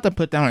 You know, I'm about to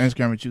put down on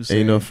Instagram what you said.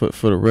 And, you know, for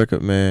the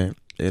record, man,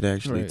 it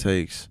actually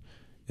takes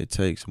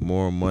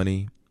more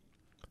money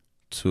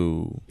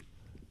to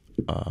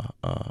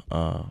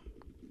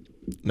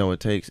no, it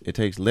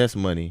takes less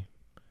money.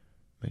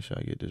 Make sure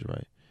I get this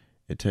right.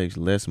 It takes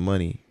less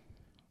money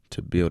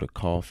to build a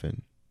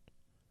coffin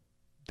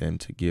than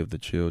to give the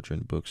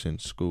children books in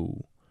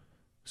school.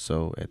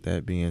 So, at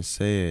that being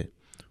said,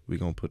 we're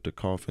going to put the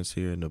coffins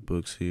here and the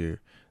books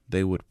here.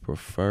 They would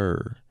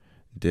prefer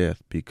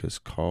death because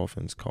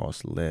coffins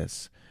cost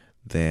less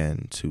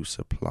than to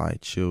supply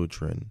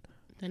children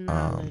the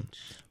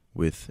knowledge.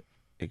 with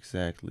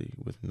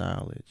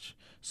knowledge.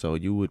 So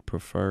you would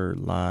prefer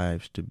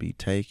lives to be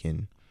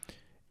taken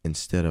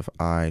instead of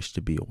eyes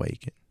to be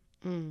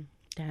awakened.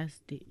 That's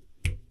deep.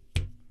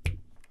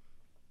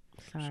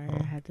 Sorry,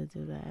 I had to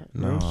do that.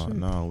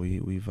 No, we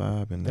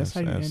vibing. That's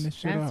how you end this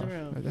shit off.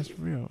 Real. That's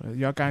real.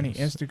 Y'all got any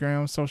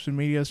Instagram, social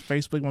medias,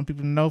 Facebook? Want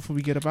people to know before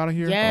we get up out of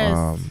here?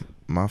 Yes.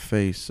 My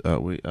face.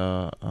 Hell,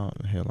 I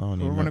don't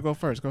even. We're gonna go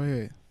first. Go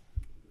ahead.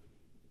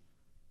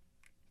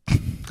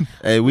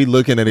 Hey, we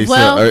looking at each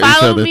Well, other.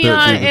 follow me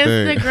on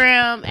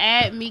Instagram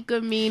at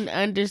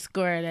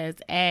Meeka_.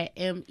 That's at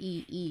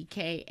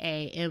MEEKAMEAN_.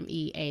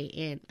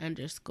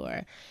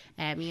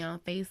 Add me on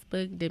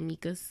Facebook,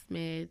 Meeka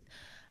Smith.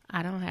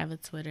 I don't have a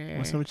Twitter.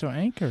 What's up with your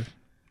anchor?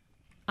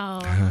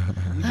 Oh,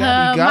 you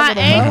got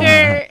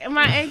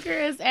my anchor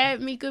is at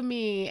Meeka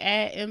Mean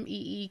at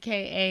MEEKAMEAN.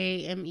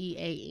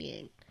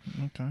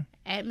 Okay.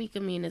 At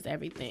Meeka Mean is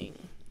everything.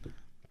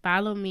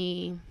 Follow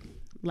me,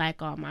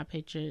 like all my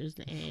pictures,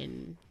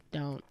 and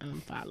don't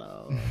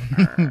unfollow.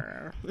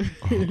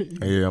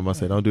 Yeah, I'm gonna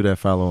say don't do that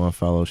follow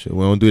shit.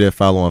 We don't do that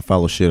follow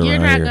shit around here.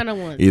 You're not gonna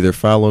want to. Either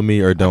follow me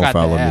or don't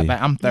follow me.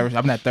 I'm thirsty.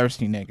 I'm that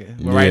thirsty nigga.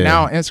 But right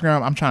now on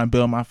Instagram, I'm trying to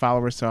build my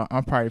followers, so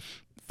I'm probably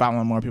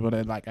following more people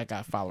that I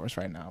got followers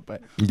right now.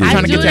 But I'm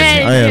trying to get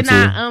that. I am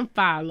cannot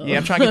unfollow. Yeah,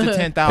 I'm trying to get to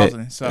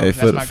 10,000. So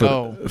that's my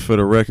goal. For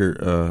the record,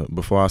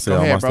 before I say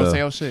all my bro, stuff, say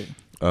your shit.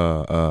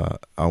 I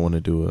want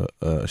to do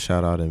a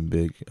shout out and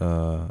big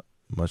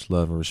much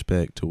love and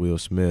respect to Will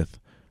Smith.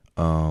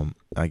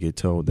 I get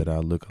told that I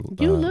look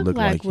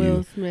like Will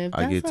you. Smith.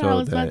 I get That's what I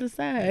was told about that to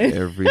say.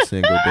 every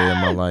single day of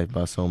my life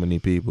by so many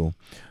people.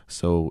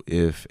 So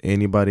if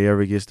anybody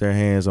ever gets their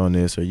hands on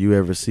this, or you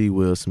ever see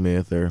Will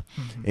Smith or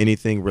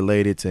anything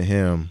related to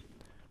him,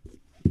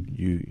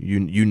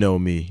 you know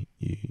me.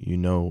 You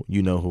know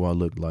who I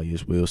look like.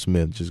 It's Will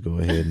Smith. Just go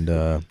ahead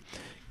and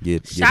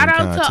get Shout in out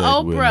to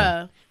contact with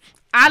Oprah. him.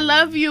 I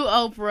love you,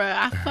 Oprah.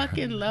 I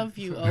fucking love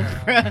you,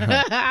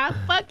 Oprah. I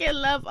fucking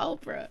love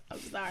Oprah. I'm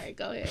sorry.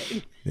 Go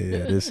ahead.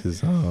 Yeah, this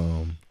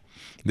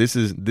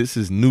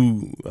is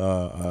new,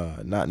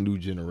 not new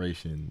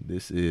generation.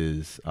 This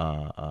is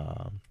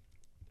well,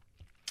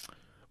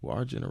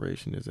 our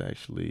generation is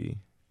actually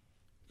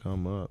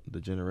come up. The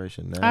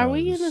generation now. Are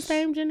we in the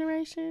same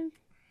generation?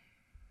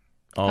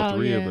 All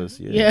three of us.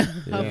 Yeah,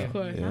 of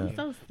course. Yeah. I'm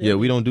so yeah,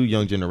 we don't do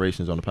young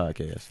generations on the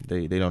podcast.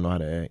 They don't know how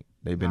to act.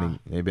 They've been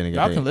and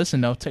y'all can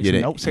listen though. Take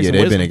some notes. They've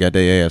been and got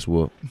their ass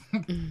whooped.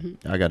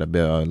 I got a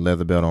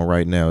leather belt on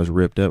right now. It's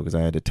ripped up because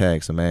I had to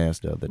tag some ass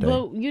the other day.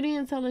 Well, you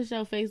didn't tell us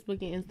your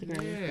Facebook and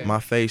Instagram. Yeah. My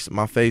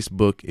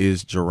Facebook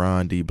is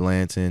Jerron D.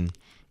 Blanton.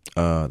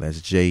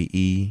 That's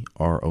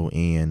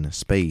JERON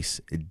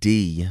space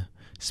D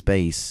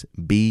space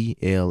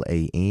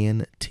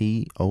BLANTON.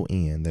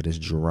 That is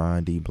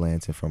Jerron D.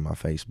 Blanton from my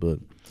Facebook.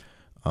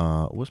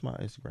 What's my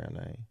Instagram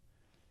name?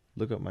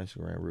 Look up my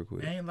Instagram real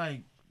quick. Ain't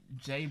like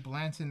J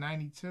Blanton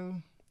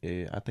 92.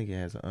 Yeah, I think it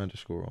has an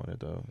underscore on it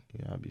though.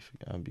 Yeah,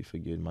 I'll be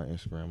forgetting my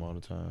Instagram all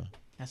the time.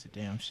 That's a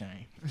damn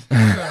shame.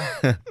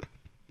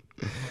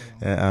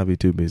 I'll be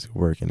too busy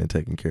working and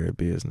taking care of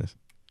business.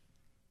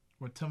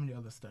 Well, tell me the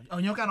other stuff. Oh,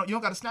 you don't got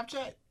a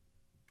Snapchat?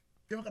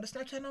 You don't got a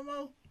Snapchat no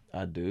more?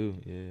 I do,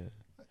 yeah.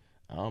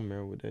 I don't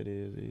remember what that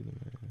is either,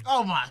 man.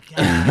 Oh my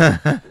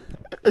god!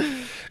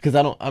 Cause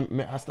I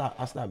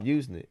stopped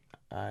using it.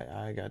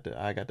 I got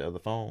the other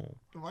phone.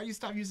 Why you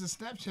stop using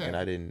Snapchat? And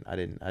I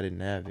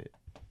didn't have it.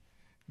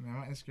 Man,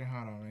 my Instagram,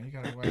 hold on, man. You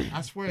gotta wait.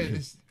 I swear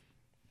it's.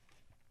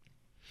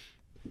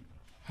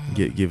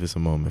 Give us a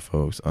moment,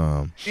 folks.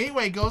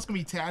 Anyway, Ghost gonna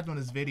be tagged on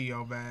this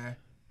video, man.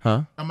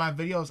 Huh? On my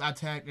videos, I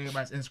tag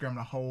everybody's Instagram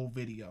the whole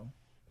video.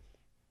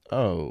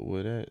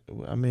 Oh,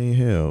 I mean,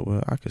 hell,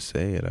 well, I could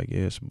say it, I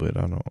guess, but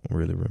I don't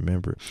really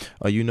remember.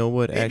 You know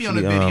what? It'd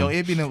Actually, be on the video.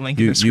 It'd be in the link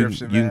in the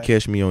description. You can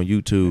catch me on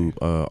YouTube.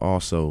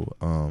 Also,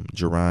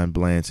 Jerron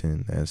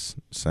Blanton. That's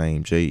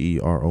same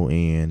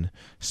Jeron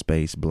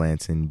space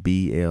Blanton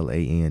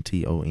Blanton.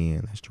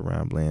 That's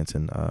Jerron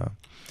Blanton.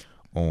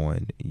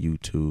 On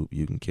YouTube,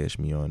 you can catch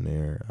me on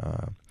there,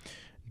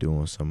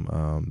 doing some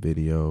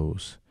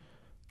videos.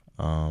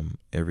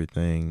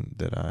 Everything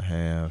that I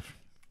have.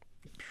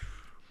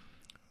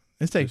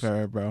 It's take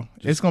forever, bro.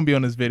 It's gonna be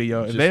on this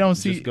video. If they don't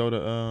see, just go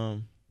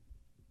to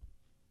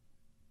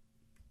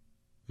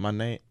my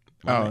name.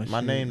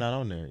 My name not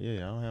on there. Yeah,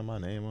 I don't have my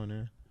name on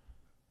there.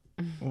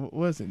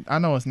 What is it? I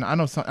know it's not. I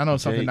know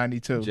something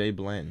 92. J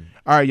Blanton.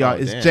 All right,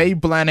 y'all. It's J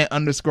Blanton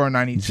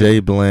 _92. J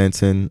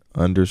Blanton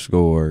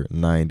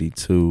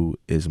 _92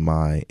 is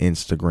my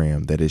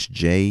Instagram. That is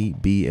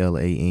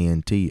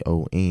JBLANTON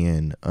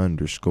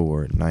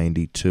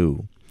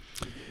 _92.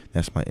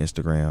 That's my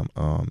Instagram.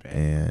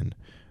 And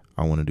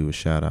I want to do a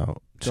shout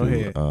out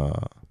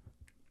to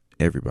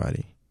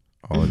everybody.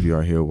 All of you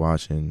are here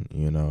watching,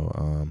 you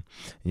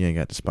ain't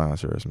got to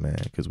sponsor us, man,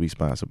 because we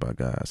sponsored by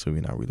God, so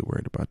we're not really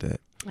worried about that.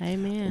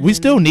 Amen. We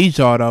still need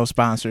y'all, though,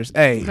 sponsors.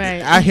 Hey,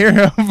 right. I hear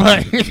him,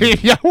 but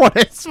if y'all want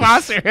to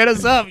sponsor, hit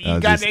us up. You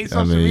got their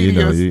social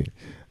medias.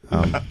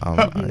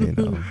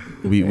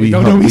 We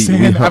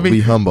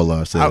humble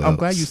ourselves. I'm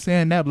glad you're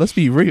saying that, but let's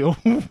be real.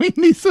 We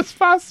need some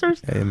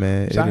sponsors. Hey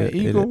man,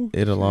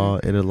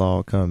 it'll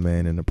all come,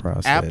 man, in the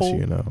process. Apple,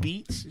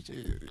 Beats. Don't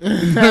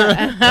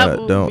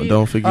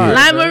forget.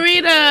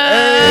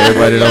 Limerita.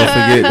 Everybody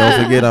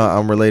don't forget.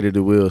 I'm related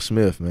to Will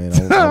Smith, man.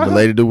 I'm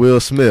related to Will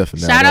Smith.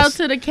 Now, shout out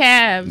to the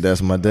Cavs.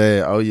 That's my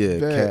dad. Oh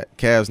yeah,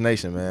 Cavs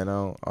Nation, man.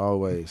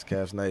 Always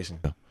Cavs Nation.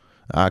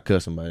 I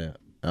cuss somebody out.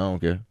 I don't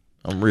care.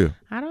 I'm real.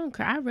 I don't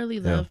care. I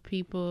really love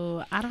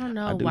people. I don't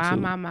know why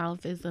my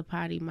mouth is a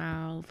potty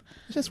mouth.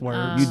 It's just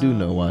words. You do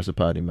know why it's a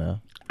potty mouth.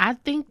 I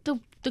think the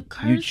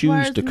curse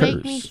words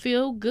make me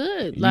feel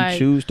good. You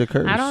choose to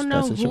curse. I don't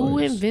know who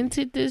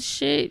invented this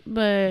shit,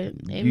 but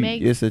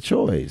it's a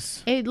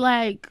choice. It's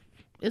like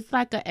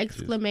an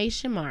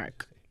exclamation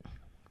mark.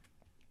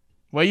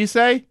 What you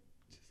say?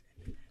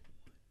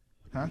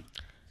 Huh?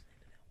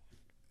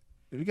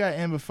 We got to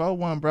end before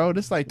 1, bro.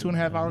 This is like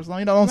 2.5 hours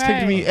long. Don't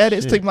take me edit.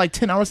 It's taking like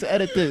 10 hours to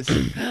edit this.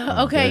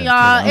 Okay,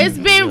 y'all. It's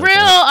been real,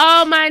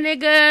 all my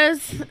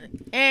niggas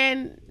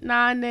and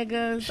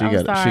non-niggas. She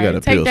got a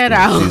take pistol. That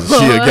out.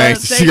 She a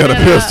gangster. She got a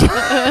pistol. All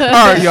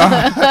right,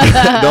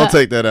 y'all. Don't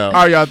take that out.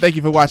 All right, y'all. Thank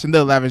you for watching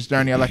The Lavish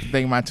Journey. I'd like to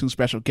thank my 2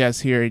 special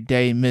guests here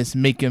today, Miss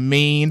Meeka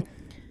Mean.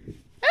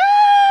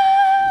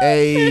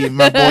 Hey,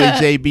 my boy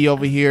JB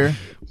over here.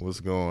 What's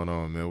going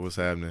on, man? What's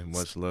happening?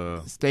 Much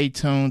love. Stay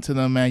tuned to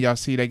them, man. Y'all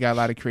see they got a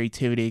lot of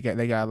creativity.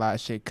 They got a lot of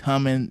shit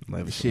coming.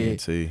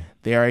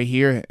 They are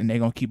here, and they're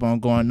going to keep on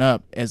going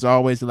up. As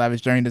always, The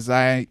Lavish Journey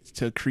designed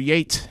to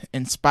create,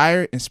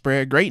 inspire, and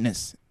spread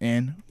greatness.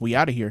 And we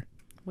out of here.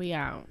 We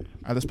out. All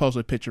right, let's post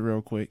a picture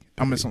real quick.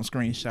 I'm just going to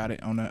screenshot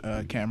it on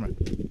the camera.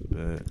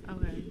 Okay.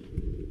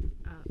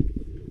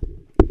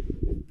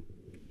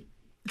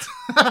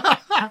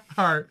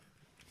 All right.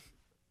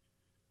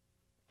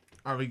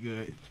 Are we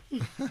good?